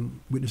drawing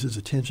witnesses'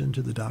 attention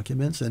to the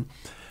documents, and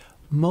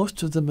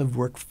most of them have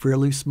worked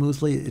fairly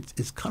smoothly.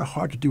 It's kind of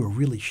hard to do a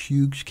really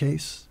huge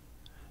case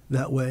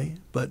that way,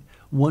 but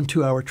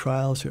 1-2 hour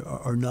trials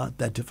are not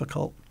that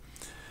difficult.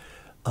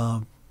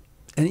 And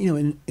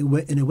in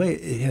a way,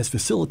 it has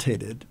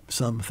facilitated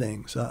some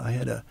things. I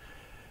had a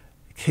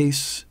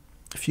case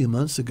a few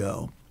months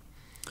ago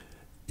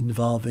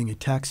involving a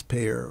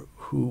taxpayer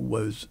who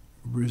was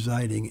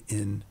residing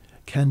in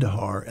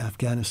Kandahar,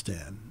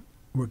 Afghanistan,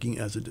 working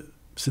as a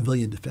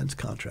civilian defense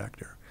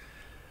contractor,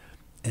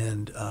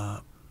 and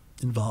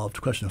involved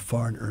a question of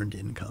foreign earned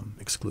income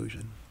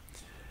exclusion.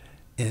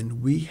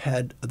 And we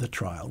had the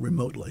trial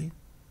remotely.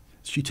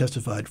 She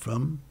testified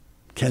from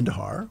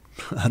Kandahar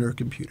on her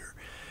computer.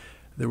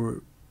 There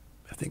were,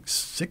 I think,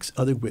 6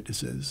 other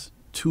witnesses,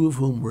 2 of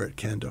whom were at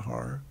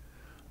Kandahar.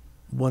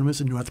 One was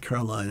in North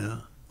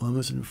Carolina, one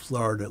was in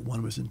Florida,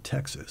 one was in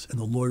Texas, and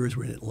the lawyers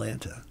were in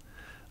Atlanta.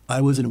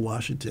 I was in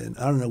Washington.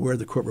 I don't know where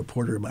the court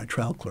reporter and my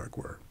trial clerk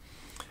were.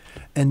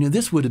 And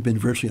this would have been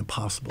virtually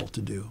impossible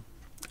to do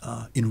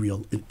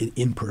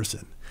in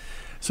person.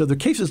 So there are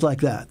cases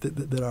like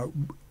that are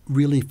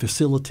really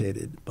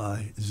facilitated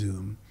by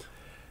Zoom.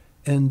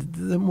 And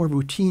the more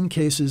routine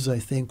cases, I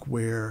think,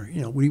 where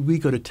we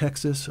go to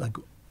Texas, like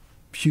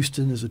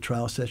Houston is a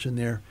trial session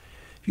there.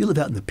 If you live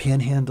out in the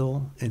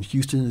Panhandle and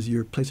Houston is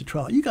your place of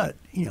trial, you got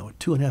a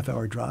 2.5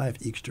 hour drive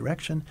each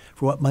direction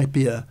for what might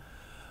be a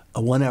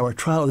 1 hour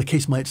trial. The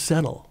case might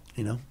settle,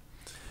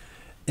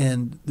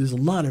 And there's a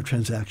lot of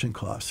transaction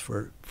costs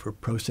for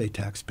pro se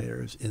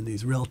taxpayers in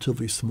these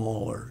relatively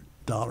smaller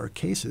dollar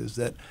cases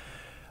that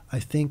I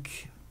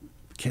think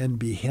can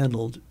be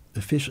handled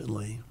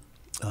efficiently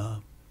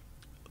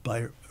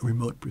by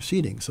remote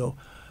proceeding. So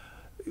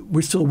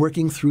we're still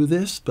working through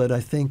this, but I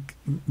think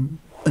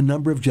a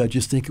number of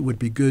judges think it would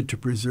be good to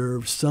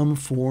preserve some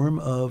form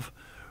of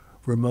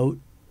remote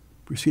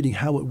proceeding,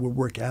 how it would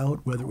work out,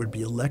 whether it would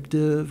be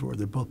elective or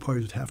both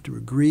parties would have to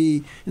agree.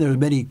 And there are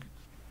many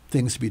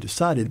things to be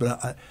decided,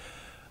 but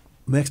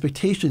my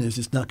expectation is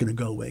it's not going to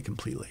go away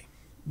completely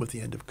with the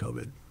end of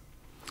COVID.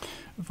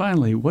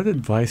 Finally, what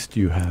advice do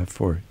you have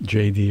for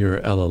JD or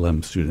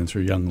LLM students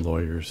or young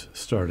lawyers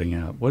starting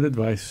out? What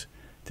advice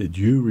did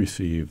you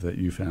receive that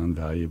you found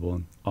valuable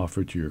and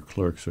offered to your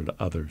clerks or to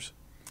others?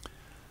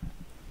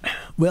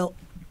 Well,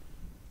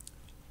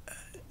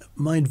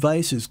 my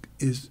advice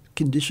is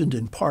conditioned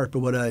in part by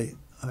what I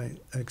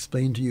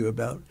explained to you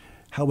about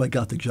how I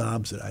got the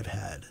jobs that I've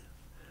had,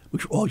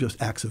 which are all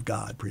just acts of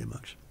God, pretty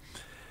much.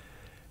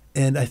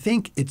 And I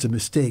think it's a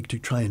mistake to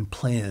try and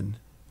plan,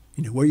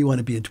 where you want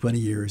to be in 20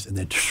 years and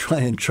then to try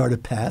and chart a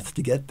path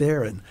to get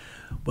there and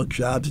what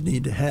jobs you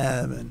need to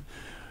have and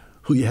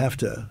who you have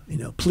to,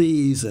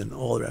 please and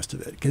all the rest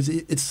of it.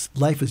 Because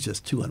life is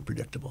just too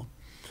unpredictable.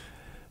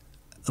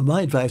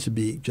 My advice would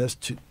be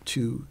just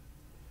to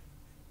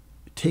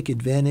take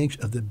advantage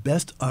of the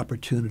best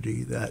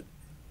opportunity that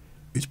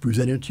is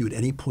presented to you at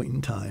any point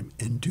in time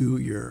and do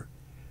your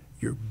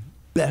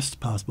best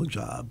possible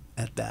job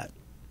at that.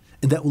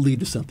 And that will lead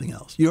to something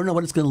else. You don't know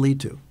what it's going to lead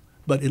to,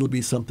 but it'll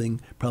be something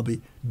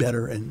probably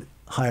better and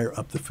higher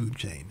up the food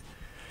chain.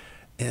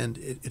 And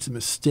it's a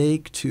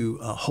mistake to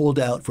hold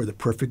out for the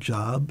perfect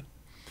job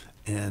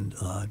and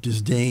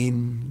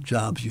disdain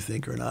jobs you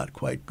think are not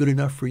quite good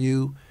enough for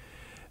you.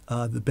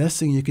 The best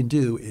thing you can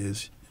do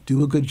is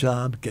do a good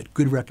job, get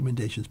good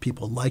recommendations.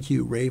 People like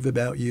you, rave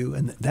about you,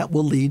 and that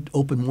will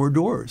open more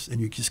doors.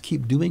 And you just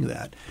keep doing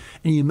that.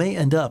 And you may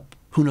end up,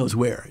 who knows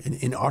where,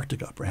 in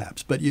Antarctica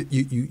perhaps. But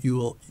you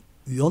will.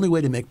 The only way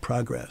to make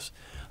progress,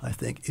 I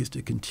think, is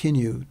to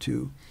continue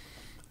to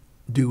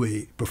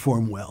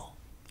perform well,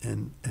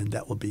 and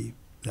that will be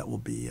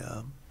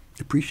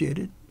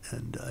appreciated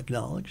and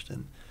acknowledged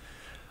and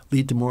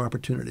lead to more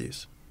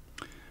opportunities.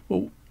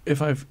 Well,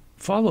 if I've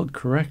followed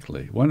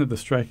correctly, one of the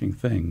striking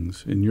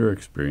things in your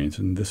experience,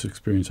 and this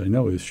experience I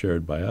know is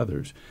shared by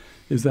others,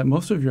 is that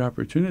most of your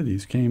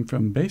opportunities came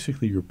from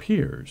basically your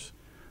peers,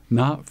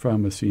 not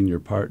from a senior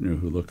partner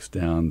who looks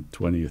down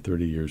 20 or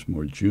 30 years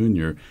more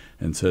junior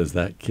and says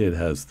that kid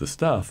has the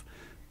stuff,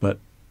 but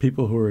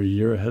people who are a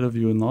year ahead of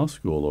you in law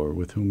school or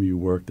with whom you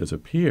worked as a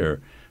peer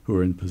who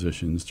are in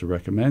positions to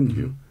recommend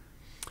you.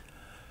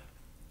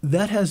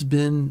 That has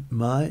been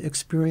my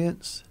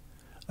experience.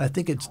 I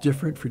think it's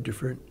different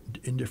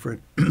in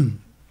different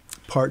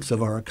parts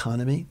of our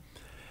economy.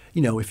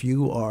 You know, if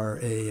you are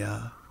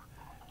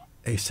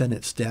a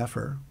Senate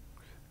staffer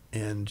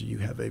and you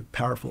have a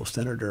powerful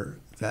senator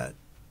that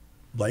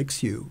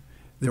likes you,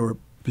 there are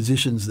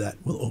positions that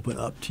will open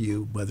up to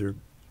you, whether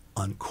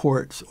on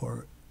courts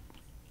or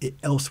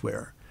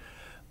elsewhere.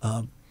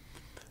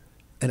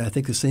 And I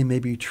think the same may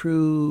be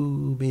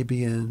true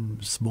maybe in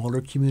smaller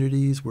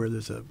communities where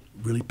there's a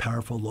really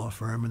powerful law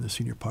firm and the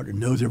senior partner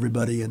knows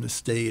everybody in the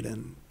state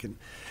and can.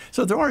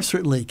 So there are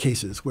certainly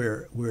cases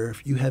where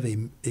if you have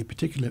a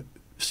particular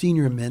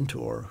senior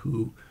mentor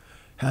who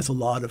has a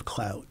lot of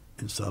clout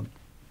in some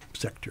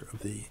sector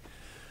of the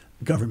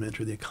government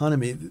or the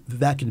economy,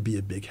 that can be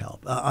a big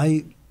help.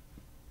 I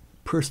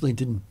personally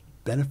didn't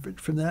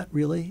benefit from that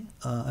really.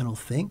 I don't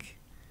think.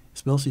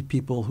 It's mostly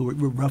people who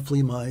were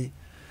roughly my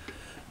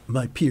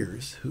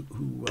peers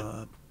who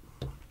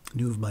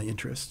knew of my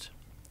interest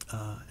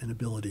and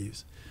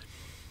abilities.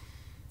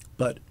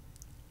 But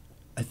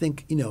I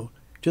think, you know,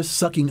 just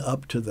sucking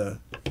up to the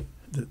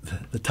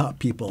top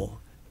people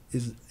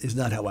is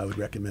not how I would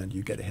recommend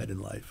you get ahead in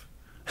life.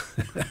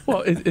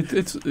 Well,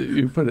 it's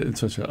you put it in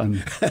such an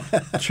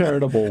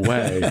uncharitable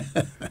way.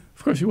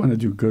 Of course, you want to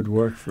do good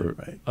work for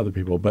other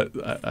people, but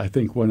I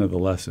think one of the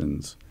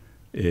lessons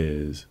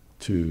is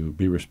to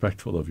be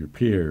respectful of your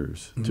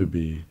peers, to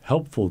be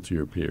helpful to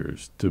your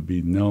peers, to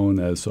be known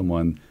as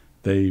someone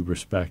they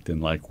respect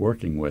and like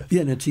working with.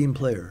 Yeah, and a team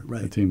player,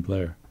 right. A team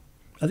player.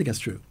 I think that's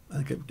true. I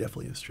think it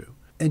definitely is true.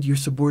 And your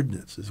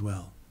subordinates as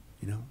well,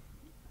 you know.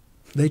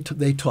 They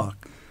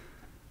talk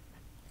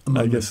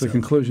among I guess themselves. the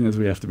conclusion is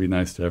we have to be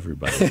nice to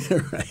everybody.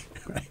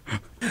 Right.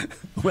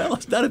 Well,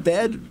 it's not a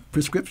bad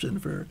prescription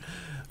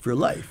for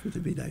life to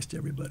be nice to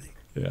everybody.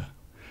 Yeah.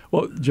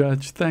 Well,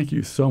 Judge, thank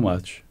you so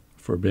much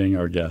for being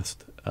our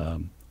guest.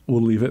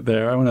 We'll leave it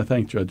there. I want to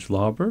thank Judge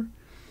Lauber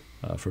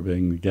for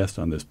being the guest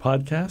on this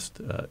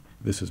podcast.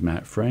 This is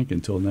Matt Frank.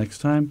 Until next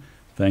time,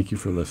 thank you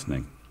for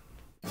listening.